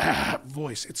aggressive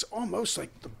voice. It's almost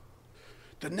like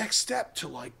the next step to,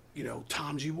 like,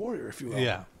 Tom G. Warrior, if you will.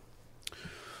 Yeah.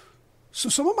 So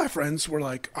some of my friends were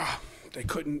like, they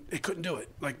couldn't do it.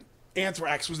 Like,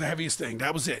 Anthrax was the heaviest thing.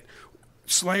 That was it.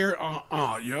 Slayer,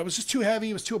 it was just too heavy.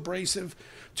 It was too abrasive,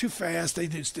 too fast. They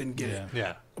just didn't get it.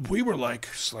 Yeah. We were like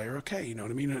Slayer, okay, you know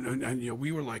what I mean? And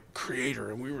we were like Creator,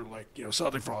 and we were like,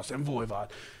 Celtic Frost and Voivod.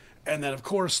 And then, of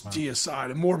course,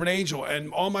 Deicide and Morbid Angel.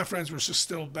 And all my friends were just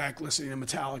still back listening to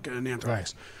Metallica and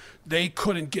Anthrax. Right. They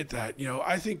couldn't get that.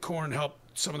 I think Korn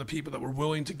helped some of the people that were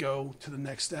willing to go to the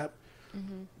next step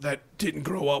that didn't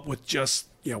grow up with just,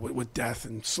 with Death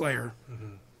and Slayer.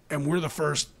 Mm-hmm. And we're the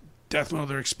first death metal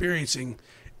they're experiencing.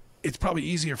 It's probably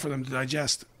easier for them to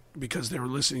digest because they were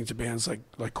listening to bands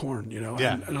like Korn,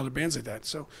 and other bands like that.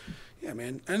 So, yeah,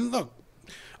 man. And look,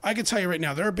 I can tell you right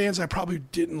now, there are bands I probably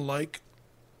didn't like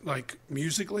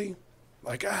musically.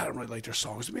 Like, I don't really like their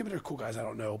songs. Maybe they're cool guys, I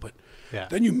don't know. But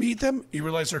then you meet them, you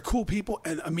realize they're cool people,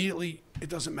 and immediately it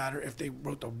doesn't matter if they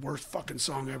wrote the worst fucking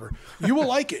song ever. You will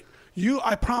like it.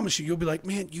 I promise you'll be like,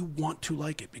 man, you want to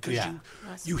like it because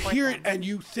you hear it and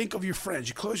you think of your friends.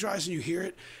 You close your eyes and you hear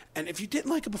it. And if you didn't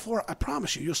like it before, I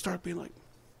promise you'll start being like,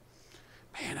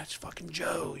 man, that's fucking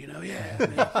Joe,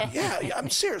 yeah, I'm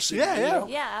seriously. Yeah,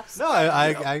 absolutely. No,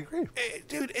 I agree.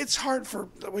 Dude, it's hard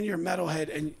when you're a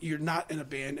metalhead and you're not in a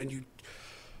band and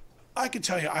I can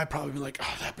tell you, I'd probably be like,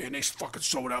 oh, that band, they fucking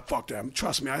sold out. Fuck them.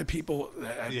 Trust me, I had people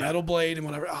at Metal Blade and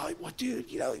whatever. Oh, well, dude,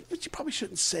 but you probably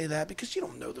shouldn't say that because you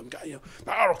don't know them guys.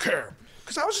 I don't care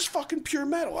because I was just fucking pure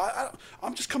metal.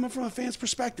 I'm just coming from a fan's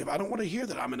perspective. I don't want to hear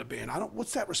that I'm in a band.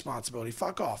 What's that responsibility?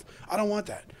 Fuck off. I don't want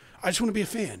that. I just want to be a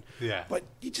fan. Yeah. But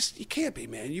you can't be,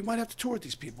 man. You might have to tour with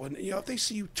these people, and if they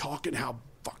see you talking how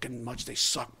fucking much they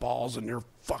suck balls and they're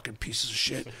fucking pieces of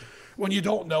shit. When you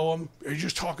don't know them, or you're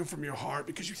just talking from your heart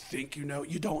because you think you know.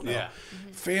 You don't know. Yeah.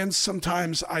 Fans,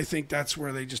 sometimes I think that's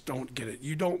where they just don't get it.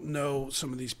 You don't know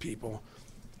some of these people.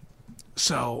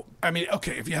 So, I mean,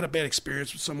 okay, if you had a bad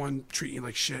experience with someone treating you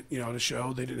like shit, at a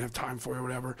show, they didn't have time for you or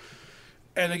whatever.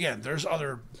 And again, there's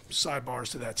other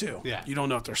sidebars to that too. Yeah. You don't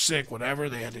know if they're sick, whatever.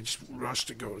 They had to just rush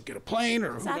to go get a plane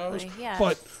or who knows. Yeah.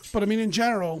 But I mean, in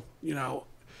general,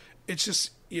 it's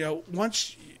just,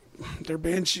 once their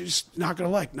band's just not going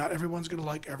to like. Not everyone's going to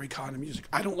like every kind of music.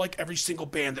 I don't like every single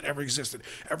band that ever existed,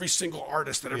 every single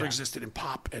artist that ever existed in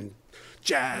pop and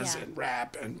jazz and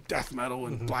rap and death metal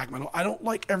and black metal. I don't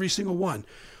like every single one.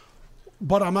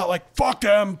 But I'm not like, fuck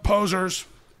them, posers.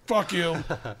 Fuck you.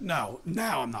 No,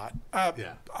 now I'm not.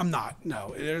 I'm not.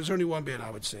 No, there's only one band I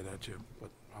would say that to,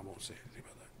 but I won't say anything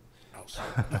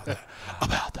about that.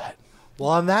 About that. Well,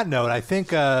 on that note, I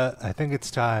think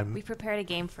it's time. We prepared a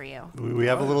game for you. We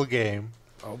have a little game.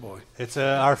 Oh boy! It's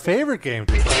our favorite game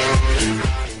to play,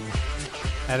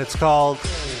 and it's called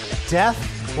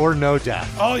Death or no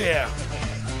death. Oh yeah.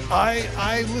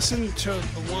 I listened to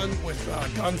the one with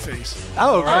Gunface.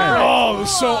 Oh, man. Oh, it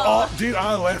was so dude,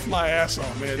 I laughed my ass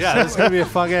off, man. Yeah, it's gonna be a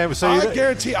fun game. So I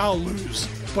guarantee I'll lose,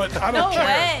 but I don't No care.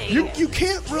 way. You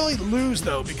can't really lose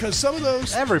though, because some of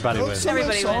those Everybody wins. Some of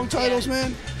those Everybody song wins, titles,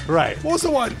 man. Right. What was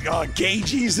the one? Gay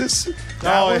Jesus.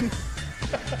 That one.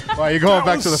 Wow, you're going That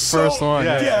back was to the first one.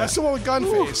 Yeah, that's the one with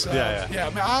Gunface.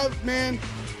 Yeah. Man.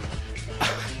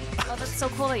 Oh, that's so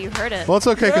cool that you heard it. Well, it's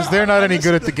okay because they're not any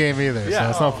good at the game either, so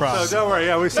it's no problem. So don't worry.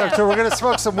 Yeah, we sucked too. We're gonna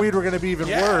smoke some weed. We're gonna be even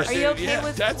worse. Are you okay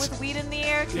with weed in the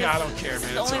air? 'Cause Yeah, I don't care, man.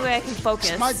 It's the only way I can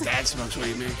focus. My dad smokes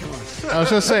weed, man. Come on. I was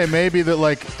gonna say maybe that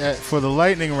like for the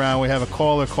lightning round we have a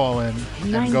caller call in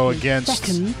and go against.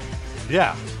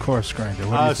 Yeah. Corpse Grinder.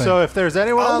 What do you think? So if there's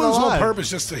anyone I'll on the lose on line, purpose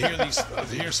just to hear these,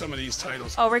 hear some of these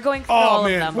titles. Oh, we're going through all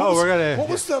man. of them. What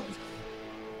was the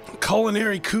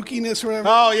culinary kookiness or whatever?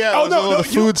 Oh, yeah, Oh it was all the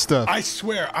food stuff. I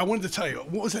swear, I wanted to tell you.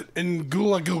 What was it?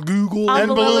 Ngula Google.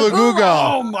 Google.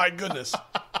 Oh my goodness.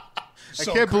 I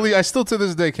can't believe. I still to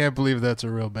this day can't believe that's a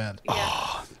real band.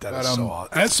 That is so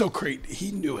awesome. That's so great.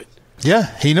 He knew it.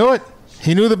 Yeah, he knew it.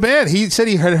 He knew the band. He said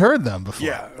he had heard them before.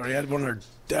 Yeah, or he had one of their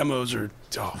demos or.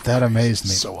 Oh, That amazed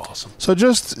me. So awesome. So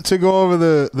just to go over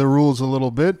the rules a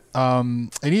little bit, I'm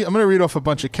going to read off a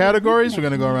bunch of categories. We're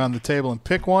going to go around the table and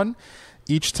pick one.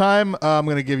 Each time, I'm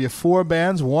going to give you 4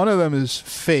 bands. One of them is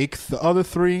fake. The other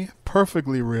 3,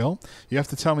 perfectly real. You have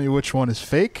to tell me which one is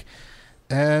fake.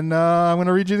 And I'm going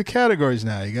to read you the categories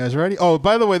now. You guys ready? Oh,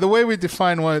 by the way, the way we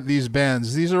define one of these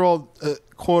bands, these are all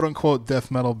quote-unquote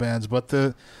death metal bands, but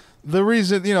the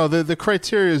reason, the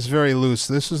criteria is very loose.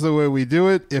 This is the way we do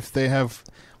it. If they have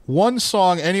one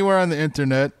song anywhere on the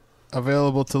internet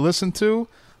available to listen to,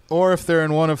 or if they're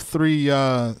in one of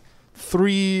 3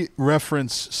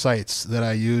 reference sites that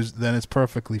I use, then it's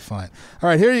perfectly fine. All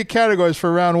right, here are your categories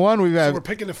for round 1. So we're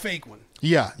picking a fake one.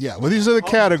 Yeah. Well, these are the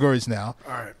categories now.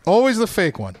 All right. Always the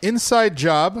fake one. Inside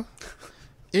job,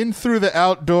 in through the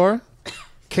outdoor,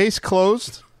 case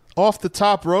closed, off the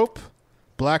top rope,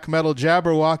 black metal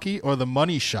Jabberwocky, or the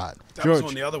money shot. That George.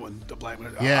 was on the other one, the black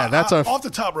one. Yeah, that's our off the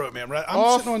top rope, man. Right?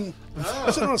 I'm sitting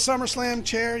on a SummerSlam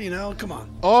chair. Come on.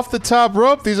 Off the top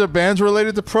rope. These are bands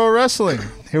related to pro wrestling.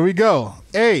 Here we go.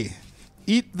 A,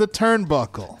 Eat the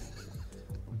Turnbuckle.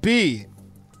 B,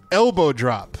 Elbow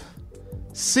Drop.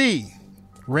 C,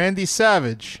 Randy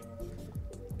Savage.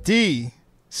 D,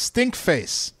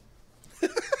 Stinkface.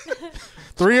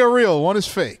 3 are real. 1 is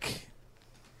fake.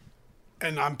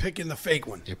 And I'm picking the fake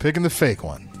one. You're picking the fake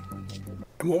one.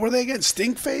 And what were they again?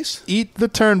 Stinkface? Eat the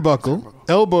Turnbuckle,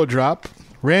 Elbow Drop,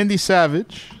 Randy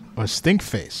Savage, or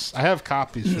Stinkface. I have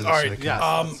copies for this. All right.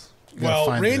 Well,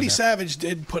 find it in Randy there. Savage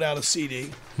did put out a CD.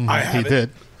 Mhm, I have he it.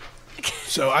 did.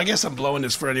 So I guess I'm blowing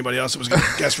this for anybody else that was going to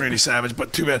guess Randy Savage,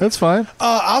 but too bad. That's fine.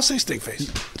 I'll say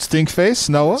Stinkface. Stinkface,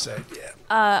 Noah.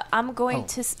 I'm going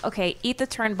to. Okay, Eat the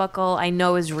Turnbuckle. I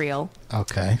know is real.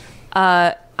 Okay.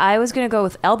 I was gonna go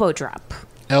with Elbow Drop.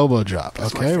 Elbow Drop.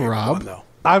 Okay, Rob.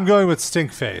 I'm going with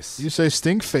Stinkface. You say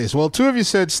Stinkface. Well, 2 of you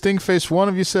said Stinkface. 1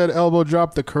 of you said Elbow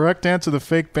Drop. The correct answer, the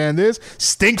fake band, is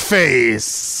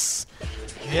Stinkface.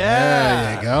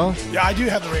 There you go. Yeah, I do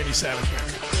have the Randy Savage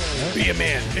record. Be a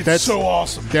Man. It's so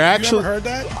awesome. They're actually. You ever heard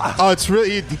that? Oh, it's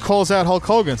really. He calls out Hulk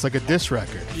Hogan. It's like a diss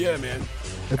record. Yeah, man.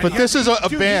 But this is a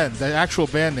band, the actual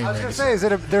band name. I was going to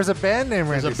say, there's a band named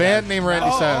Randy There's a band named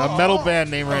Randy Savage, a metal band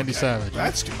named Randy Okay. Savage.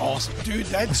 That's awesome, dude.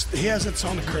 He has that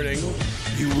song to Kurt Angle.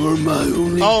 You were my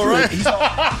only Oh, friend.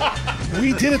 right.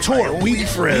 We did a tour. We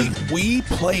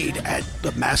played at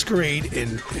the Masquerade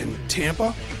in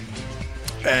Tampa,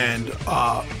 and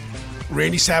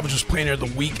Randy Savage was playing there the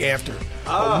week after.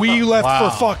 We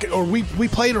left for we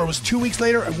played, or it was 2 weeks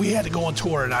later, and we had to go on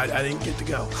tour, and I didn't get to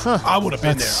go. I would have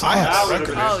been there. I had a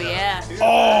record. Oh yeah.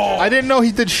 Oh, I didn't know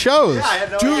he did shows.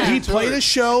 dude, he played a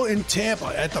show in Tampa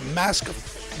at the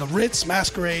Ritz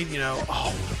Masquerade.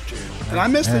 Oh, dude, and I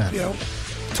missed Man. it.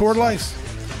 Tour life.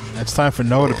 It's time for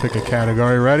Noah to pick a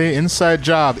category. Ready? Inside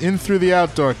job, in through the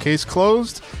outdoor, case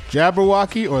closed,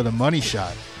 Jabberwocky, or the money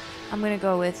shot. I'm gonna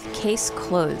go with Case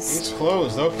Closed. Case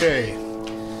closed. Okay.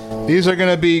 These are going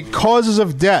to be causes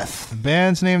of death.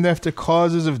 Bands named after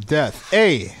causes of death.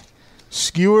 A,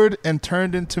 skewered and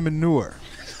turned into manure.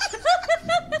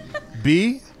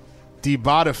 B,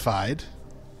 debodified.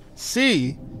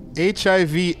 C,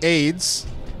 HIV AIDS.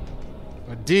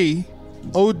 Or D,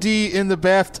 OD in the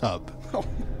bathtub.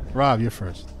 Rob, you're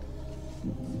first.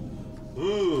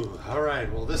 Ooh, all right.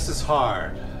 Well, this is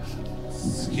hard.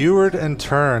 Skewered and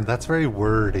turned. That's very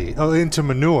wordy. Oh, into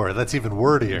manure. That's even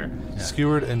wordier. Yeah.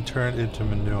 Skewered and turned into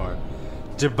manure.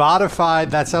 Debodified.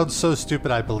 That sounds so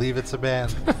stupid. I believe it's a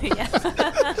band.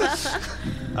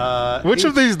 Which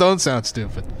of these don't sound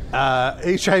stupid?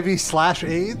 HIV/AIDS.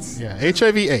 Yeah,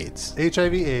 HIV/AIDS.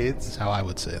 HIV/AIDS. That's how I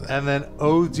would say that. And then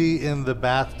OD in the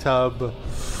bathtub.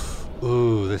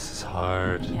 Ooh, this is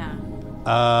hard. Yeah.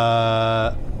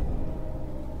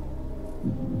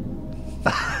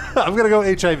 I'm gonna go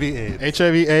HIV/AIDS.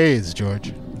 HIV/AIDS,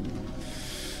 George.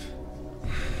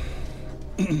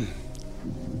 The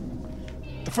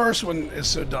first one is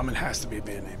so dumb it has to be a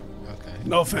band name. Okay.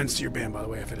 No offense to your band, by the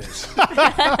way, if it is.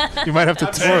 You might have to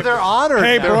tour. They're honored.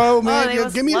 Hey, bro, man, they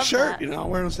must give me a love shirt. that. You know, I'll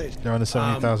wear it on stage. They're on the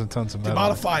 70,000 tons of metal.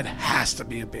 Demodified has to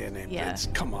be a band name. Yeah. Vince.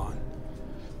 Come on.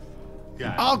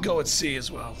 Yeah. I'll go with C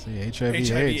as well. See, HIV/AIDS.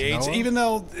 HIV/AIDS, Noah? even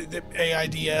though the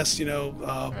AIDS,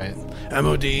 Right.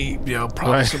 MOD,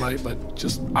 probably Right. somebody, but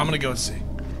just I'm gonna go with C.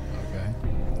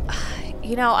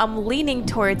 I'm leaning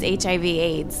towards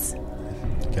HIV/AIDS.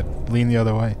 Lean the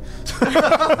other way.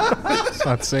 It's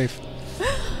not safe.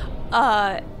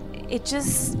 It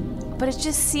just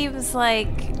seems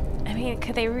like. I mean,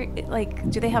 could they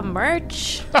do they have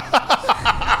merch?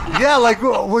 Yeah, like,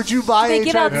 would you buy They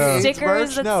get out HIV/AIDS stickers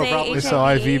merch? that No, say probably. They sell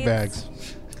IV HIV/AIDS. bags.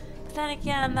 But then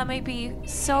again, that might be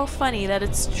so funny that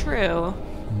it's true.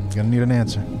 You're gonna need an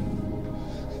answer.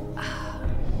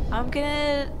 I'm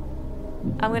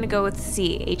gonna go with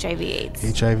C, HIV/AIDS.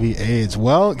 HIV/AIDS.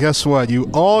 Well, guess what? You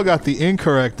all got the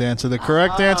incorrect answer. The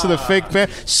correct answer, the fake pan,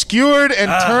 skewered and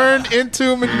turned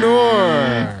into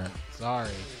manure. Sorry.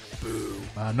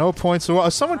 No points.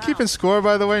 Is someone keeping score,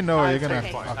 by the way? No, you're gonna.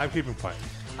 Okay. I'm keeping point.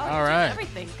 Oh, All you did right.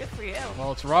 everything. Good for you.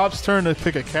 Well, it's Rob's turn to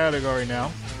pick a category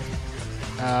now.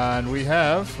 And we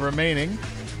have remaining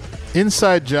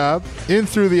Inside Job, In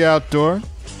Through the Outdoor,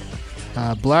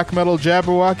 Black Metal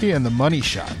Jabberwocky, and The Money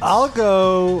Shot. I'll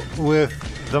go with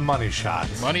The Money Shot.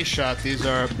 Money Shot. These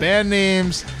are band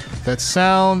names that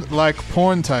sound like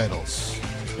porn titles.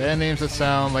 Band names that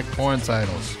sound like porn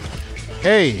titles.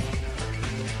 A.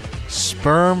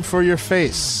 Sperm for Your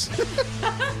Face.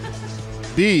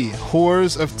 B.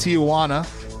 Whores of Tijuana.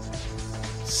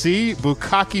 C.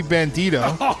 Bukkake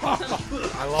Bandito.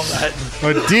 I love that.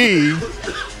 Or D.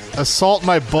 Assault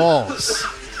My Balls.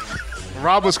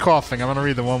 Rob was coughing. I'm going to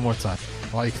read them one more time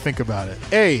while you think about it.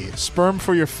 A. Sperm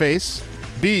for Your Face.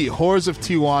 B. Whores of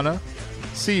Tijuana.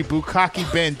 C. Bukkake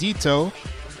Bandito.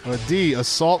 Or D.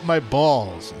 Assault My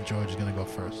Balls. And George is going to go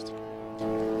first.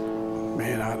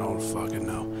 Man, I don't fucking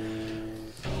know.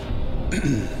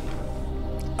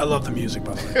 I love the music,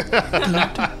 by the way.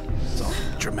 It's all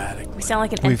dramatic. We sound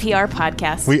like an NPR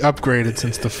podcast. We upgraded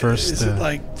since the first. Is it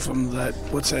like from that?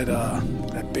 What's that?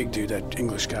 That big dude, that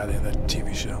English guy, that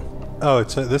TV show. Oh,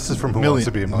 this is from Who Wants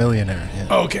to Be a Millionaire. Yeah.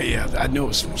 Oh, okay, yeah, I knew it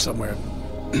was from somewhere.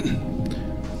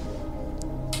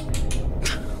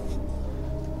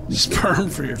 Sperm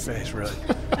for Your Face, really.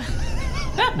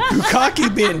 Bukkake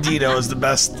Bandito is the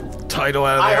best title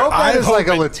out of there. I hope that is like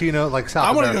a Latino, like South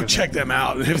I'm gonna American. go check them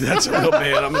out. If that's a real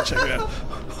band, I'm gonna check it out.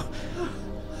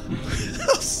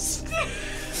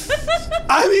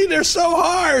 I mean, they're so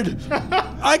hard.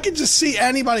 I can just see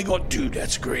anybody going, dude,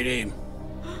 that's a great aim.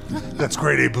 That's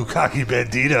great, A. Bukkake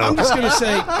Bandito. I'm just gonna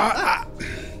say,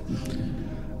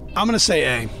 I'm gonna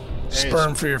say A.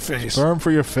 Sperm for Your Face. Sperm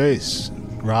for Your Face.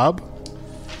 Rob?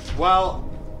 Well,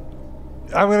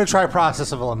 I'm going to try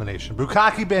process of elimination.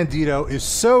 Bukkake Bandito is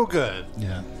so good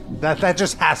that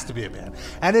just has to be a band.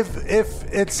 And if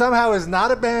it somehow is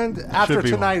not a band, after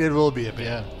tonight it will be a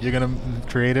band. Yeah. You're going to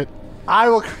create it? I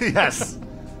will, yes.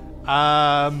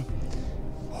 Whores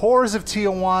of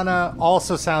Tijuana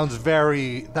also sounds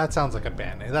that sounds like a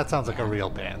band name. That sounds like a real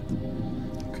band.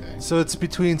 Okay. So it's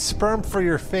between Sperm for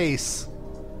Your Face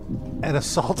and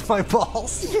Assault My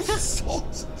Balls.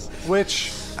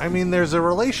 Which, I mean, there's a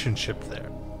relationship there.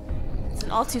 It's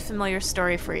an all too familiar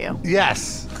story for you.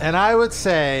 Yes. And I would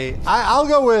say, I'll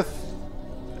go with,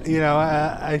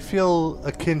 I feel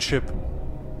a kinship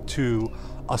to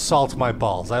Assault My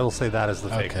Balls. I will say that as the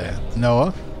fake band.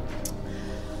 Noah?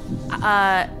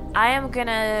 I am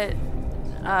gonna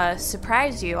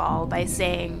surprise you all by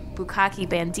saying Bukkake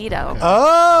Bandito.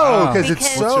 Oh, because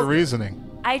it's so... What's your reasoning?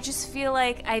 I just feel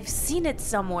like I've seen it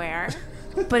somewhere,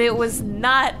 but it was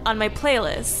not on my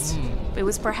playlist. It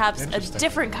was perhaps a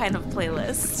different kind of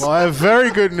playlist. Well, I have very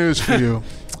good news for you.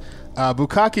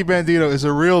 Bukkake Bandito is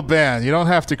a real band. You don't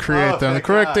have to create them. The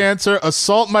correct answer,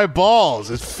 Assault My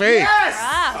Balls, is fake.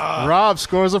 Yes! Rob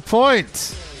scores a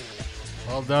point.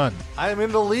 Well done. I am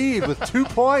in the lead with 2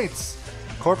 points.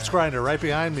 Corpse Grinder right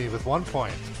behind me with 1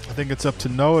 point. I think it's up to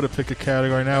Noah to pick a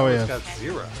category. Now we have got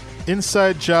 0.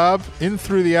 Inside Job, In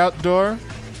Through the Outdoor,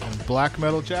 and Black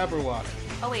Metal Jabberwocky.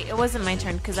 Oh wait, it wasn't my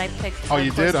turn because I picked. Oh,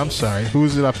 you did? I'm sorry.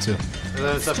 Who's it up to?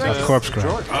 It's up to Corpse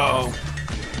Grinder. Oh.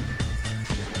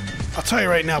 I'll tell you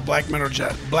right now, black metal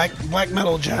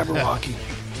Jabberwocky.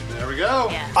 There we go.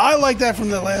 Yeah. I like that from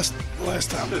the last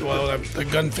time. Well, the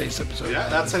Gunface episode. Yeah,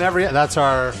 that's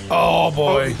our. Oh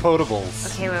boy.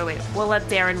 Potables. Okay, wait. We'll let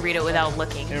Darren read it without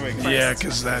looking. Here we go. Yeah,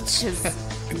 because that's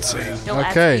insane. He'll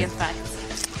add to the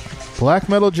effect. Black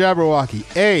metal Jabberwocky.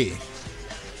 A.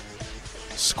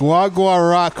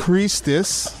 Squaguara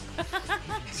Christus.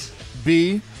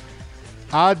 B.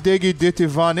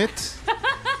 Adegiditivanit.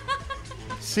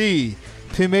 C.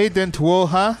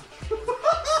 Pimedentwoha.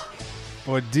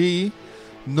 Or D.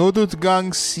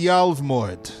 Nodutgang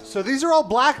Sialvmord. So these are all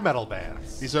black metal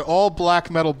bands. These are all black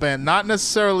metal bands. Not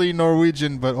necessarily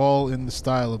Norwegian, but all in the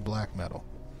style of black metal.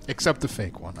 Except the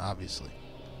fake one, obviously.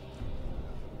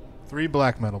 3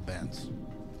 black metal bands.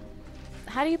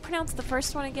 How do you pronounce the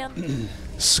first one again?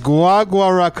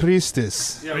 Squaguara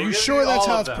Christus. Are you sure that's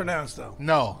how it's pronounced, though?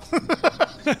 No.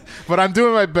 But I'm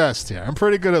doing my best here. I'm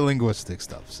pretty good at linguistic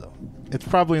stuff, so it's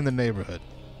probably in the neighborhood.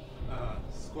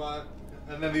 Squad.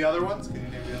 And then the other ones? Can you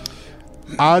name the others?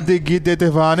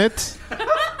 Adigidetivanit.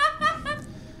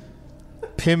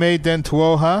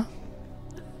 Pimedentwoha.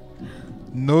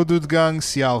 Nodutgang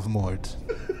Sialvmord.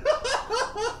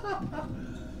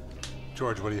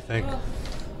 George, what do you think?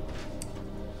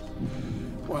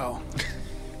 Well,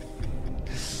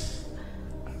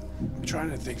 I'm trying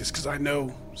to think this because I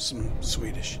know some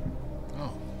Swedish.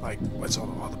 Oh. Like, what's all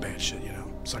the bad shit, you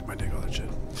know? Suck my dick, all that shit.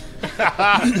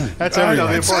 That's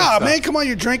everything. Man, come on,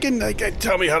 you're drinking. Like,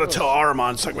 tell me how to tell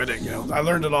Ahriman, suck my dick, you know? I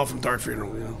learned it all from Dark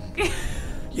Funeral, you know?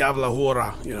 Yavla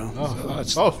hora, you know?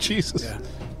 Oh, Jesus.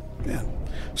 Yeah.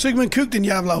 Sigmund Kukten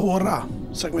Yavla hora.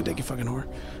 Suck my dick, you fucking whore.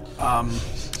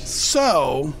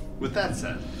 So... With that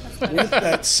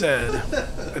said,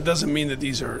 it doesn't mean that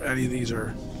any of these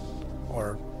are,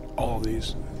 or all of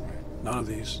these, none of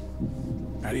these,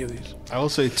 any of these. I will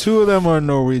say 2 of them are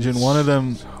Norwegian. One of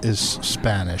them is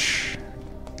Spanish.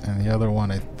 And the other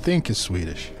one, I think, is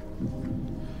Swedish.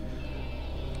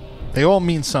 They all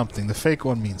mean something. The fake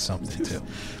one means something, too.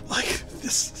 Like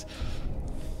this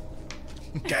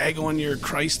gag on your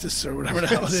Christus or whatever the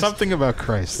hell it is. Something about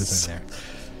Christ is in there.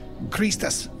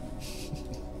 Christus.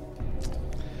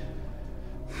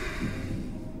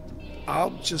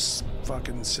 I'll just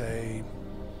fucking say...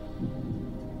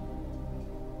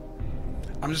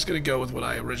 I'm just going to go with what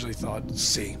I originally thought.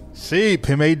 C. C.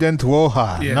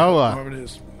 Pimedentwoha. Yeah, Noah. whatever it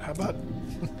is. How about...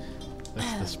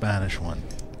 That's the Spanish one.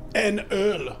 En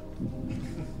öl.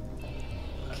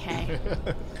 Okay.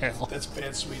 That's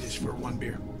bad Swedish for 1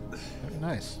 beer. Very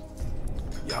nice.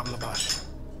 Jävla bash.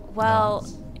 Well,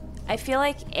 I feel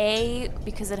like A,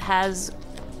 because it has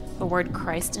the word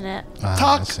Christ in it.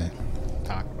 Talk. I see.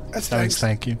 Talk. That's Thanks,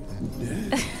 thank you.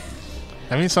 Yeah.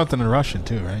 That means something in Russian,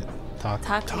 too, right? Talk.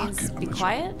 Talk means be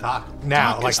quiet? Talk.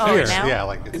 Now, Talk like is here. now? Yeah,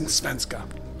 like in Svenska.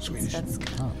 Swedish. Oh,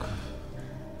 okay.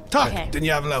 Talk. Okay. Den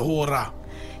jävla hora.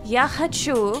 Я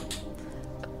хочу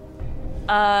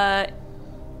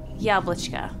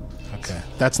яблочко. Okay.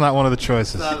 That's not one of the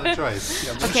choices. not a choice.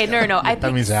 Okay, no. I That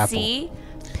picked means apple. C.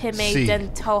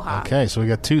 Pimedentwoha. Okay, so we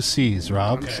got 2 C's,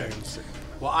 Rob.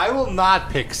 Well, I will not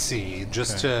pick C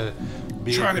just to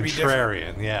be Trying to be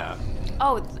contrarian. Yeah.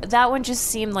 Oh, that one just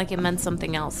seemed like it meant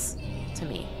something else to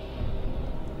me.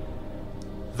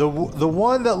 The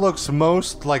one that looks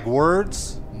most like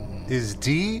words is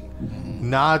D.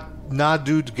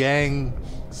 Nadud Gang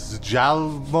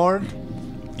Jalmord.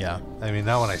 Yeah. I mean,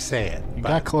 not when I say it. You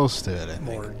got close to it, I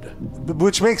think.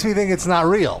 Which makes me think it's not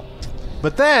real.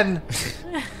 But then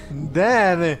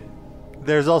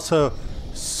there's also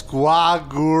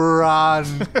Squaguran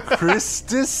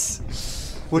Christus,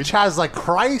 which has like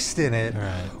Christ in it,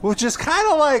 which is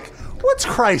kind of like, what's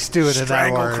Christ doing in that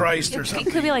Strangle word? Christ or It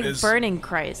something. could be like burning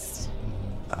Christ.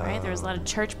 Right? There was a lot of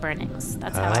church burnings.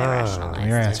 That's how I rationalized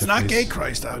Your it. answer, It's not please. gay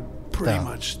Christ, pretty No.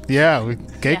 much. Yeah,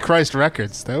 Gay Christ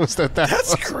Records. That was that.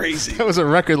 That's was, crazy. That was a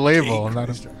record label. Not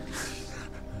a,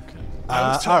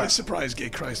 I was totally surprised Gay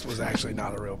Christ was actually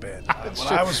not a real band. When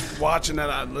I was watching that,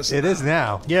 I listened. It is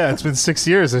now. yeah, it's been 6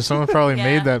 years. There's someone probably Yeah.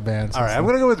 made that band. All right, I'm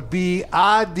going to go with B.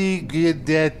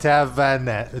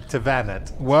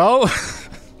 Adigidetavanet. Well,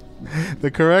 the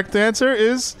correct answer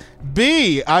is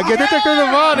B. I get it.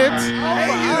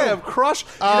 I am crushed.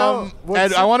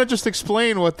 And I want to just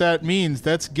explain what that means.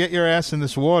 That's "get your ass in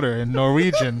this water" in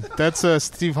Norwegian. That's a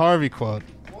Steve Harvey quote.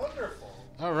 Wonderful.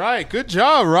 All right, good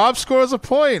job. Rob scores a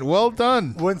point. Well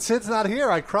done. When Sid's not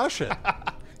here, I crush it.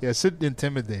 Yeah, Sid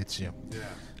intimidates you. Yeah.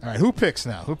 All right, who picks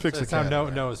now? Who picks the It's now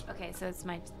category? Noah's. Okay, so it's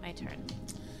my turn.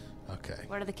 Okay.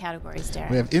 What are the categories, Darren?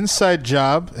 We have inside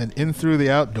job and in through the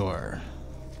outdoor.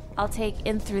 I'll take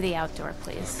in through the outdoor,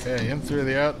 please. Okay, in through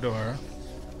the outdoor.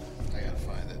 I gotta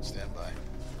find it. Stand by.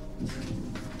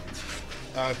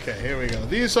 Okay, here we go.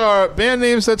 These are band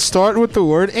names that start with the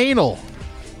word anal.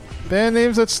 Band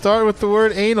names that start with the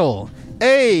word anal.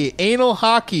 A. Anal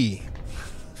Hockey.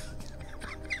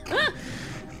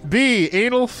 B.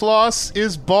 Anal Floss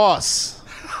is Boss.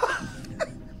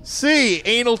 C.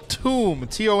 Anal Tomb.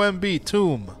 T-O-M-B.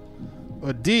 Tomb.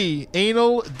 Or D.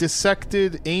 Anal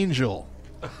Dissected Angel.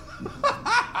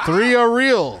 3 are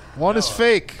real. 1 is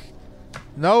fake.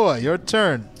 Noah, your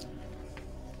turn.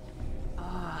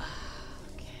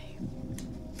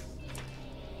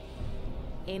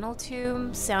 Anal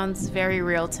tomb sounds very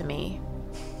real to me.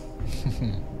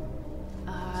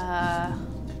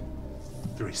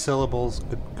 3 syllables,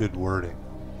 good wording.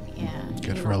 Yeah.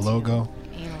 Good for a logo.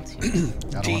 Anal tomb.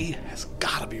 D has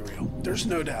got to be real. There's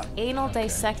no doubt. Anal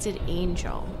dissected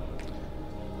angel.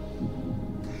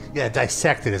 Yeah,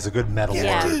 dissected is a good metal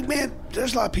Yeah. word. Dude, man,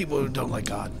 there's a lot of people who don't like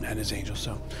God and his angels,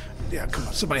 so yeah, come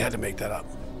on. Somebody had to make that up.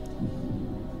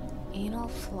 Anal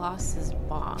floss is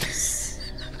boss.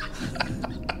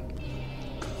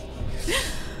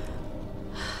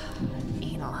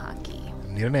 Anal hockey.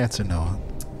 Need an answer, Noah.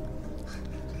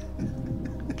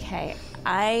 Okay,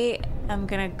 I am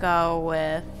gonna go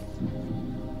with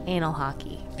anal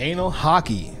hockey. Anal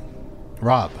Hockey.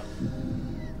 Rob.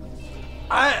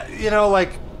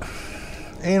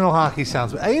 Anal Hockey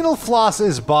sounds... Anal Floss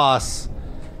is Boss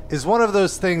is one of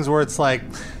those things where it's like,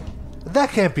 that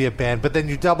can't be a band, but then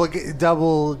you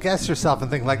double guess yourself and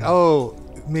think like, oh,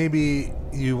 maybe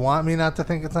you want me not to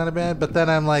think it's not a band, but then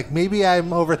I'm like, maybe I'm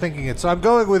overthinking it. So I'm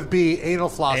going with B, Anal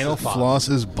Floss Anal is Boss. Floss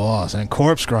is Boss. And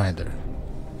Corpse Grinder.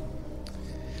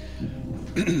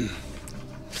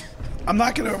 I'm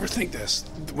not going to overthink this.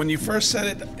 When you first said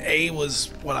it, A was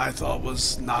what I thought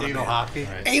was not Anal a band. hockey?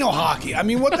 Right. Anal hockey. I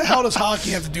mean, what the hell does hockey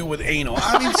have to do with anal?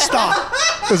 I mean, stop.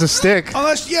 There's a stick.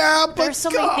 Unless, but there's so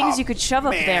many things you could shove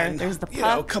up there. There's the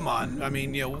puck. Come on. I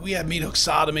mean, we had meat hook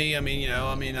sodomy.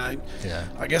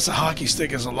 I guess a hockey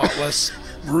stick is a lot less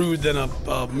rude than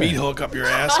a meat hook up your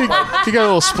ass. You got a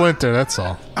little splinter, that's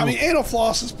all. I mean, anal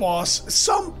floss is boss.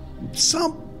 Some.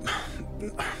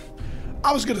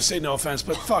 I was gonna say no offense,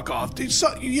 but fuck off, dude.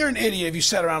 You're an idiot if you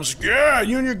sat around and was like, yeah,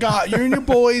 you and your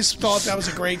boys thought that was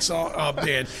a great song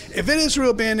band. If it is a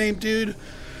real band name, dude,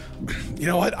 you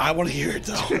know what? I want to hear it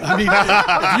though. I mean,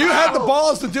 if you had the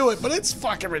balls to do it, but it's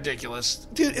fucking ridiculous,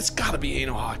 dude. It's got to be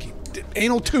anal hockey.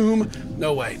 Anal tomb?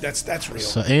 No way. That's real.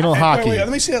 So anal hockey. Wait, let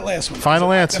me see that last one.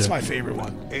 Final answer. That's my favorite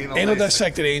one. Anal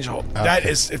dissected angel. Okay. That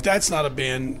is. If that's not a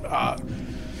band,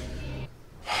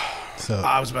 so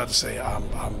I was about to say I'll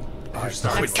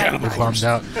quit Cannibal You're Corpse.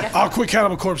 bummed I'll quit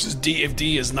Cannibal Corpse if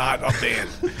D is not a band.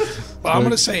 But I'm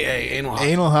going to say A, anal hockey.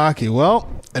 Anal Hockey. Well,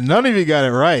 and none of you got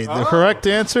it right. The correct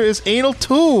answer is Anal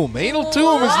Tomb. Anal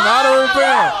Tomb is not a real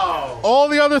band. All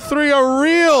the other 3 are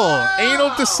real.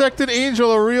 Anal Dissected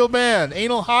Angel, a real band.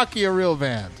 Anal Hockey, a real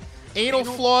band. Anal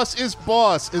Floss is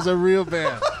Boss is a real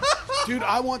band. Dude,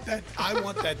 I want that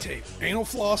tape. Anal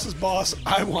Floss is Boss.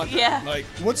 I want that. Yeah. Like,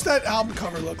 what's that album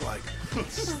cover look like?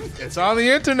 It's on the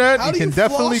internet. How You do can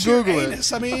definitely floss your Google it.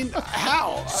 anus? I mean,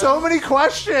 how? So many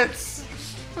questions.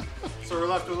 So we're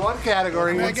left with one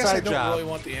category, I guess I inside don't job. really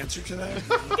want the answer to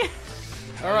that.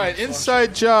 All right,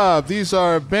 Inside Job. These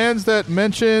are bands that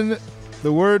mention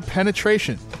the word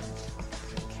penetration.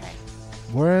 Okay.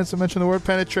 Words that mention the word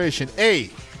penetration. A,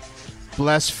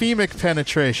 blasphemic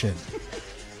penetration.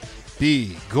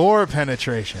 B, gore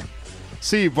penetration.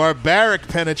 C, barbaric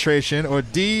penetration. Or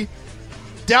D,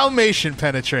 Dalmatian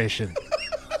penetration.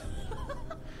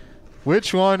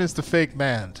 Which one is the fake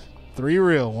band? 3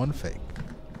 real, 1 fake.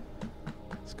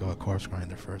 Let's go with Corpse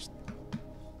Grinder first.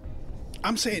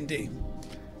 I'm saying D.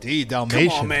 D, Dalmatian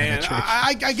Come on, man. penetration.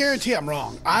 I guarantee I'm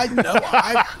wrong. I know.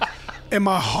 In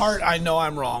my heart, I know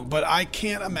I'm wrong, but I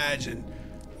can't imagine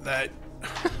that.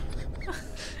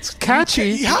 It's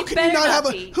catchy. How could you not have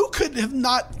a? Who could have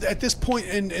not at this point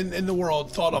in the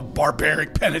world thought of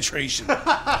barbaric penetration?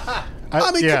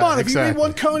 I mean, yeah, come on. If you read exactly.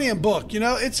 one Conan book,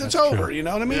 it's over. true. You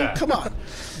know what I mean? Yeah. Come on.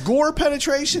 Gore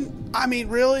penetration. I mean,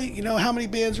 really? You know how many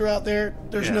bands are out there?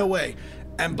 There's no way.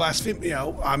 And blasphemy.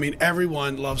 I mean,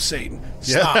 everyone loves Satan.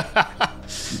 Stop.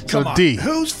 Come on. D.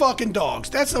 Who's fucking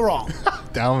dogs? That's wrong.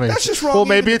 Dalmatian. That's just wrong. Well,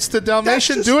 maybe it's the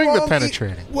Dalmatian That's just doing the wrong.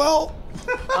 penetrating. Well.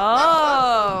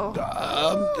 Oh.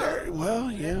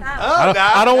 Well, yeah.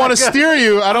 I don't want to steer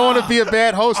you. I don't want to be a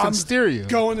bad host and steer you.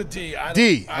 Going to D. I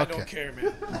don't care,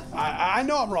 man. I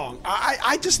know I'm wrong.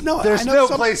 I just know. There's I know no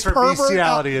some place for pervert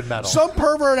bestiality out- in metal. Some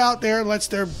pervert out there lets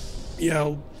their,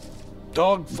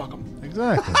 dog fuck them.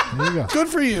 Exactly. There you go. Good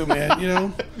for you,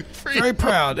 man. Very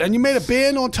proud. And you made a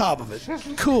band on top of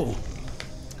it. Cool.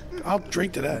 I'll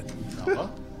drink to that.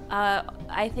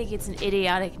 I think it's an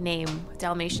idiotic name,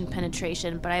 Dalmatian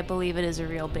Penetration, but I believe it is a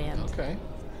real band. Okay.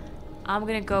 I'm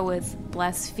gonna go with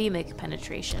Blasphemic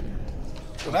Penetration.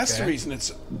 Well, that's the reason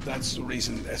it's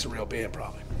a real band,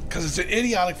 probably, because it's an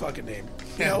idiotic fucking name.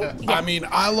 You know, Yeah. I mean,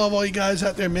 I love all you guys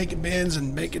out there making bands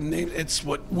and making names. It's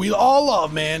what we all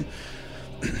love, man.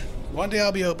 One day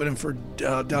I'll be opening for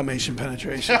Dalmatian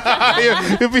Penetration.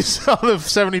 You'll be selling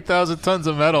 70,000 tons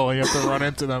of metal and you have to run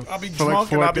into them. I'll be for like drunk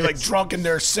 4 and I'll be days. like drunking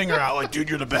their singer out, like, dude,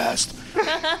 you're the best.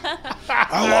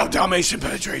 I love Dalmatian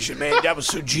Penetration, man. That was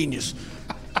so genius.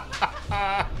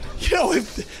 You know,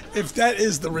 if that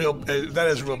is the real, that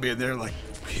is real band, they're like,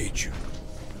 we hate you.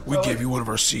 We gave you one of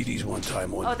our CDs one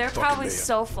time. Oh, they're probably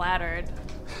so flattered.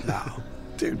 No,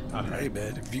 dude. Hey,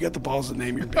 man, if you got the balls to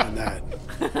name your band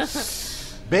that.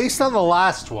 Based on the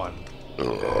last one,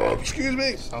 excuse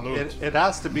me, it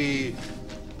has to be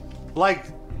like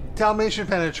Dalmatian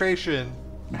Penetration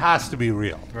has to be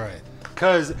real, right?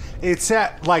 Because it's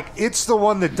the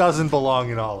one that doesn't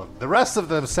belong in all of them. The rest of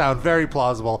them sound very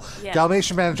plausible. Yeah.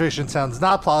 Dalmatian Penetration sounds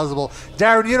not plausible.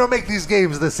 Darren, you don't make these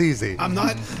games this easy. I'm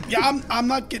not. Yeah, I'm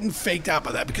not getting faked out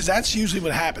by that, because that's usually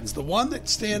what happens. The one that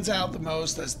stands out the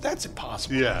most, that's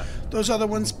impossible. Yeah. Those other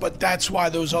ones, but that's why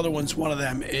those other ones. One of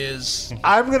them is.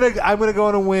 I'm gonna go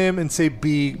on a whim and say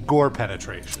B, Gore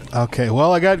Penetration. Okay,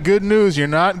 well, I got good news. You're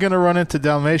not going to run into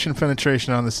Dalmatian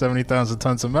Penetration on the 70,000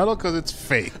 tons of metal because it's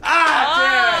fake.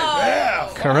 Yeah.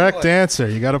 Correct answer.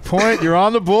 You got a point. You're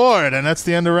on the board, and that's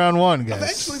the end of round one, guys.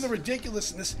 Eventually, the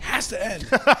ridiculousness has to end.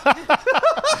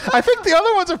 I think the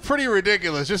other ones are pretty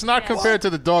ridiculous, just not compared to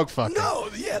the dog fucking. No,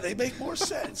 yeah, they make more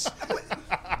sense.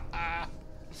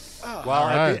 Well,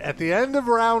 at the end of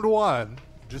round one,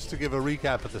 just to give a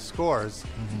recap of the scores,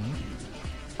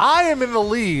 I am in the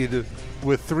lead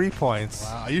with 3 points.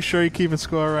 Wow, are you sure you're keeping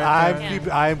score right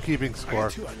there? I am keeping score. I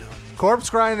got 2, I know. Corpse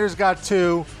Grinder's got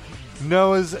 2.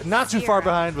 Noah's not too far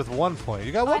behind with 1 point.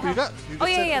 You got one. You got. Oh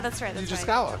yeah, that's right. You just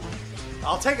got one.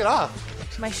 I'll take it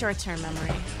off. My short-term memory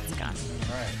is gone.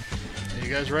 All right. Are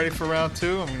you guys ready for round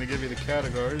 2? I'm going to give you the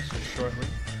categories shortly.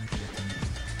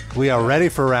 We are ready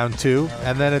for round 2,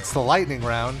 and then it's the lightning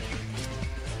round.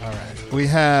 All right. We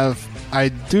have I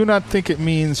do not think it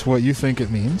means what you think it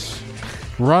means.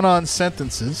 Run-on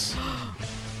sentences.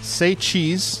 Say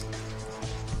cheese.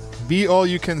 Be all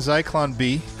you can Zyklon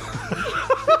B.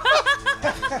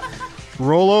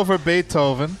 Roll over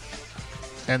Beethoven.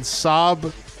 And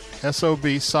sob,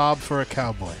 S-O-B, sob for a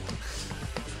cowboy. Wow.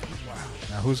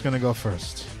 Now who's going to go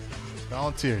first?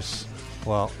 Volunteers.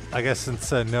 Well, I guess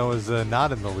since Noah's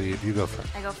not in the lead, you go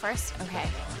first. I go first? Okay.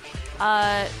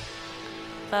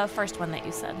 The first one that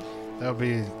you said. That'll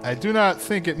be, I do not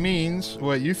think it means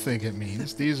what you think it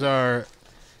means. These are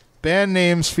band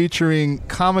names featuring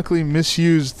comically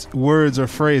misused words or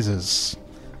phrases.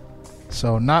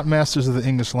 So not masters of the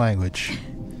English language.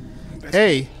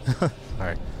 A, all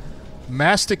right,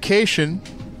 mastication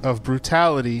of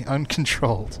brutality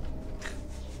uncontrolled.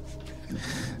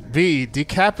 B,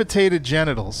 decapitated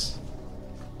genitals.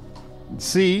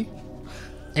 C,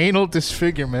 anal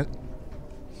disfigurement.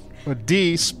 Or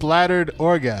D, splattered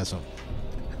orgasm.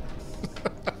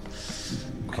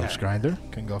 Corpse Grinder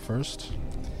can go first.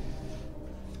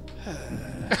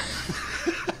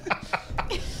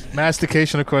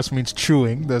 Mastication, of course, means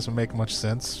chewing. Doesn't make much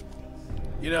sense.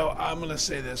 You know, I'm going to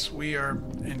say this. We are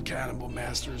in Cannibal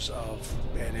masters of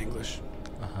bad English.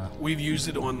 We've used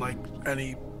it on, like,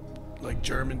 any, like,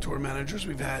 German tour managers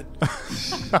we've had.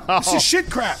 This is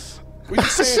shit crap. We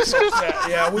just say it.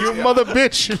 Yeah, you mother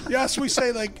bitch. Yes, we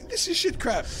say, like, this is shit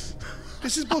crap.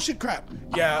 This is bullshit crap.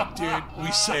 Yeah, dude,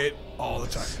 we say it all the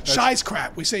time. Shies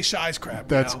crap. We say shies crap.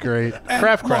 That's great. And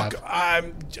Crap. Look,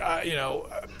 I'm,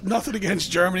 nothing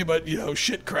against Germany, but,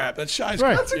 shit crap. That's shies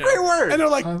crap. That's a great word. And they're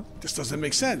like, this doesn't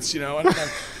make sense, And I'm like,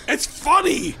 it's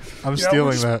funny. I'm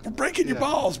stealing we're that. breaking your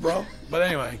balls, bro. But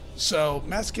anyway, so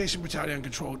mastication, brutality,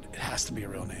 uncontrolled, it has to be a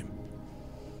real name.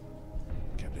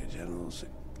 Decapitated genitals.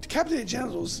 Decapitated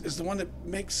genitals is the one that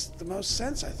makes the most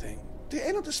sense, I think. The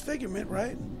anal disfigurement,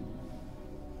 right?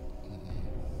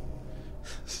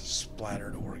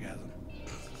 Splattered orgasm.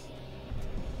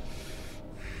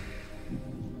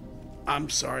 I'm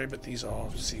sorry, but these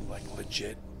all seem like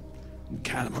legit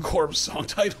Cannibal Corpse song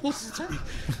titles.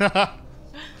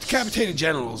 Decapitated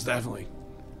genitals, definitely.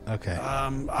 Okay. I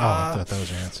thought that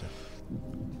was your answer.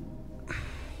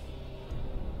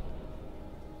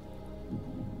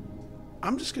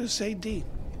 I'm just gonna say D.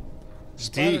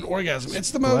 Splattered orgasm.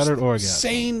 It's the most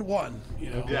sane one.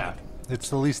 Yeah. It's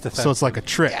the least offensive. So it's like a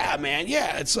trick. Yeah, man.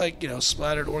 Yeah, it's like,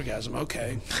 splattered orgasm.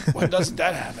 Okay. When doesn't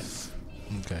that happen?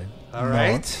 Okay. All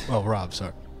right. Oh, Rob,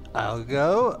 sorry. I'll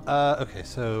go. Okay,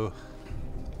 so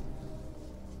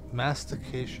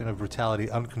Mastication of brutality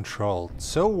uncontrolled.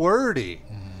 So wordy.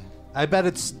 I bet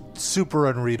it's super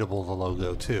unreadable, the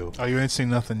logo, too. Oh, you ain't seen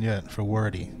nothing yet for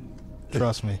wordy.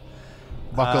 Trust me.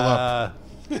 Buckle up.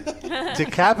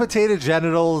 Decapitated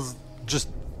genitals, just...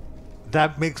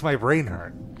 That makes my brain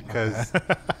hurt. Because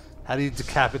how do you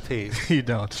decapitate? You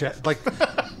don't.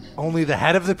 Only the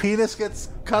head of the penis gets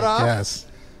cut off? Yes.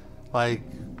 Like...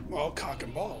 Well, cock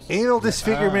and balls. Anal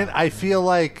disfigurement, I feel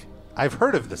like I've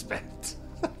heard of this band.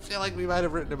 I feel like we might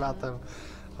have written about them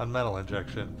on Metal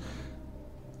Injection.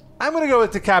 I'm going to go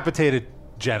with decapitated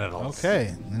genitals.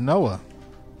 Okay. Noah.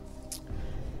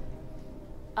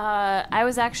 I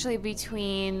was actually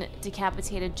between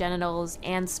decapitated genitals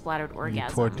and splattered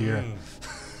orgasm. Poor dear.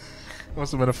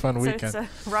 Must have been a fun weekend. It's a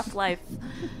rough life.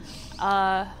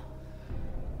 I'm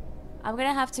going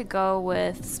to have to go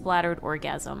with splattered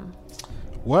orgasm.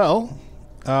 Well,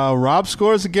 Rob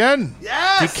scores again.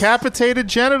 Yes! Decapitated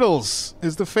genitals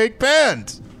is the fake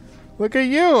band. Look at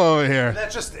you over here.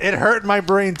 It hurt my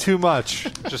brain too much.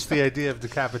 Just the idea of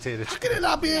decapitated. How can it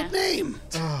not be a name?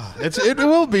 It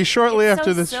will be shortly It's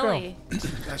after so this silly. show.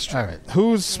 That's true. All right.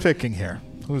 Who's picking here?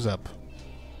 Who's up?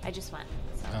 I just went.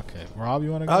 Okay. Rob,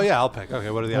 you want to go? Oh, yeah, I'll pick. Okay,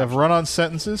 what are the We have options? run-on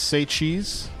sentences, say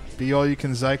cheese, be all you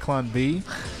can Zyklon B,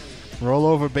 roll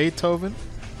over Beethoven,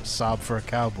 sob for a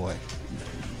cowboy.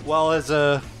 Well, as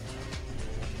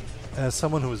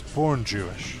someone who was born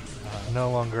Jewish,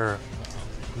 no longer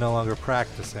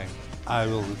practicing, I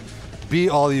will be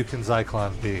all you can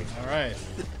Zyklon be. All right.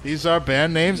 These are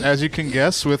band names, as you can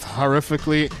guess, with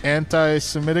horrifically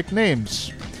anti-Semitic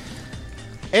names.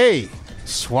 A.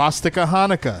 Swastika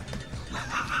Hanukkah.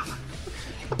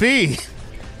 B.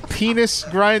 Penis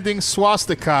grinding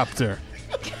swastikopter.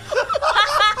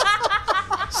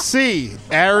 C.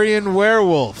 Aryan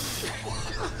werewolf.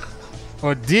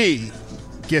 Or D.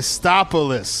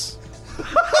 Gestapolis.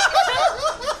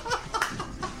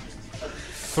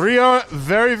 Three are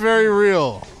very, very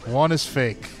real. One is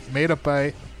fake. Made up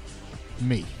by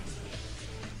me.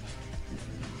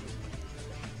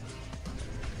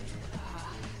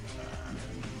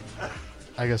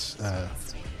 I guess,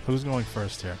 who's going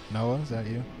first here? Noah, is that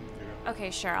you? Okay,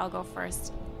 sure. I'll go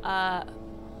first. I'm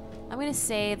going to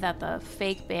say that the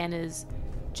fake band is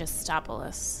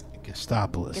Gestapolis.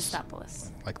 Gestapolis.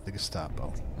 Gestapolis. Like the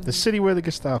Gestapo. The city where the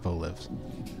Gestapo lives.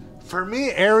 For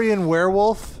me, Aryan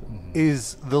werewolf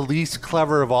is the least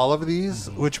clever of all of these,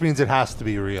 which means it has to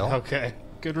be real. Okay.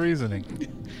 Good reasoning.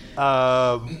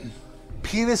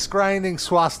 Penis grinding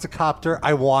swastikopter.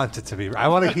 I want it to be. I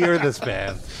want to hear this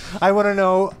band. I want to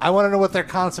know what their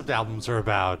concept albums are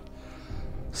about.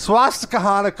 Swastika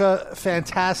Hanukkah,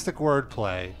 fantastic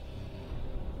wordplay.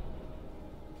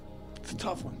 It's a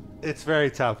tough one. It's very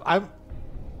tough.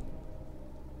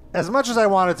 As much as I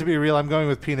want it to be real, I'm going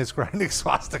with penis grinding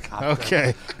swastika.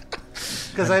 Okay.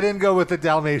 Because I didn't go with the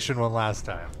Dalmatian one last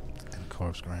time. And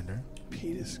corpse grinder.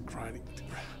 Penis grinding.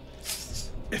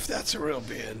 If that's a real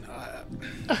band,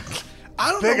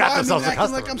 I don't They know got why I'm themselves a acting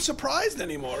customer. like I'm surprised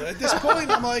anymore. At this point,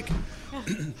 I'm like,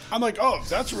 oh, if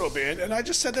that's a real band, and I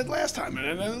just said that last time,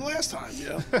 and then the last time, you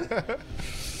know.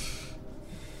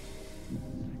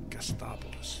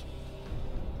 Gestapolis.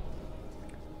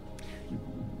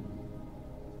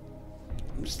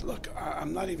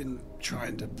 I'm not even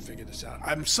trying to figure this out.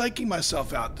 I'm psyching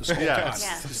myself out this whole time.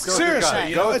 Just go with your gut. Seriously,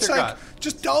 you Go know, with it's your like gut.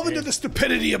 just delve into the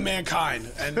stupidity of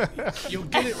mankind, and you'll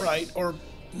get it right, or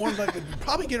more likely, you'll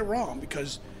probably get it wrong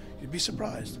because you'd be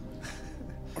surprised,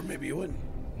 or maybe you wouldn't.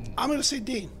 I'm going to say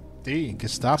D. D.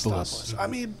 Gestapolis. I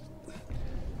mean,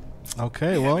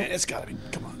 Okay, yeah, well, man, it's got to be.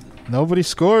 Come on. nobody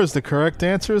scores. The correct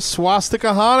answer is swastika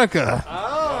Hanukkah.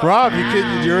 Rob,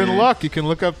 you're in luck. You can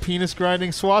look up penis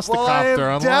grinding swastikopter Well, I am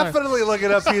online. definitely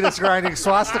looking up penis grinding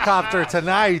swastikopter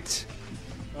tonight.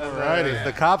 Alrighty.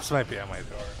 The cops might be on my door.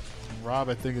 Rob,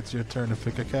 I think it's your turn to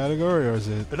pick a category, or is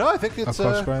it? No, I think it's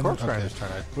corpse grinder? corpse grinder's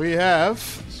turn. We have.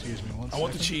 Excuse me one I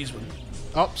want the second. cheese one.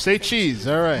 Oh, say cheese.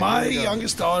 All right. My Here we go.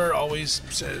 youngest daughter always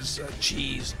says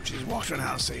cheese. She walks around the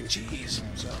house saying cheese.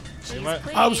 So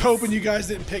I was hoping you guys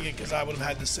didn't pick it because I would have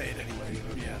had to say it anyway.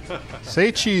 Yeah.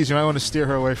 Say cheese. You might want to steer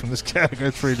her away from this category.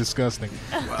 It's pretty disgusting.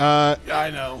 I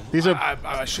know. These are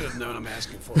I should have known I'm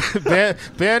asking for it.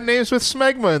 band names with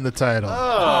smegma in the title.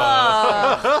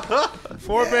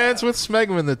 Four bands with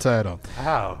smegma in the title.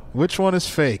 How? Which one is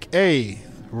fake? A.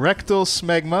 Rectal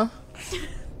smegma.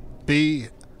 B.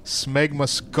 Smegma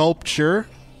sculpture.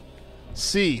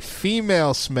 C.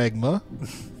 Female smegma.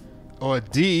 Or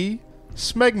D.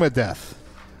 Smegma death.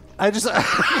 I just.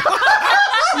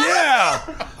 Yeah,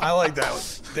 I like that one.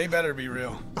 They better be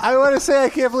real. I want to say I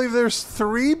can't believe there's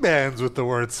 3 bands with the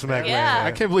word smegma. Yeah.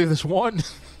 I can't believe there's one.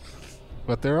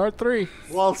 but there are 3.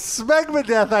 Well, Smegma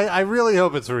Death, I really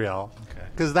hope it's real.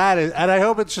 Because that is, and I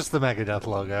hope it's just the Megadeth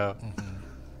logo.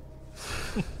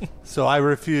 So I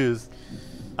refuse.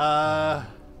 Smegma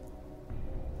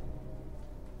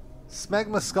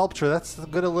Sculpture, that's a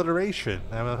good alliteration.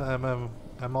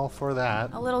 I'm all for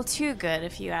that. A little too good,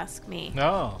 if you ask me.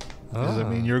 No. Does it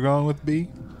mean you're going with B?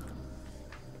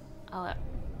 I'll let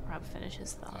Rob finish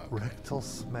his thought. Rectal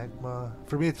smegma.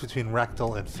 For me, it's between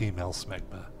rectal and female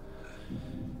smegma.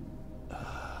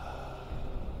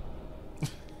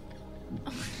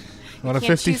 Want a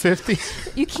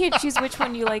 50-50? You can't choose which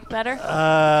one you like better.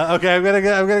 Okay, I'm gonna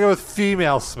go with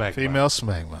female smegma. Female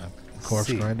smegma.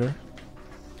 Corpse Grinder.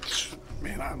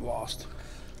 Man, I'm lost.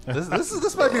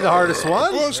 This might be the hardest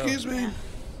one. Oh, excuse me.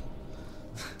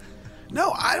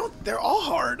 No, I don't. They're all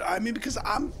hard. I mean, because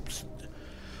I'm.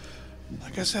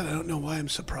 Like I said, I don't know why I'm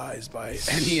surprised by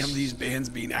any of these bands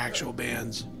being actual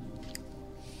bands.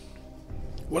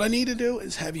 What I need to do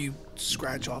is have you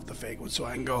scratch off the fake ones so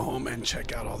I can go home and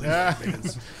check out all these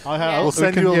bands. We'll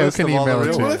send you a list of all the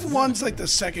real What ones. if one's like the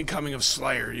second coming of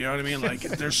Slayer? You know what I mean? Like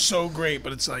they're so great,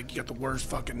 but it's like you got the worst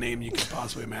fucking name you could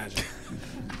possibly imagine.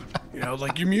 You know,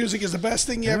 like your music is the best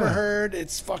thing you ever heard.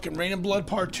 It's fucking Rain and Blood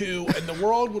Part 2, and the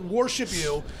world would worship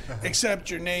you,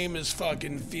 except your name is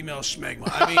fucking Female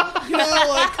Schmegma. I mean, you know,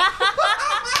 like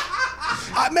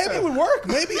maybe it would work.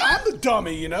 Maybe I'm the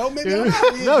dummy. You know, maybe I'm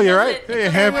not No, you're right. You're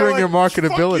hampering your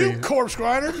marketability. Fuck you, Corpse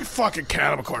Grinder. You fucking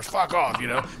Cannibal Corpse. Fuck off. You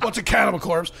know, what's a Cannibal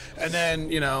Corpse? And then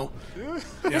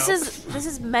This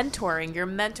is mentoring. You're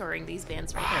mentoring these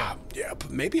bands right now. Yeah,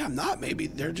 but maybe I'm not. Maybe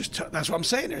they're just. That's what I'm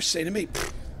saying. They're saying to me.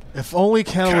 If only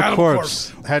Cannibal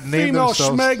Corpse had named female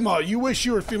themselves. Schmegma. You wish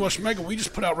you were female Schmegma. We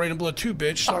just put out Rain and Blood 2,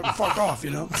 bitch. So fuck off, you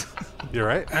know. You're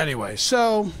right. Anyway,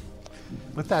 so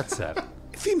with that said,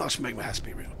 female Schmegma has to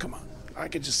be real. Come on, I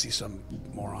could just see some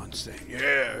moron saying,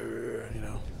 "Yeah, you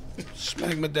know,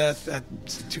 Schmegma Death.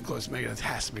 That's too close to Megadeth. It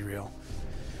has to be real."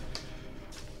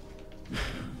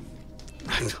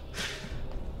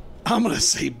 I'm gonna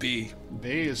say B. B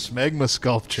is Smegma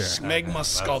Sculpture. Smegma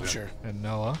Sculpture. And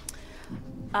Noah?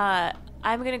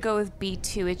 I'm going to go with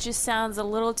B2. It just sounds a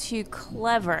little too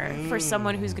clever for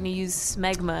someone who's going to use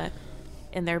smegma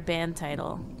in their band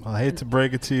title. Well, I hate to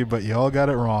break it to you, but you all got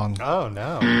it wrong. Oh,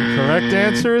 no. The correct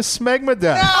answer is Smegma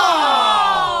Death.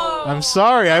 No! I'm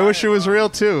sorry. I wish it was real,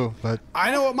 too. But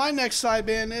I know what my next side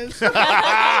band is.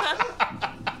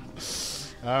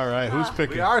 all right, who's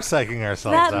picking? We are psyching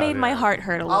ourselves That out made here. my heart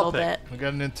hurt a little bit. We're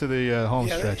getting into the home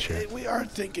stretch here. We are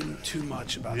thinking too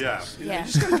much about this. You know, Yeah. you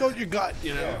just gotta go with your gut.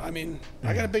 You know, I mean,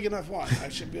 I got a big enough one. I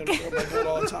should be able to go by that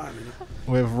all the time. You know?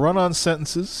 We have run-on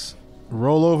sentences,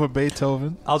 roll over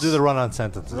Beethoven. I'll do the run-on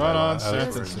sentences. Run-on It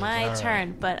sentences. was my All right.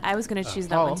 turn, but I was going to choose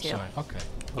that one I'm too. sorry. Okay.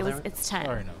 It's time.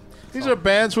 Sorry, no. These are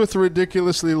bands with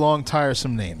ridiculously long,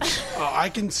 tiresome names. I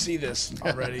can see this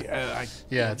already.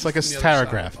 Yeah, it's like a from the other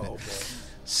paragraph. side. Oh, boy.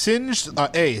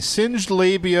 Singed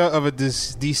labia of a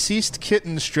deceased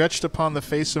kitten stretched upon the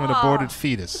face of an aborted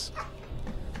fetus.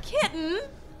 Kitten?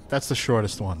 That's the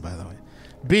shortest one, by the way.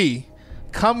 B.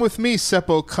 Come with me,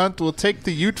 Seppo cunt. We'll take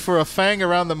the ute for a fang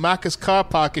around the Macca's car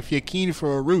park if you're keen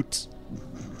for a root.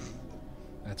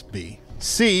 That's B.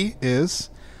 C is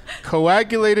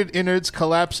coagulated innards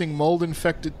collapsing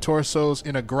mold-infected torsos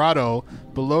in a grotto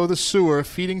below the sewer,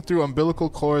 feeding through umbilical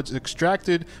cords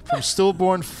extracted from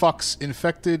stillborn fucks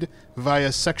infected via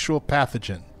sexual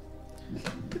pathogen.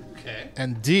 Okay.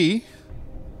 And D,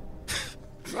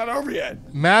 It's not over yet.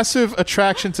 massive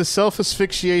attraction to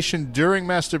self-asphyxiation during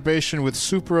masturbation with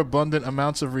superabundant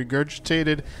amounts of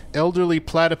regurgitated elderly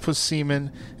platypus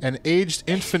semen and aged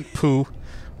infant poo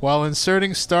while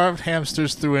inserting starved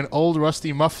hamsters through an old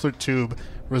rusty muffler tube,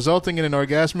 resulting in an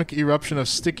orgasmic eruption of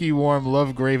sticky, warm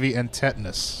love gravy and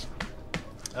tetanus.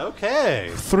 Okay.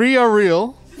 3 are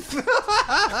real.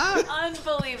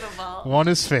 Unbelievable. 1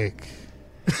 is fake.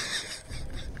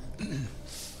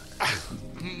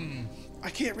 I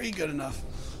can't read good enough.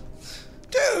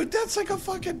 Dude, that's like a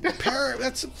fucking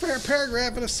that's a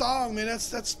paragraph in a song, man.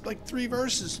 That's like 3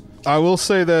 verses. I will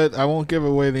say that I won't give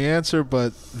away the answer,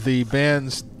 but the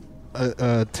bands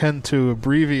tend to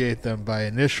abbreviate them by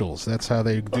initials. That's how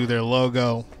they do their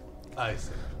logo. I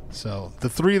see. So the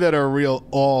 3 that are real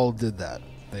all did that.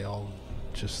 They all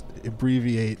just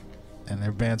abbreviate, and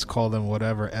their bands call them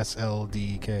whatever,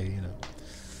 SLDK, you know.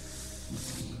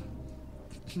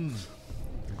 I'm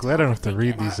glad I don't have to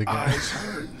read these again. Eyes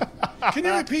hurt. Can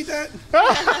you repeat that?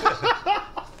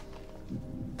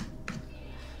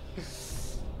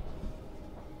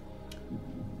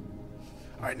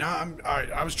 All right, now I'm. All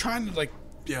right, I was trying to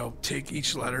take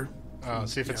each letter. Oh,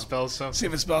 see if it spells something. See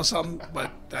if it spells something,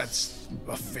 but that's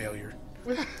a failure.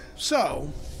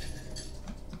 So,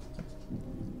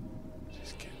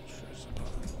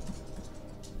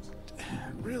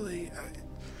 really,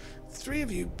 three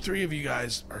of you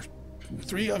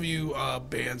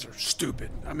bands are stupid.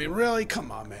 I mean, really,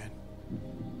 come on, man.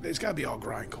 It's got to be all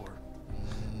grindcore,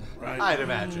 right? I'd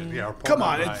imagine. Yeah. Come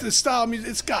on, it's the style. I mean,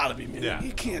 it's got to be, man. Yeah.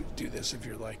 You can't do this if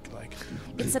you're like.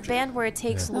 It's a band where it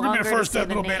takes We're longer. gonna be the first to say death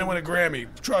metal the band to name. win a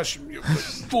Grammy. Trust me,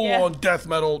 full on death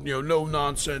metal. No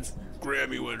nonsense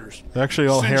Grammy winners. They're actually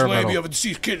all hair labia metal. of a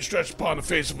deceased kid stretched upon the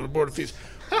face of an aborted fetus.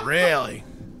 Really?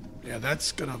 Yeah,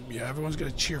 that's gonna. Yeah, everyone's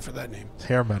gonna cheer for that name. It's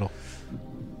hair metal.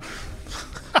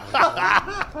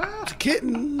 It's a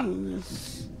kitten.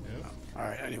 All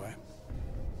right. Anyway,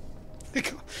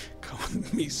 calling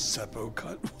me Seppo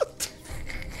cunt. What?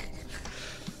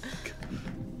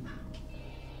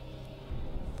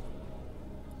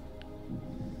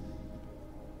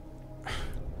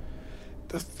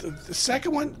 The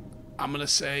second one, I'm gonna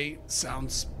say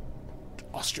sounds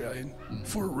Australian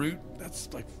for root. That's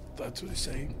what they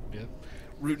say. Yep.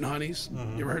 Root and Honeys.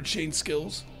 You ever heard Shane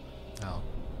Skills? No.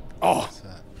 Oh. What's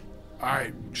that? All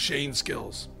right, Shane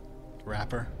Skills.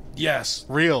 Rapper. Yes.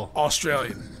 Real.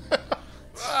 Australian.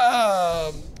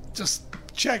 Just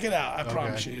check it out. I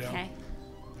promise you. Okay.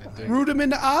 Root them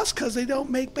in the ass because they don't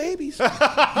make babies.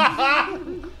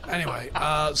 Anyway,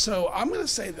 so I'm gonna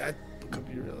say that.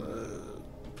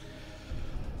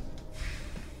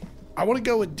 I want to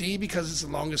go with D because it's the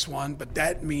longest one, but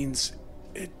that means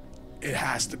it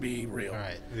has to be real. All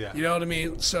right. Yeah. You know what I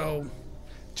mean? So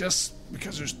just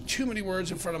because there's too many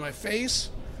words in front of my face,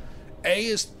 A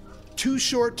is too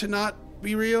short to not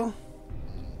be real.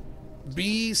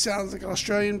 B sounds like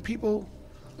Australian people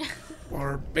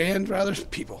or band rather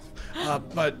people.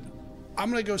 But I'm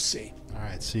going to go C. All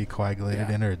right. C. Coagulated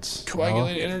innards.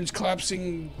 Coagulated innards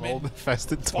collapsing Old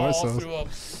infested fall torsos. through a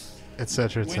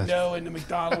Etc. window in the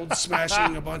McDonald's,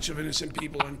 smashing a bunch of innocent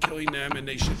people and killing them, and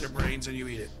they shit their brains and you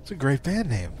eat it. It's a great band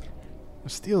name. I'll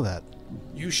steal that.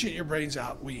 You shit your brains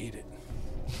out, we eat it.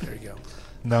 There you go.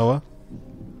 Noah.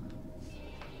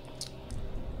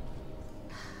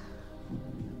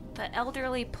 The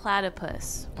elderly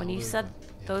platypus. When you said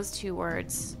those two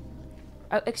words,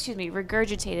 excuse me,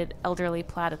 regurgitated elderly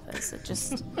platypus, it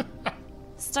just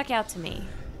stuck out to me.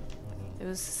 There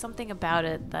was something about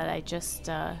it that I just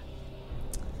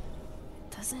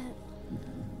doesn't.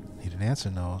 Need an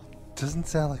answer, Noah. Doesn't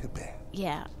sound like a band.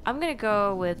 Yeah, I'm gonna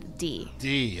go with D.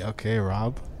 D. Okay,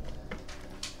 Rob.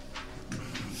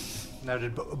 Now,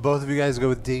 did both of you guys go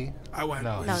with D? I went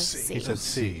with C. He said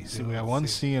C. So we got one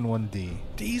C and one D.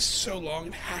 D's so long,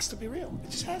 it has to be real. It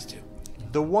just has to.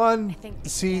 The one,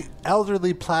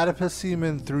 elderly platypus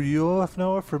semen through you off,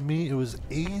 Noah. For me, it was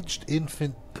aged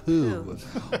infant poo.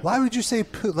 Why would you say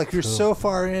poo? Like you're so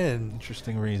far in.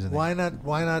 Interesting reason. Why not?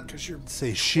 Why not? Because you're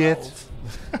say shit,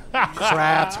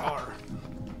 crap. Guitar.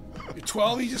 You're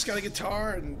 12. You just got a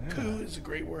guitar, and poo is a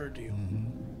great word to you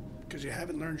because you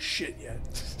haven't learned shit yet.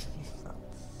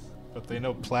 But they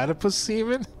know platypus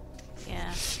semen?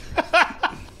 Yeah.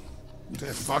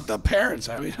 They're fucked up parents.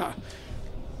 I mean,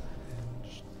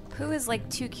 Poo is like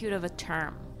too cute of a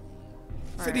term.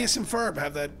 Phineas and Ferb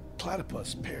have that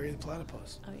platypus, Perry the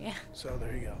platypus. Oh yeah. So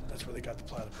there you go. That's where they got the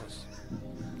platypus.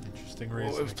 Interesting Well,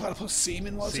 reason. it was platypus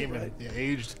semen, was Semen, it? Right? yeah,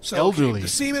 aged So, elderly. The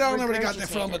semen, I don't know where they got that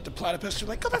from, but the platypus, you're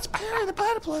like, oh, that's Perry the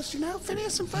platypus, you know,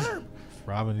 Phineas and Ferb.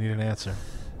 Robin, need an answer.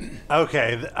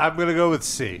 Okay, I'm gonna go with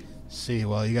C. C.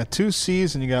 Well, you got two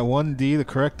C's and you got one D. The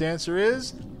correct answer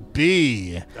is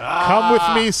B. Come with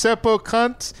me, Seppo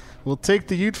cunt. We'll take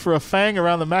the ute for a fang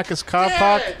around the Macca's car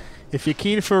park. If you're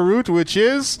keen for a root, which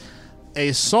is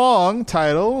a song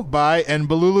title by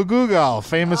Nbalulu Gugal,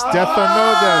 famous Death or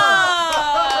No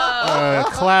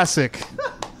Death. Classic.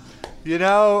 You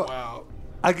know,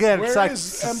 again, Where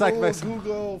is I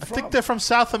Google from? think they're from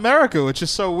South America, which is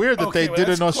so weird that Okay, they well, did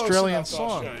that's an close Australian enough to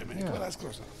song. Australia, man. Yeah. Well, that's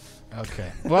close enough.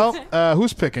 Okay. Well,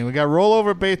 who's picking? We got Roll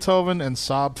Over Beethoven and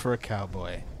Sob for a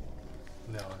Cowboy.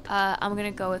 I'm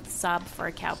gonna go with Sob for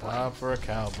a Cowboy. Sob for a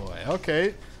Cowboy.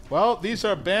 Okay. Well, these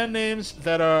are band names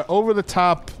that are over the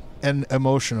top and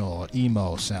emotional,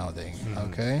 emo sounding.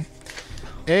 Okay.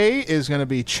 A is going to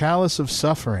be Chalice of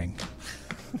Suffering.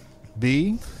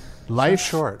 B, Life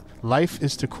short. Life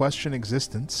is to Question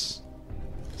Existence.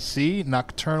 C,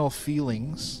 Nocturnal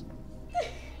Feelings.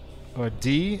 Or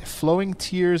D, Flowing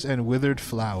Tears and Withered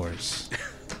Flowers.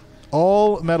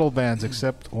 All metal bands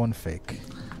except one fake.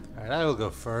 All right, I will go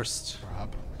first.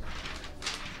 Rob.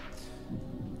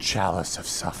 Chalice of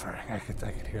Suffering. I could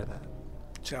hear that.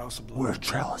 Chalice of Blood. We're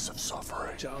Chalice of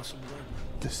Suffering. Chalice of Blood.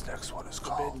 This next one is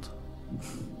called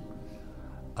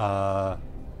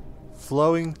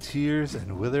Flowing tears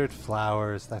and withered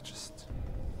flowers. That just...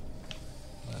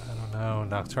 I don't know.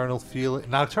 Nocturnal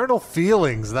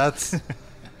feelings. That's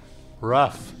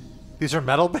rough. These are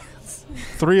metal bands?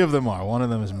 3 of them are. One of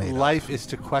them is made Life is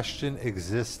to question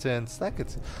existence. That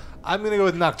could... I'm going to go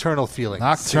with Nocturnal Feelings.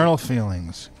 Nocturnal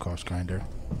Feelings, Corpse Grinder.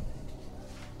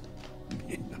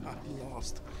 I'm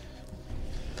lost.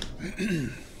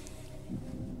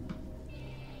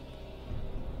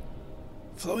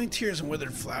 Flowing Tears and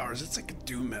Withered Flowers. It's like a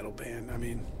doom metal band. I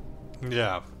mean...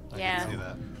 Yeah. I Yeah. can see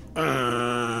that.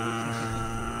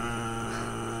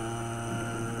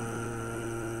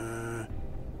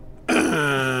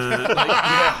 Like,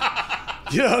 yeah.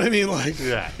 You know what I mean? Like,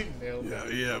 Yeah.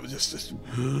 yeah, just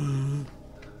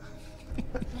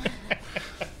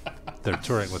They're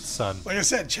touring with Sun. like I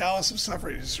said, Chalice of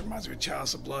Suffering. It just reminds me of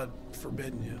Chalice of Blood,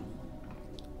 Forbidden. Yeah.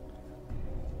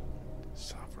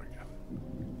 Suffering.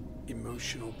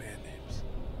 Emotional band names.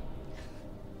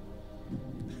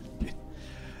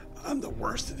 I'm the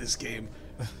worst at this game.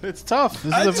 It's tough.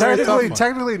 This is a very tough one.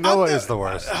 Technically, Noah is the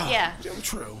worst. Yeah.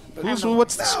 True. But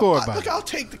What's the score, Look, buddy? I'll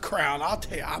take the crown. I'm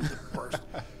the worst.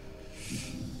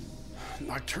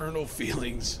 Nocturnal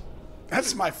Feelings.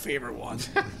 That's my favorite one.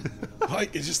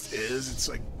 Like, it just is. It's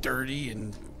like dirty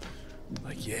and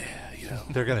like, yeah, you know.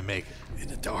 They're going to make it. In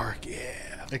the dark,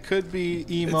 yeah. It could be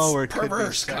emo It's or it could be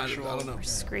perverse, kind of, sexual. I don't know. Or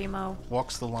Screamo.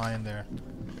 Walks the line there.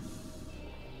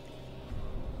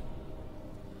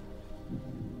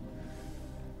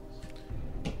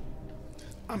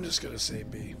 I'm just going to say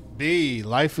B. B.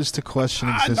 Life is to question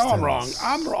I existence. know I'm wrong.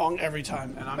 I'm wrong every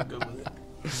time, and I'm good with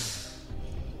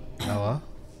it. Noah.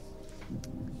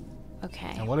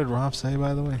 Okay. And what did Rob say,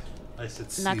 by the way? I said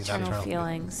C. Nocturnal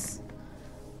Feelings.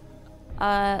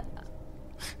 Yeah.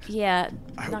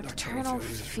 I hope Nocturnal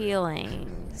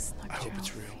Feelings. I hope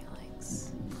it's real.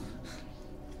 Feelings.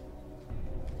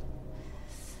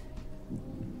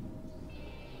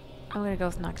 I'm gonna go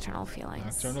with Nocturnal Feelings.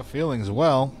 Nocturnal Feelings.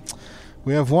 Well,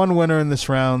 we have one winner in this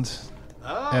round,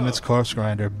 and it's Corpse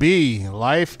Grinder. B.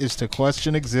 Life is to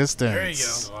question existence. There you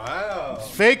go. Wow.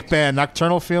 Fake band.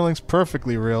 Nocturnal Feelings.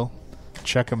 Perfectly real.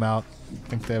 Check them out. I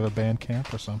think they have a band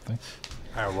camp or something.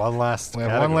 All right, one last We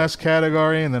have one last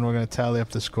category, and then we're going to tally up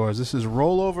the scores. This is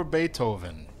Roll Over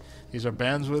Beethoven. These are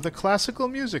bands with a classical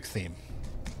music theme.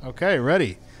 Okay,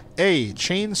 ready? A.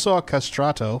 Chainsaw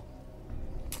Castrato.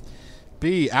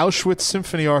 B. Auschwitz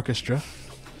Symphony Orchestra.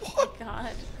 Oh,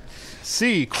 God.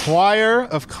 C. Choir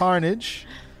of Carnage.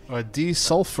 Or D.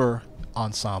 Sulfur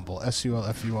Ensemble.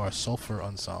 S-U-L-F-U-R. Sulfur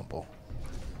Ensemble.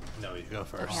 No, you go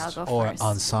first. Okay, I'll go Or first.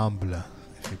 Ensemble,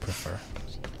 if you prefer.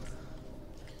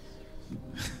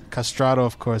 Castrato,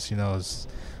 of course, you know, is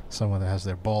someone that has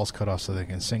their balls cut off so they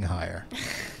can sing higher.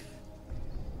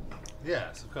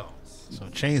 Yes, of course. So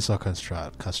chainsaw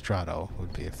castrato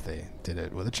would be if they did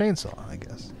it with a chainsaw, I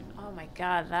guess. Oh my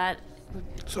God, that.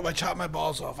 So if I chop my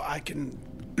balls off, I can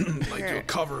like do a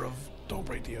cover of "Don't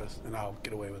Break the Earth," and I'll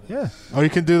get away with it. Yeah. Or you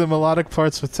can do the melodic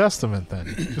parts with Testament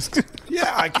then.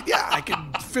 Yeah, I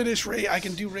can finish. I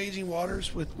can do "Raging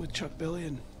Waters" with Chuck Billy,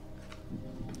 and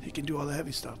he can do all the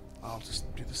heavy stuff. I'll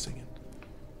just do the singing.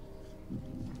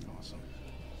 Awesome.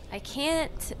 I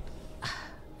can't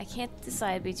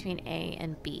decide between A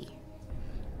and B.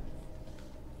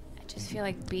 I just feel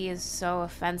like B is so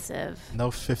offensive. No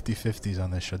 50-50s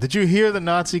on this show. Did you hear the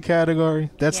Nazi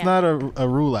category? That's Yeah. not a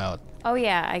rule out. Oh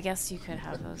yeah, I guess you could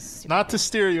have those. Not to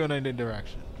steer you in any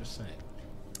direction. Just saying.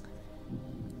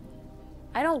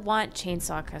 I don't want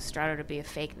Chainsaw Castrato to be a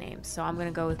fake name, so I'm gonna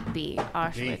go with B.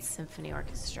 Auschwitz Symphony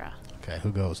Orchestra. Okay,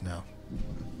 who goes now?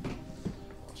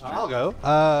 I'll go.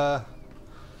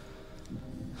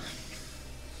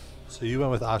 So you went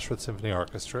with Auschwitz Symphony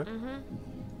Orchestra. Mm-hmm.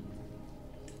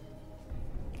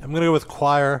 I'm going to go with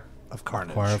Choir of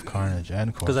Carnage. Choir of Carnage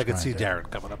and Because I could Corpse see Grinder. Darren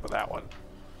coming up with that one.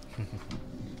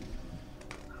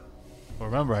 Well,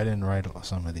 remember, I didn't write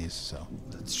some of these, so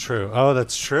That's true. Oh,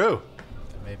 that's true.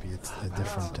 maybe it's a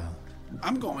different.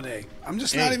 I'm going A. I'm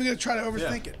just not even going to try to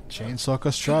overthink it. Chainsaw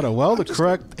Castrato. Well, the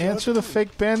correct answer, the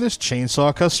fake band is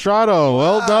Chainsaw Castrato.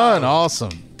 Well done.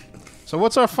 Awesome. So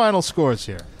what's our final scores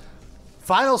here?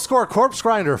 Final score, Corpse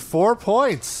Grinder, 4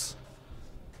 points.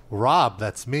 Rob,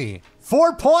 that's me,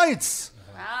 4 points.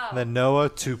 Wow. And then Noah,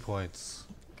 2 points.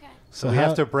 Okay. So we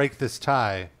have to break this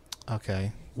tie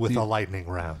Okay. with a lightning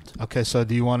round. Okay, so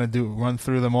do you want to run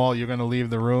through them all? You're going to leave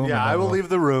the room? Yeah, and I then will we'll- leave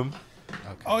the room.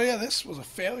 Oh yeah, this was a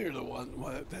failure. The one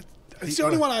It's the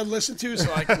only one I listened to,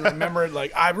 so I can remember it.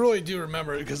 Like, I really do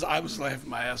remember it because I was laughing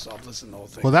my ass off listening to the whole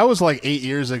thing. Well, that was like 8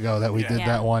 years ago that we did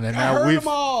that one, and I now heard we've them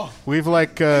all. we've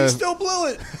like He still blew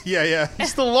it. yeah, he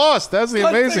still lost. That's the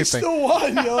But amazing they thing. still won.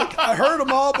 You know, like, I heard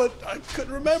them all, but I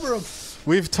couldn't remember them.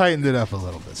 We've tightened it up a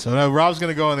little bit. So now Rob's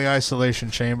going to go in the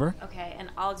isolation chamber. Okay, and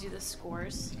I'll do the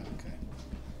scores. Okay.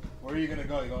 Where are you going to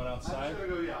go? You going outside?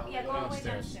 Yeah, go all the way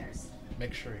downstairs.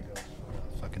 Make sure he goes.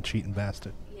 Fucking cheating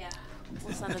bastard. Yeah,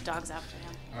 we'll send the dogs after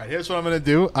him. All right, here's what I'm going to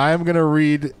do. I'm going to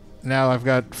read. Now I've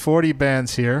got 40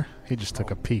 bands here. He just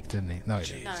took a peek, didn't he? No,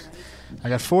 he didn't. No. I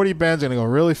got 40 bands. I'm going to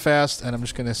go really fast, and I'm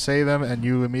just going to say them, and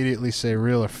you immediately say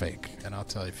real or fake, and I'll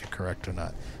tell you if you're correct or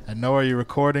not. And Noah, are you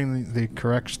recording the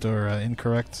correct or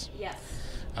incorrect? Yes.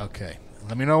 Okay.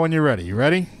 Let me know when you're ready. You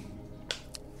ready?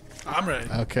 I'm ready.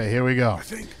 Okay, here we go. I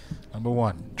think. Number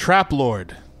 1. Trap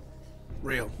Lord.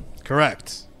 Real.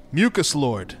 Correct. Mucus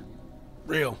Lord.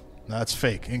 Real. No, that's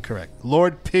fake. Incorrect.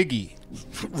 Lord Piggy.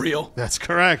 Real. That's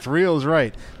correct. Real is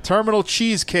right. Terminal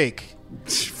Cheesecake.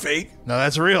 Fake. No,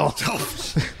 that's real.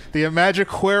 The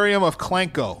Imagiquarium of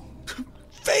Clanko.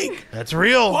 Fake. That's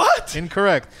real. What?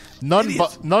 Incorrect.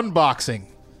 Nun boxing.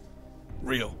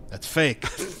 Real. That's fake.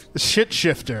 The Shit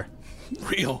Shifter.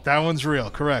 Real. That one's real.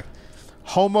 Correct.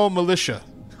 Homo Militia.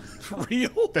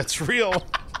 Real. That's real.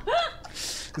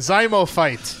 Zymo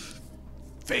Fight.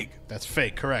 Fake. That's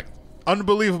fake. Correct.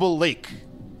 Unbelievable Lake.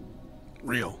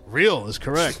 Real. Real is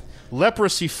correct.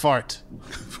 Leprosy Fart.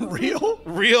 Real.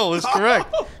 Real is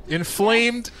correct.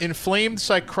 Inflamed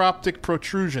psychroptic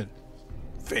protrusion.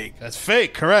 Fake. That's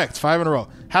fake. Correct. 5 in a row.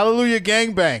 Hallelujah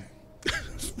Gangbang.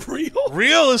 Real.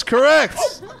 Real is correct.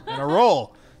 In a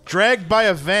roll. Dragged by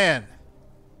a van.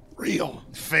 Real.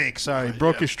 Fake. Sorry.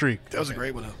 Broke your streak. That was a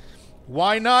great one, though.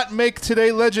 Why not make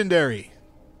today legendary?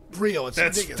 Real. It's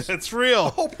ridiculous. That's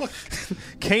real. Oh, my.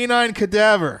 Canine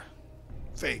Cadaver.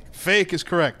 Fake. Fake is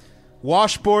correct.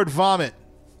 Washboard Vomit.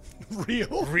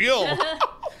 Real. Real.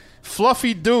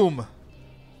 Fluffy Doom.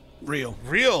 Real.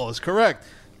 Real is correct.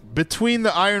 Between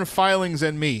the Iron Filings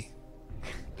and Me.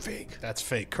 Fake. That's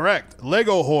fake. Correct.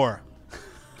 Lego Whore.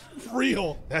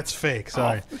 Real. That's fake.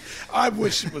 Sorry. Oh, I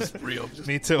wish it was real.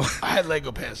 Me too. I had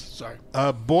Lego Pass. Sorry.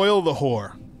 Boil the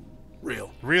Whore.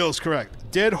 Real. Real is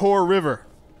correct. Dead Whore River.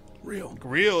 Real.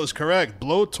 Real is correct.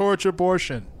 Blowtorch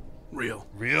Abortion. Real.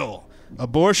 Real.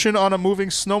 Abortion on a moving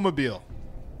snowmobile.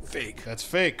 Fake. That's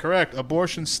fake. Correct.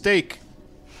 Abortion Steak.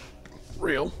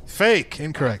 Real. Fake.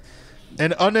 Incorrect.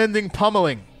 An unending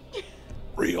pummeling.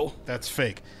 Real. That's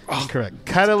fake. Incorrect.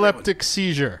 Cataleptic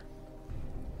seizure.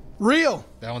 Real.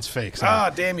 That one's fake. Sorry. Ah,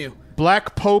 damn you.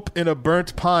 Black Pope in a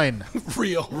burnt pine.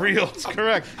 Real. Real. It's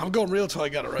correct. I'm going real till I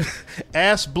got it right.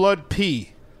 Ass blood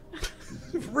pee.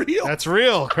 Real. That's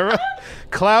real. Correct.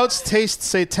 Clouds taste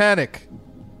satanic.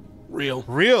 Real.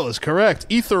 Real is correct.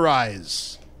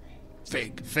 Etherize.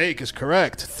 Fake. Fake is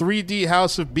correct. 3D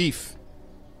House of Beef.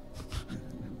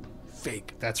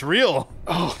 Fake. That's real.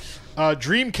 Oh.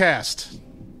 Dreamcast.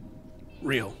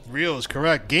 Real. Real is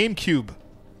correct. GameCube.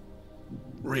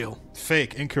 Real.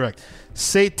 Fake. Incorrect.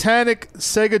 Satanic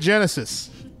Sega Genesis.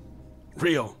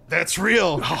 Real. That's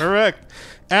real. Correct.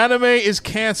 Anime is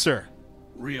cancer.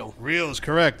 Real. Real is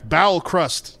correct. Bowel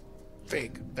crust.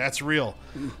 Fake. That's real.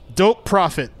 Dope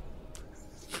profit.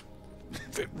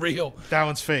 Real. That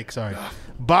one's fake. Sorry.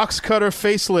 Box cutter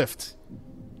facelift.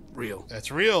 Real.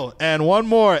 That's real. And one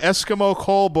more. Eskimo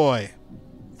call boy.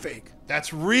 Fake.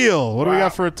 That's real. What do we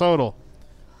got for a total?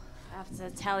 I have to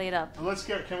tally it up.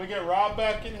 Can we get Rob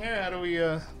back in here? How do we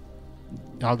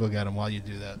I'll go get him while you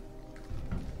do that.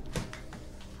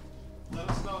 Let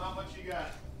us know how much you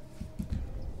got.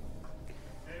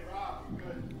 Hey Rob, you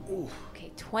good? Ooh.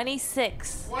 Okay,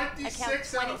 26.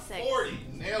 26 out of 40.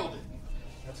 Nailed it.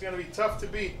 That's going to be tough to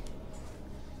beat.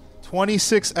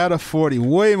 26 out of 40.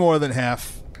 Way more than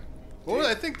half. Well,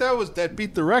 I think that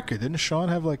beat the record. Didn't Sean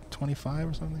have like 25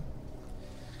 or something?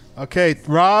 Okay,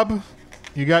 Rob,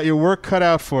 you got your work cut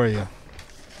out for you.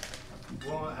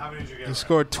 Well, how many did you get? You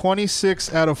scored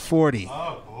 26 out of 40.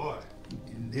 Oh, boy.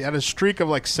 He had a streak of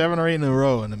like 7 or 8 in a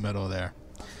row in the middle there.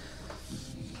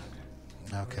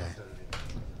 Okay.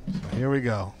 So here we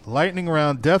go. Lightning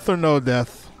round, death or no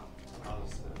death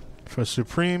for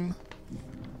supreme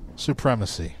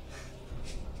supremacy.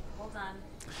 Hold on.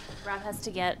 Rob has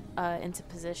to get into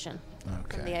position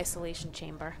from the isolation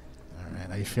chamber. All right.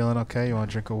 Are you feeling okay? You want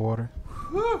a drink of water?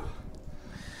 Whew.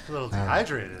 A little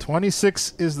dehydrated.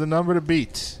 26 is the number to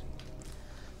beat.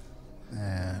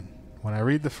 And when I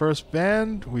read the first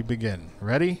band, we begin.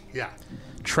 Ready? Yeah.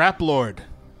 Trap Lord.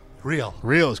 Real.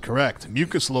 Real is correct.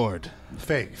 Mucus Lord.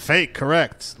 Fake. Fake,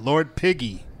 correct. Lord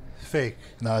Piggy. Fake.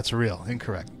 No, it's real.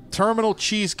 Incorrect. Terminal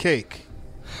Cheesecake.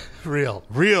 Real.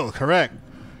 Real, correct.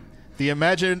 The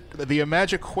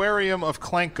Imagiquarium of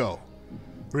Klenko.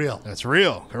 Real. That's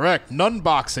real, correct.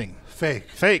 Nunboxing. Fake.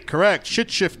 Fake, correct. Shit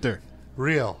shifter.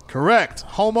 Real. Correct.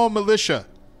 Homo militia.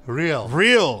 Real.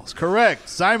 Real is correct.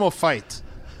 Zymophyte.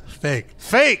 Fake.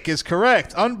 Fake is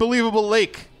correct. Unbelievable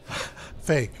lake.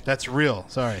 Fake. That's real.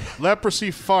 Sorry.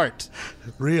 Leprosy fart.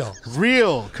 Real.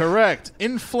 Real, correct.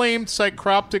 Inflamed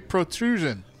psychroptic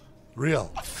protrusion.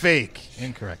 Real. Fake.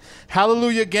 Incorrect.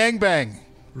 Hallelujah gangbang.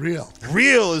 Real.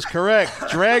 Real is correct.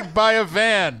 Dragged by a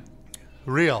van.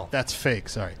 Real. That's fake.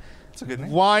 Sorry. That's a good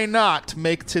name. Why not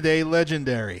make today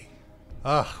legendary?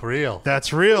 Ugh, real.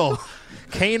 That's real.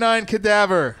 Canine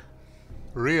cadaver.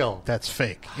 Real. That's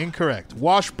fake. Incorrect.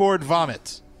 Washboard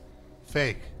vomit.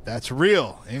 Fake. That's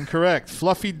real. Incorrect.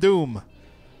 Fluffy doom.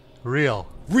 Real.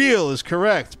 Real is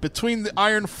correct. Between the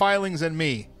iron filings and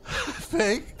me.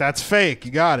 Fake. That's fake.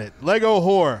 You got it. Lego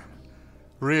whore.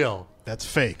 Real. That's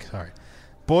fake. Sorry.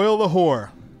 Boil the whore.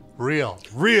 Real.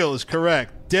 Real is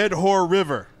correct. Dead whore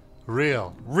river.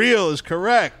 Real. Real is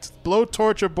correct.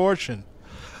 Blowtorch abortion.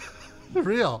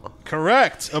 Real.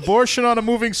 Correct. Abortion on a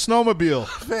moving snowmobile.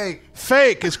 Fake.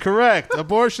 Fake is correct.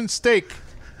 Abortion steak.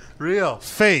 Real.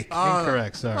 Fake. Oh,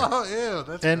 Incorrect. Sorry. Oh, ew.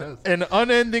 That's gross. An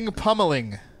unending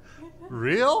pummeling.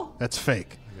 Real? That's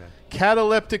fake. Okay.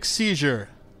 Cataleptic seizure.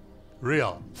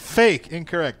 Real. Fake.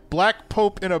 Incorrect. Black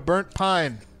Pope in a burnt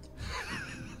pine.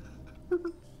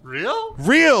 Real?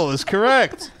 Real is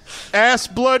correct. Ass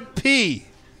blood pee.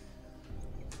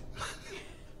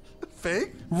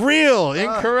 Fake? Real.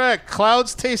 Incorrect.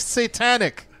 Clouds taste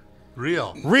satanic.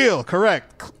 Real. Real.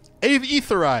 Correct.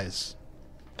 Etherize.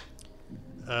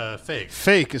 Fake.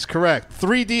 Fake is correct.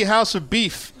 3D House of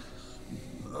Beef.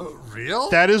 Real?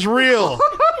 That is real.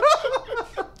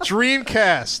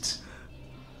 Dreamcast.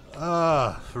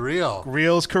 Real.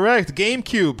 Real is correct.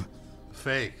 GameCube.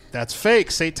 Fake. That's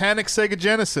fake. Satanic Sega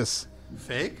Genesis.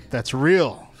 Fake? That's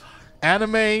real.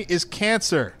 Anime is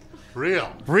cancer.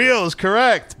 Real. Real is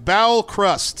correct. Bowel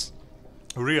crust.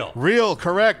 Real. Real,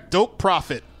 correct. Dope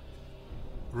profit.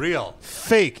 Real.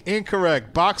 Fake,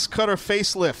 incorrect. Box cutter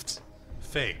facelift.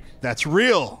 Fake. That's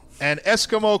real. And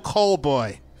Eskimo coal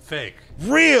boy. Fake.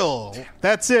 Real.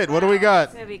 That's it. What do we got?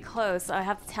 It's going to be close. I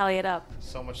have to tally it up.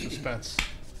 So much suspense.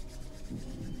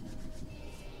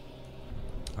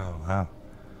 Oh, wow.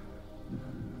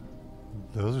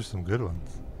 Those are some good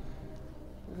ones.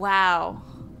 Wow.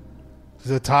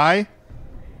 Is it a tie?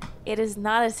 It is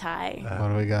not a tie. What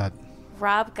do we got?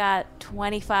 Rob got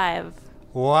 25.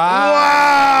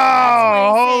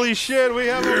 Wow! Holy shit, we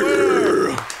have a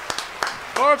winner!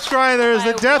 Corpse Grinder is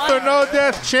the Death or No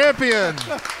Death champion.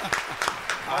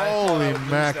 Holy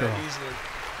mackerel.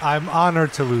 I'm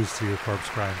honored to lose to you, Corpse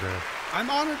Grinder. I'm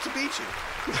honored to beat you.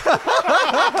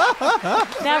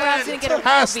 Now Rob's going to get a real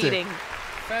Fantastic. beating.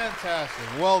 Fantastic.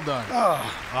 Well done.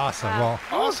 Awesome. Wow.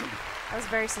 Well, Awesome. That was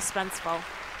very suspenseful.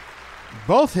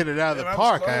 Both hit it out of the that was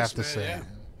park, I close, have to man, say.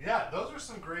 yeah. yeah, those are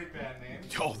some great band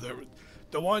names. Yo,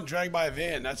 the one dragged by a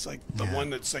van, that's like the one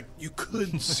that's like you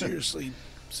could seriously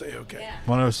say okay.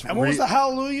 One of those And what was the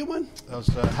Hallelujah one? That was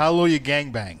Hallelujah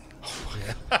Gangbang.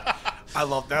 I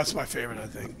love that's my favorite, I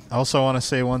think. I also want to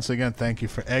say once again thank you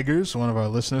for Eggers, one of our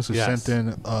listeners who Yes. sent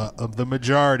in of the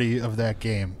majority of that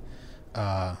game.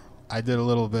 I did a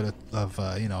little bit of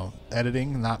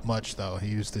editing, not much though.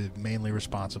 He was mainly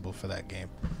responsible for that game.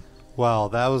 Well,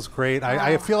 that was great.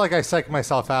 I feel like I psyched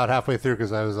myself out halfway through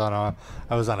because I was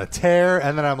on a tear,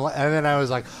 and then I was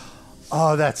like,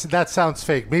 oh, that sounds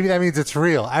fake. Maybe that means it's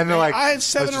real. And they're like, I had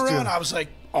 7 let's just do around. it. I was like,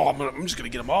 oh, I'm just gonna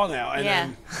get them all now. And Yeah.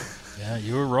 then Yeah,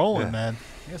 you were rolling, man.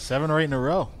 Yeah, 7 or 8 in a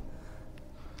row.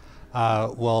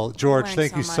 Well, George, learned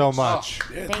thank so you so much.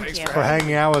 much yeah, Thank thanks you. for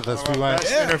hanging out with us. We went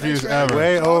Best interviews thanks for having ever. me.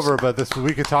 way It's over, awesome. but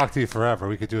we could talk to you forever.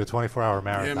 We could do a 24-hour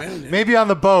marathon. man, yeah. Maybe on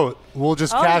the boat. We'll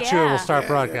just Oh, catch you and we'll yeah. start Yeah,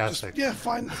 broadcasting.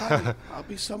 fine. I'll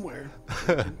be somewhere.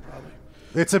 Probably.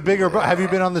 It's a bigger boat. Have you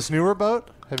been on this newer boat?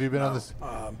 Have you been on this?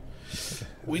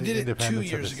 We The did it 2 independence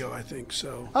of years this. ago, I think.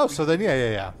 So Oh, so then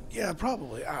yeah. yeah,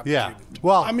 probably. Yeah.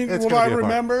 Well, I mean, it's will gonna I be a part.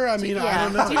 remember? I mean, I Yeah.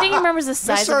 don't know. Do you think he remembers the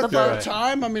size This of our the third boat?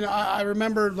 time. I mean, I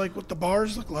remember like what the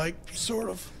bars look like, sort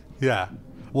of. Yeah.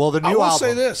 Well, the new I will album.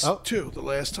 say this Oh, too. The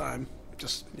last time,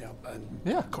 just and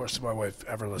Yeah. of course, if my wife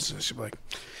ever listens, she'll be like,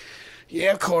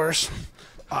 "Yeah, of course."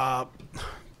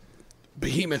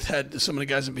 Behemoth had some of the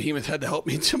guys in Behemoth had to help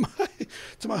me to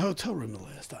my hotel room the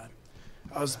last time.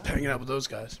 I was hanging out with those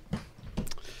guys.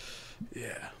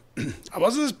 Yeah, I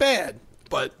wasn't as bad,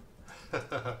 but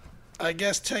I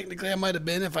guess technically I might have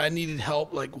been if I needed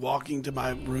help, like walking to my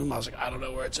room. I was like, I don't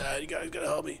know where it's at. You guys gotta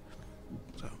help me.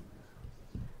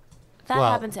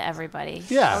 That happened to everybody.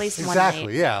 Yeah, at least exactly.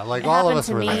 one night. Yeah, like It all of happened us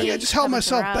to were me. there. I think I just held happened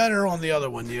to myself Rob. better on the other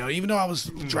one. Even though I was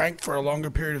drank for a longer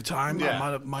period of time, Yeah.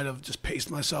 I might have just paced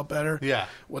myself better. Yeah.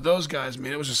 With those guys,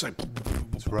 man, it was just like.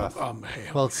 It's rough. Hey,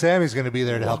 Well, Sammy's going to be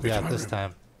there to help you out this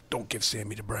time. Don't give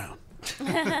Sammy to Brown.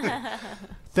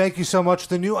 Thank you so much.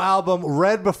 The new album,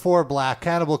 Red Before Black,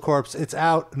 Cannibal Corpse, it's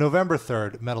out November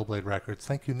 3rd, Metal Blade Records.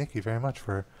 Thank you, Nikki, very much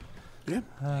for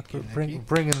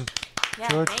bringing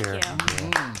George thank here.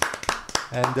 you.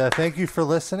 And thank you for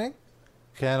listening.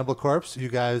 Cannibal Corpse, you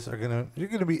guys you're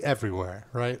gonna be everywhere,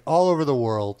 right? All over the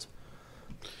world.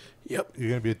 Yep. You're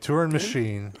gonna be a touring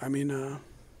machine. I mean,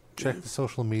 check the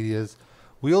social medias.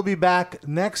 We'll be back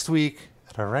next week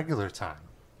at our regular time.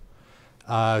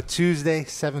 Tuesday,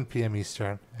 7 p.m.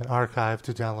 Eastern, an archive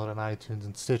to download on iTunes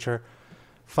and Stitcher.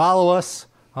 Follow us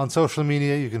on social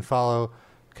media. You can follow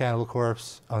Cannibal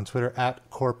Corpse on Twitter at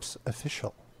Corpse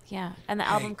Official. Yeah, and the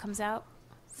album comes out.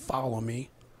 Follow me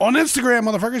on Instagram,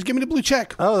 motherfuckers. Give me the blue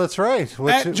check. Oh, that's right.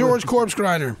 At George Corpse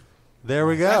Grinder. There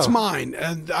we go. That's mine,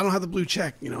 and I don't have the blue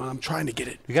check. And I'm trying to get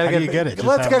it. You gotta get it.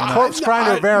 Let's get Corpse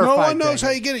Grinder No verified. one knows thing.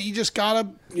 how you get it. You just gotta,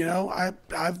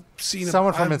 I've seen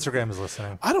Someone from Instagram is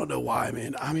listening. I don't know why,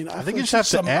 man. I mean, I think feel you like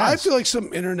just have to ask. I feel like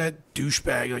some internet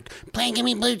douchebag, like, "Please give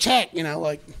me blue check,"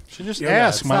 like. Should just Yeah,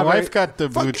 ask. it's My not wife very- got the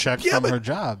blue Fuck, check yeah, from but- her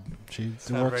job. She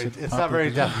works at It's not very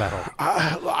death metal.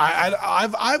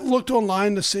 I've looked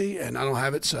online to see, and I don't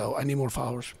have it, so I need more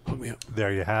followers. Hook me up.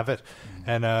 There you have it.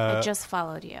 And I just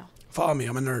followed you. Follow me.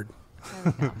 I'm a nerd.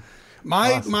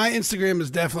 My Instagram is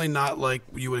definitely not like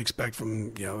you would expect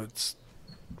from it's.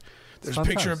 There's a fun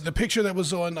picture. times. The picture that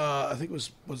was on. I think it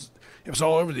was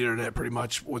all over the internet pretty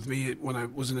much with me when I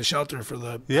was in the shelter for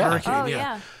the hurricane. Oh,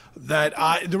 yeah.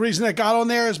 The reason that got on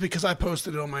there is because I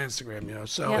posted it on my Instagram.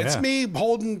 So Yep. it's Yeah. me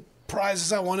holding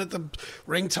prizes I won at the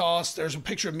ring toss. There's a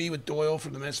picture of me with Doyle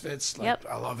from the Misfits. Yep.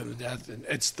 I love him to death, and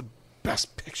it's the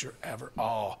best picture ever.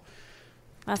 Oh.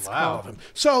 That's I love cool. him.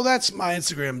 So that's my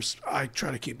Instagrams. I try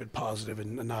to keep it positive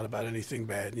and not about anything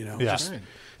bad. Yeah. Just,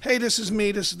 hey, this is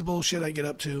me. This is the bullshit I get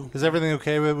up to. Is everything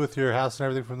okay with your house and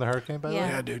everything from the hurricane, by the way?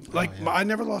 Yeah, dude. Like, I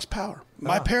never lost power.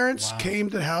 My parents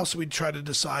came to the house. We'd try to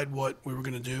decide what we were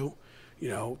going to do,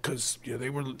 because they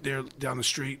were there down the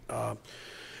street.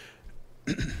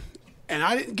 And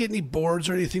I didn't get any boards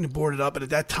or anything to board it up. But at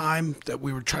that time that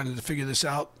we were trying to figure this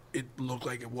out, it looked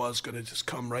like it was going to just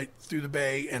come right through the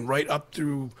bay and right up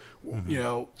through,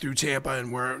 through Tampa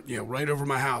and right over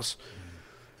my house.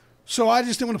 So I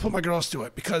just didn't want to put my girls to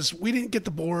it because we didn't get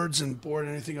the boards and board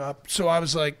anything up. So I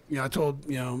was like, I told,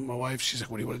 my wife, she's like,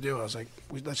 what do you want to do? I was like,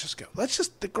 let's just go.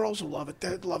 The girls will love it.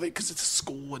 They'll love it because it's a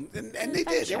school. And they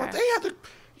did. They had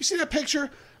you see that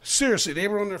picture? Seriously, they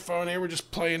were on their phone. They were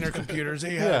just playing their computers.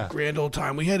 They had a grand old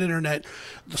time. We had internet.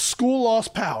 The school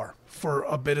lost power for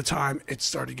a bit of time. It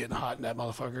started getting hot in that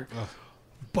motherfucker.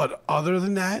 But other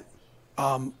than that,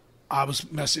 I was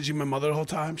messaging my mother the whole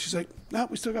time. She's like, no,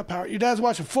 we still got power. Your dad's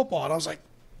watching football. And I was like,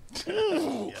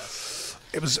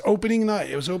 It was opening night.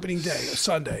 It was opening day, a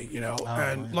Sunday,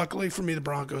 and luckily for me, the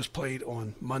Broncos played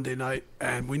on Monday night,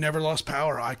 and we never lost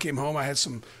power. I came home. I had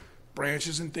some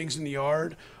branches and things in the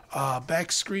yard.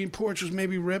 Back screen porch was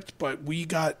maybe ripped, but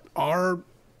our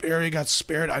area got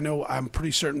spared. I'm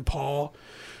pretty certain Paul,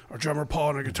 our drummer Paul,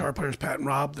 and our guitar players Pat and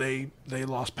Rob, they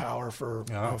lost power for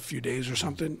a few days or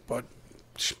something. But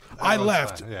I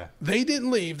left. Fine, yeah. They didn't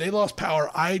leave. They lost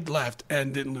power. I left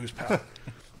and didn't lose power.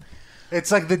 It's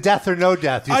like the death or no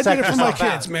death. You I set did it for my yourself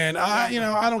out. kids, man.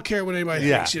 I don't care what anybody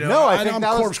Yeah. thinks. No, I think I'm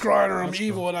that was- corpse grinder. I'm that's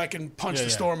evil, cool. and I can punch Yeah, the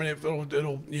yeah. storm, and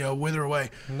it'll wither away.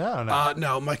 No.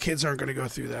 No, my kids aren't going to go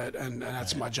through that, and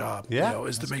that's my job. Yeah,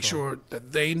 is to make sure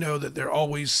that they know that they're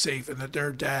always safe, and that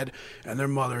their dad and their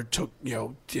mother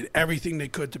did everything they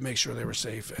could to make sure they were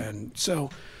safe, and so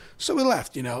we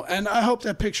left, and I hope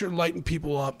that picture lightened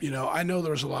people up. I know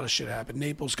there was a lot of shit happened.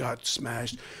 Naples got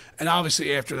smashed, and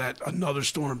obviously after that, another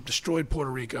storm destroyed Puerto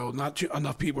Rico. Not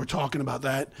enough people were talking about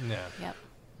that. Yeah. Yep.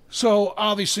 So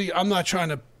obviously, I'm not trying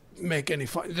to make any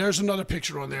fun. There's another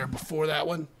picture on there before that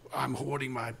one. I'm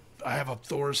holding I have a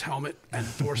Thor's helmet and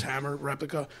Thor's hammer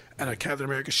replica and a Captain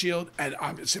America shield, and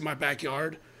it's in my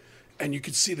backyard, and you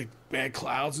can see the bad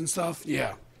clouds and stuff.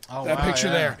 Yeah, that wow, picture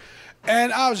yeah. there.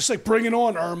 And I was just like, bring it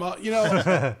on, Irma.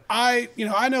 I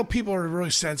know people are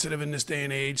really sensitive in this day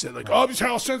and age. That oh, this is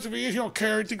how sensitive he is. You don't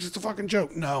care. He thinks it's a fucking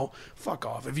joke. No, fuck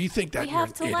off. If you think that, We you're have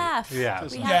an to idiot. laugh. Yeah.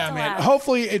 We Yeah, have to man. laugh.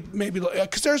 Hopefully it maybe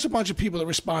because there's a bunch of people that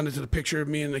responded to the picture of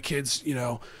me and the kids.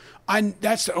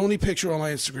 That's the only picture on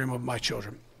my Instagram of my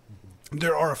children.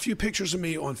 There are a few pictures of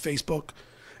me on Facebook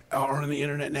or on the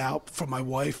internet now from my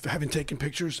wife having taken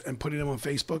pictures and putting them on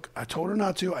Facebook. I told her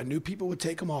not to. I knew people would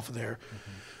take them off of there.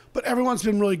 But everyone's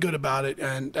been really good about it,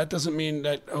 and that doesn't mean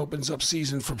that opens up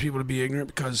season for people to be ignorant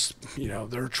because,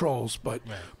 they're trolls. But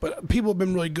people have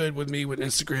been really good with me with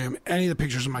Instagram. Any of the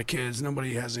pictures of my kids,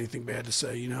 nobody has anything bad to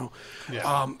say,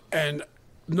 Yeah. And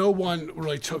no one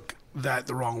really took that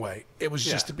the wrong way. It was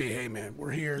just to be, hey, man,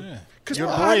 we're here. Yeah. You're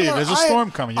brave. There's a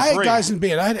storm coming. You're I had brave. guys in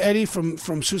band. I had Eddie from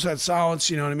Suicide Silence,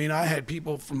 you know what I mean? I had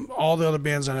people from all the other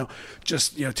bands I know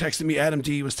just, texting me. Adam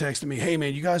D was texting me, hey,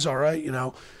 man, you guys all right,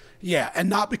 Yeah, and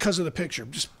not because of the picture,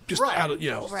 just out of,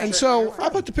 Right. And so I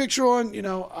put the picture on,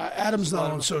 Adam's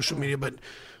not on social media, but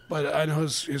I know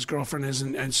his girlfriend is,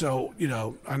 and so,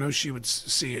 I know she would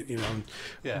see it,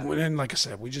 Yeah. And like I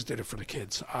said, we just did it for the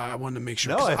kids. I wanted to make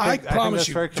sure. No, 'cause I think promise that's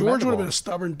you, very George would have commendable. been a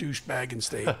stubborn douchebag and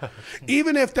stayed.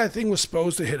 Even if that thing was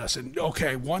supposed to hit us, and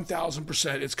okay,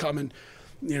 1,000% it's coming,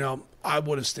 I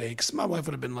would have stayed, because my wife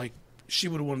would have been like, she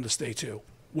would have wanted to stay too.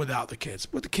 Without the kids.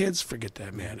 With the kids, forget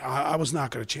that, man. I was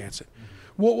not going to chance it.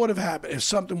 What would have happened if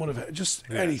something would have happened? Just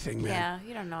anything, man. Yeah,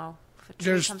 you don't know. If a tree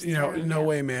There's, comes through, no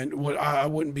way, man. I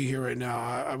wouldn't be here right now.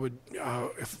 I would,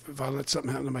 if I let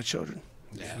something happen to my children.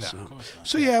 Yeah.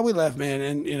 So yeah, we left, man,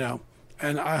 and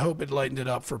and I hope it lightened it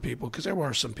up for people, because there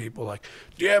were some people like,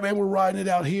 yeah, man, we're riding it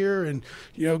out here, and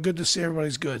good to see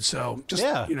everybody's good. So just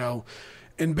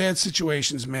in bad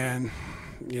situations, man,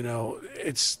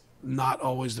 it's not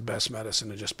always the best medicine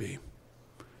to just be,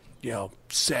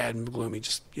 sad and gloomy.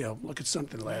 Just, look at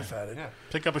something, laugh at it. Yeah.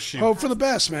 Pick up a shoe. Hope for the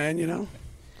best, man, Now,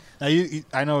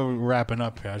 I know we're wrapping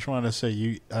up here. I just wanted to say,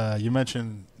 you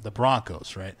mentioned the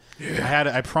Broncos, right?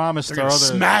 Yeah. I promised They're our gonna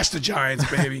other... smash the Giants,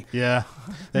 baby. Yeah.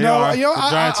 They No, are. The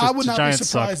Giants I would not be Giants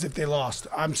surprised suck. if they lost.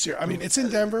 I'm serious. I mean, it's in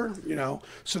Denver,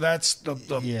 so that's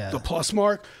the plus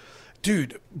mark.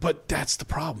 Dude, but that's the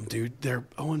problem, dude. They're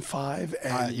 0-5.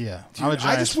 And Dude, I'm a I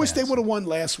Giants just wish fan, they would have won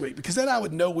last week, because then I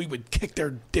would know we would kick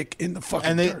their dick in the fucking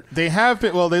And dirt. they have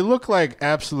been, well, they look like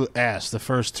absolute ass the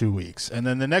first 2 weeks. And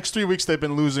then the next 3 weeks, they've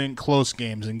been losing close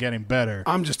games and getting better.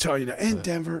 I'm just telling you that. And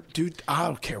Denver, dude, I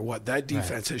don't care what. That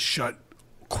defense has shut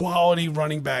quality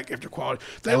running back after quality.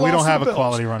 They And we lost don't to have the a Bills.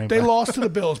 quality running They back. lost to the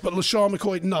Bills, but LaShawn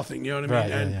McCoy, nothing. You know what I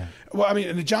mean? Right, and, yeah. Well, I mean,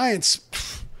 and the Giants,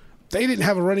 they didn't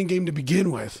have a running game to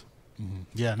begin with.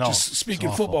 Yeah, no. Just speaking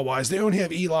football-wise, they only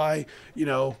have Eli.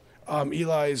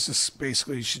 Eli is just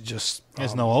basically should just. He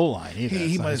has no O-line either. He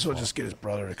It's not might his as well fault. just get his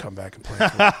brother to come back and play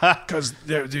because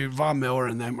dude, Von Miller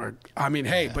and them are. I mean,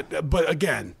 hey, but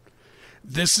again,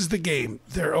 this is the game.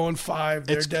 They're 0-5.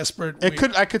 They're desperate.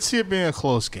 I could see it being a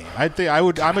close game.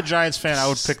 I'm a Giants fan. I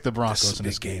would pick the Broncos in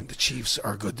this game. The Chiefs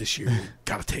are good this year.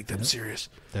 Got to take them serious.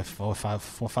 They're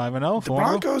 4-5-0. The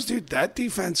Broncos, dude, that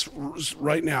defense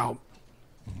right now.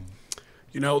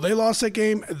 They lost that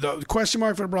game. The question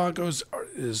mark for the Broncos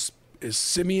is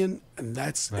Simeon, and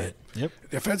that's it. Yep.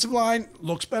 The offensive line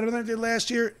looks better than it did last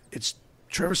year. It's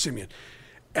Trevor Simeon,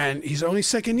 and he's only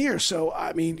second year. So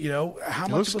I mean, how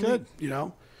much looks of a good.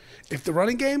 lead, if the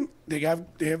running game they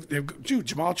have dude,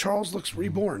 Jamal Charles looks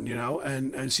reborn,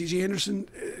 and C.J. Anderson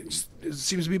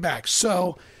seems to be back.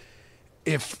 So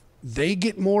if they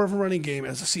get more of a running game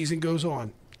as the season goes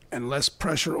on and less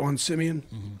pressure on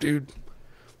Simeon, dude.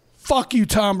 Fuck you,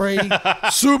 Tom Brady.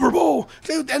 Super Bowl.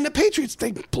 Dude, and the Patriots,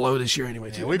 they blow this year anyway,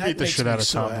 too. Yeah, we And that beat the makes shit me out of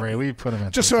so Tom happy. Brady. We put him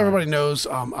in. Just so everybody knows,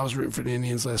 I was rooting for the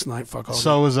Indians last night. Fuck all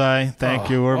So that. was I. Thank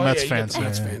you. We're Mets yeah, fans.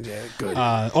 Mets here. fans, yeah, good.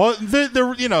 I'm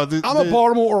I'm a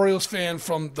Baltimore Orioles fan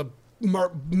from the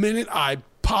minute I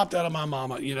popped out of my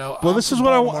mama. Well, this is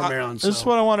what Maryland, this is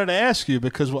what I wanted to ask you,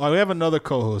 because we have another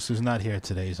co-host who's not here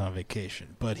today. He's on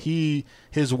vacation, but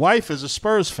his wife is a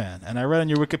Spurs fan, and I read on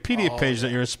your Wikipedia page that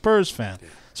you're a Spurs fan.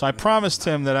 So I promised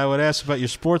him that I would ask about your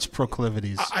sports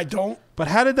proclivities. I don't. But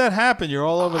how did that happen? You're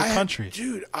all over the country,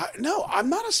 dude. No, I'm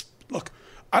not look.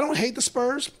 I don't hate the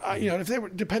Spurs. If they were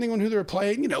depending on who they were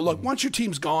playing. Look, once your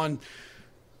team's gone.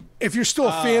 If you're still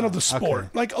a fan of the sport,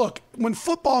 okay. look, when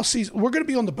football season, we're going to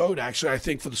be on the boat, actually, I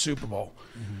think, for the Super Bowl.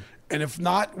 And if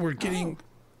not, we're getting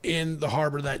in the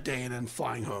harbor that day and then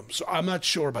flying home. So I'm not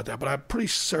sure about that, but I'm pretty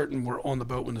certain we're on the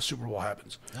boat when the Super Bowl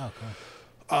happens.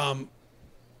 Okay.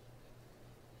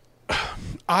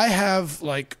 I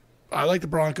like the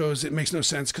Broncos. It makes no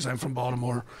sense because I'm from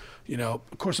Baltimore.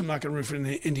 Of course, I'm not going to root for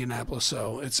Indianapolis,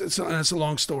 so it's a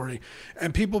long story.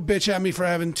 And people bitch at me for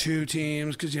having two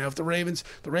teams because if the Ravens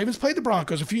played the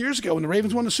Broncos a few years ago when the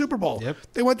Ravens won the Super Bowl. Yep.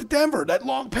 They went to Denver. That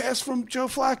long pass from Joe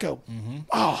Flacco.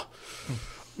 Oh,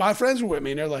 my friends were with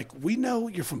me and they're like, "We know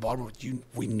you're from Baltimore.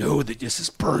 We know that this is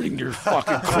burning your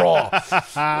fucking craw."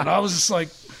 And I was just like,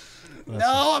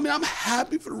 "No, I mean I'm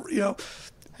happy for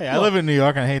Hey, I live in New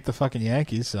York and I hate the fucking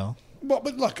Yankees, so. Well,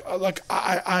 but look,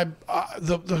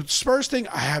 the Spurs thing,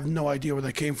 I have no idea where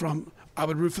that came from. I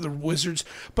would root for the Wizards.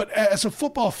 But as a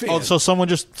football fan, Oh, so someone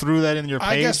just threw that in your page?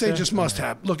 I guess they there? just must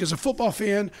have. Look, as a football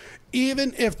fan,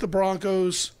 even if the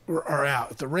Broncos are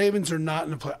out, if the Ravens are not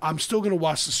in the play, I'm still going to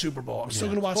watch the Super Bowl. I'm still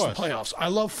going to watch the playoffs. I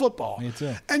love football. Me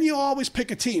too. And you always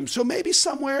pick a team. So maybe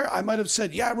somewhere I might have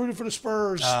said, I rooted for the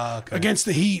Spurs against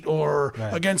the Heat or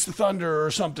against the Thunder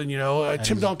or something,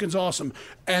 Tim Duncan's awesome.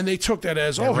 And they took that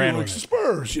as, he likes the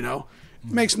Spurs,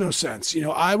 Makes no sense.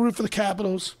 I root for the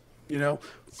Capitals,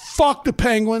 Fuck the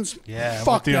Penguins. Yeah,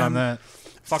 fuck with you them. on that.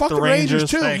 Fuck the Rangers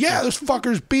too. Thank Yeah, you. those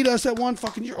fuckers beat us that one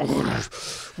fucking year.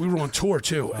 We were on tour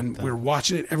too, and we were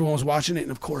watching it. Everyone was watching it,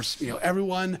 and of course,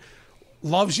 everyone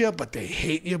loves you, but they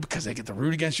hate you because they get to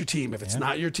root against your team. If it's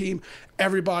not your team,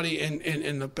 everybody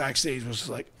in the backstage was just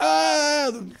like,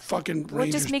 the fucking Rangers What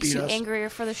just makes beat you us. angrier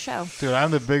for the show? Dude,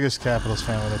 I'm the biggest Capitals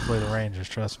fan when they play the Rangers.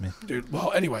 Trust me. Dude,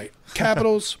 well, anyway,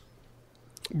 Capitals,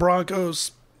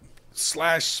 Broncos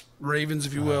 / Ravens,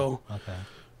 if you will. Okay.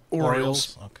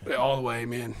 Orioles, Okay. all the way,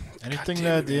 man. Anything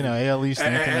that AL East,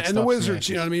 anything that and the stops Wizards, Yankees.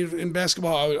 you know what I mean? In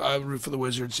basketball, I would root for the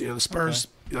Wizards. The Spurs,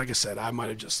 like I said, I might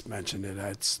have just mentioned it.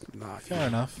 It's not. Fair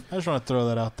enough. I just want to throw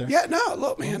that out there. Yeah, no,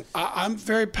 look, man, I'm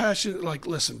very passionate. Like,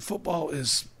 listen, football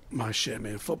is my shit,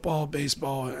 man. Football,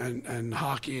 baseball, and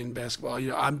hockey and basketball.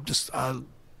 I'm just,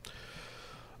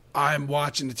 I'm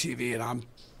watching the TV, and I'm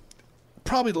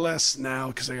probably less now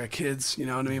because I got kids, you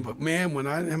know what I mean? But, man, when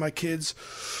I didn't have my kids,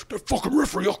 that fucking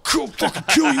referee, I'll fucking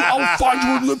kill you. I'll find you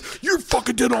where you live. You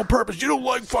fucking did it on purpose. You don't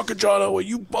like fucking John Elway,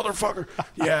 you motherfucker.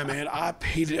 Yeah, man, I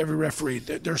hated every referee.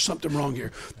 There's something wrong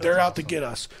here. They're out to get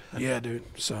us. Yeah, dude,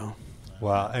 so.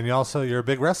 Wow, and you're a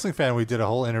big wrestling fan. We did a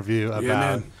whole interview about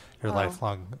man. your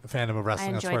lifelong fandom of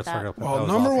wrestling on Sports Radio. Well,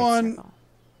 number one,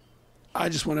 I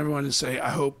just want everyone to say I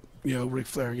hope Ric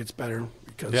Flair gets better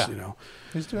because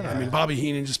he's doing. I mean, Bobby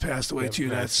Heenan just passed away too.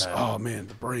 very That's sad. oh man,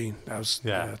 the brain. That's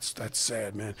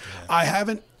sad, man. I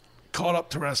haven't caught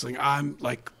up to wrestling. I'm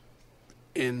like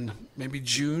in maybe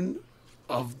June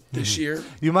of this year.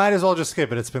 You might as well just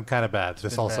skip it. It's been kind of bad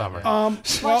this whole summer. Well,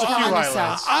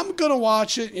 I'm gonna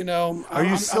watch it. Are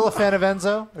you still a fan of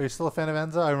Enzo? Are you still a fan of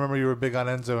Enzo? I remember you were big on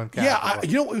Enzo and Cat. Yeah,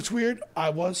 you know what's weird?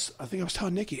 I think I was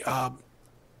telling Nikki. I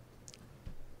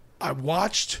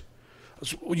watched.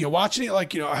 Watching it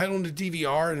I had it on the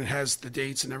DVR and it has the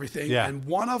dates and everything. Yeah. And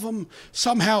one of them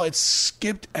somehow it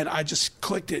skipped and I just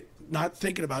clicked it, not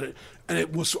thinking about it, and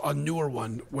it was a newer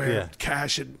one where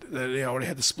Cash they already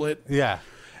had the split. Yeah.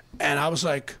 And I was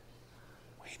like,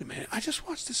 wait a minute, I just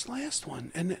watched this last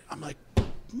one, and I'm like,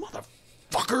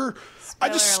 motherfucker, I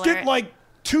just skipped like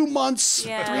 2 months,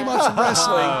 3 months of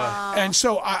wrestling, and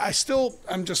so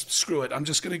I'm just screw it. I'm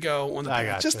just gonna go on the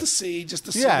path just to see the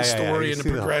story and the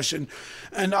progression,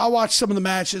 and I'll watch some of the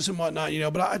matches and whatnot,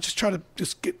 But I just try to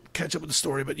catch up with the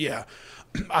story. But yeah,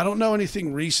 I don't know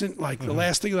anything recent. Like the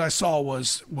last thing that I saw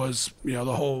was the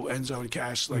whole Enzo and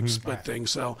Cash split thing.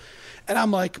 So, and I'm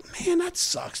like, man, that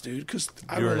sucks, dude, because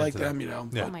I really like them,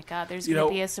 Oh my God, there's gonna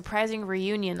be a surprising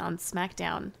reunion on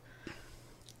SmackDown.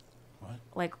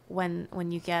 Like when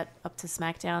you get up to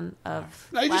SmackDown of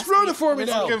now you just ruined it for me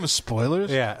now. Give him spoilers.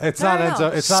 Yeah, it's not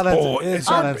Enzo. It's not Enzo. It's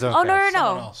not Enzo. Oh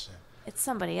no! It's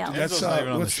somebody else. That's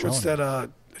what's that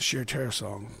Sheer Terror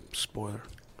song? Spoiler.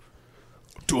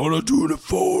 Gonna do it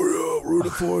for you,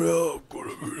 rooting for you.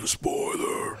 Gonna be a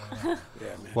spoiler. Yeah,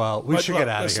 man. Well, we should get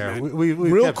out of here. Man, We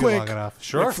real kept you quick. long enough.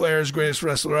 Sure. Ric Flair is the greatest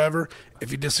wrestler ever.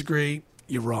 If you disagree,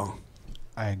 you're wrong.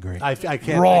 I agree. I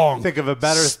can't Wrong. think of a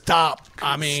better Dude,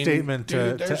 statement to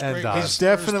there's end great on. wrestlers,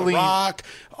 definitely- The Rock,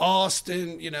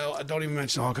 Austin. I don't even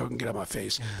mention Hulk Hogan. Get out of my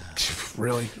face.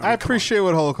 Really? I appreciate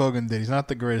what Hulk Hogan did. He's not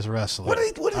the greatest wrestler. What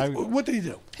did he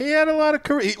do? He had a lot of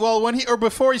career.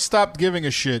 Before he stopped giving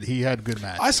a shit, he had good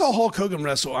matches. I saw Hulk Hogan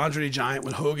wrestle Andre the Giant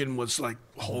when Hogan was like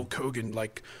Hulk Hogan,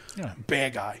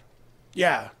 bad guy.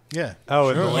 Yeah. Yeah. Oh,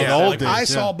 in the old days. I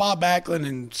saw Bob Backlund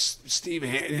and Steve,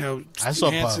 I saw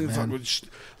Bob, Hansen, man. with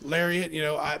Lariat.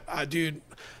 Dude,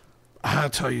 I'll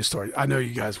tell you a story. I know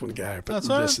you guys want to get out of here, but That's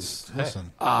all right. listen.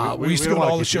 Listen. We used to go to don't all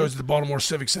wanna the keep you. shows at the Baltimore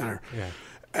Civic Center. Yeah.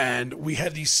 And we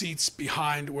had these seats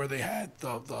behind where they had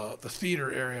the theater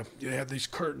area. They had these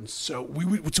curtains. So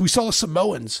we saw the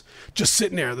Samoans just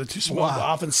sitting there. The two Samoans,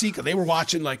 off and Sika. They were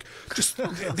watching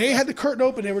they had the curtain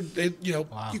open.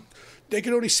 They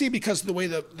could only see because of the way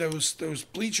those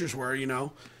bleachers were,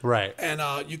 Right. And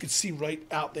you could see right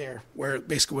out there where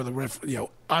the ref,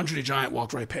 Andre the Giant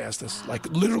walked right past us. Like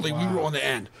literally, we were on the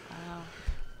end.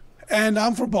 And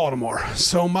I'm from Baltimore.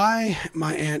 So my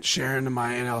Aunt Sharon and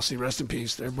my Aunt Elsie, rest in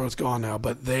peace, they're both gone now,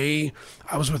 but I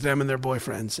was with them and their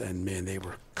boyfriends, and man, they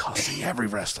were cussing every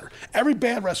wrestler. Every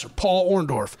bad wrestler. Paul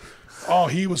Orndorff. Oh,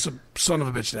 he was a son of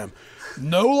a bitch to them.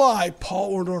 No lie,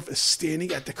 Paul Orndorff is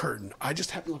standing at the curtain. I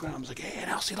just happened to look around. I was like, hey,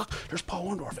 Aunt Elsie, look, there's Paul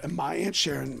Orndorff. And my Aunt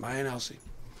Sharon, my Aunt Elsie.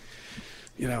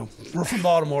 You know, we're from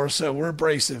Baltimore, so we're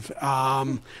abrasive.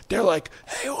 They're like,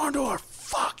 hey, Orndorff,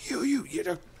 fuck you. You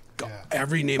know,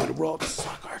 every name in the world,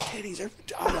 suck our titties.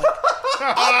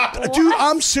 I'm like, dude,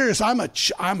 I'm serious. I'm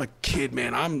a kid,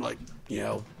 man. I'm like,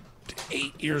 8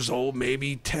 years old,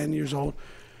 maybe 10 years old.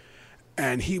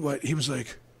 And he was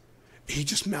like, he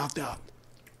just mouthed out,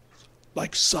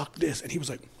 like, suck this. And he was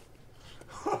like,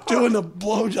 doing the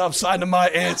blowjob sign to my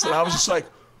aunts. And I was just like,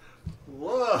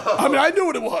 whoa. I mean, I knew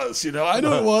what it was, I knew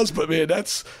what it was, but man,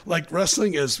 that's like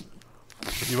wrestling is.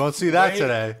 You won't see that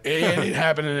today. It ain't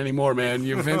happening anymore, man.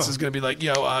 Vince is going to be like,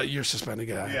 you're suspended,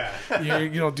 guy. Yeah.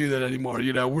 you don't do that anymore.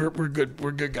 We're good.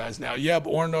 We're good guys now. Yeah,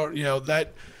 but Orndorff,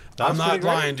 that I'm not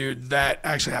lying, dude. That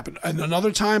actually happened. And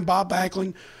another time, Bob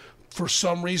Backlund, for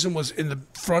some reason, was in the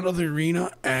front of the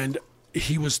arena, and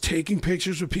he was taking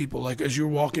pictures with people, like, as you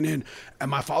were walking in.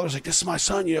 And my father was like, this is my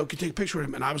son, can take a picture with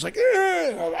him. And I was like,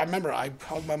 I remember I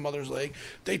hugged my mother's leg.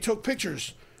 They took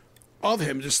pictures of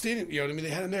him just standing, They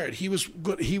had him there. And he was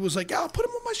good. He was like, I'll put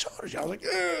him on my shoulders. I was like,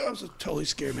 I was totally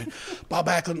scared, man. Bob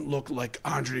Backlund looked like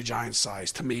Andre the Giant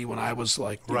size to me when I was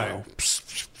like,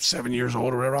 7 years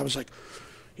old or whatever. I was like,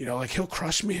 like, he'll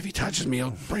crush me if he touches me.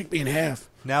 He'll break me in half.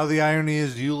 Now the irony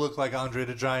is you look like Andre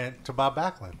the Giant to Bob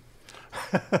Backlund.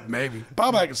 Maybe.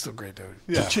 Bob Backlund's still great, dude.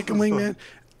 Yeah. Chicken wing, man.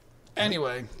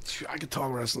 Anyway, I could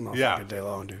talk wrestling all fucking day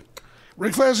long, dude.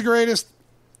 Ric Flair's the greatest.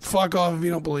 Fuck off if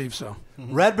you don't believe so.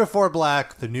 Red Before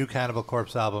Black, the new Cannibal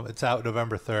Corpse album. It's out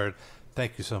November 3rd.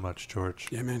 Thank you so much, George.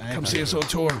 Yeah, man. Come see us on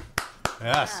tour.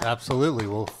 Yes, absolutely.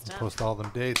 We'll post all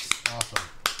them dates. Awesome.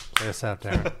 Play us out,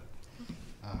 Darren.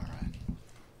 All right.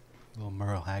 Little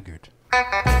Merle Haggard. I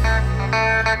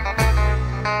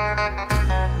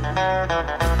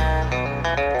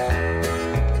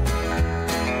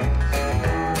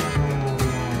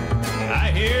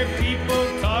hear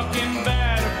people talking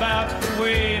bad about the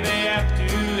way they have to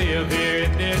live here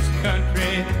in this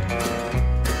country,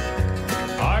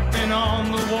 harping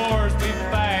on the wars we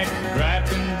fight,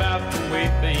 griping about the way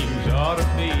things ought to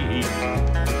be.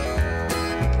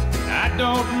 I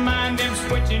don't mind them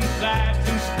switching sides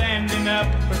and standing up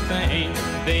for things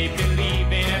they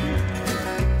believe in.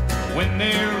 When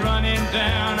they're running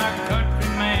down our country,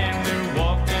 man, they're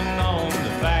walking on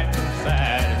the fighting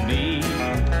side of me.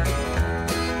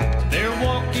 They're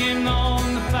walking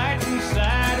on the fighting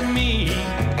side of me.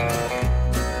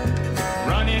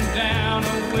 Running down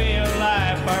a way of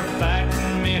life our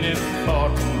fighting men have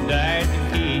fought and died to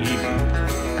keep.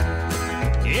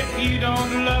 If you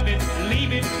don't love it,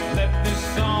 leave it. Let this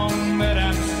song that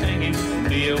I'm singing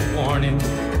be a warning.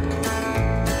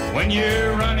 When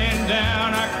you're running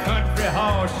down our country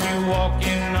horse, you're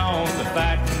walking on the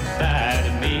fighting side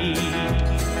of me.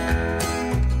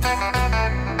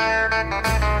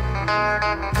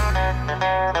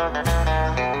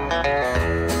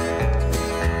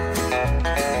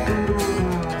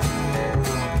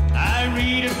 I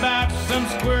read about some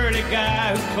squirrely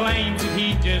guy who claims that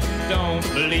he just don't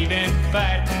believe in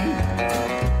fighting.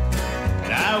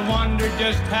 And I wonder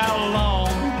just how long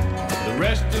the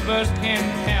rest of us can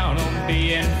count on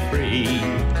being free.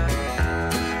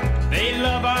 They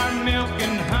love our milk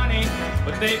and honey,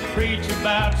 but they preach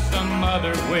about some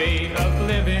other way of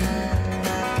living.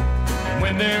 And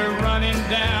when they're running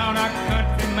down our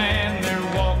country, man, they're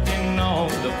walking on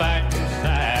the fighting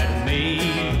side of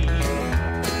me.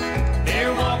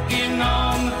 They're walking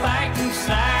on the fighting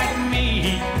side of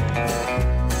me.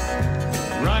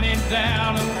 Running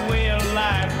down a way of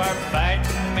life our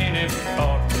fighting men have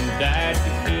fought and died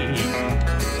to keep.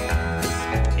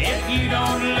 If you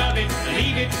don't love it,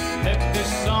 leave it. Let this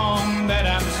song that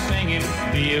I'm singing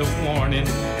be a warning.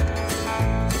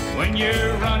 When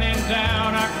you're running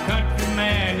down our country,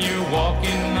 man, you're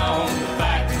walking on the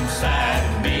fighting side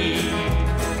of me.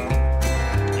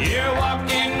 You're walking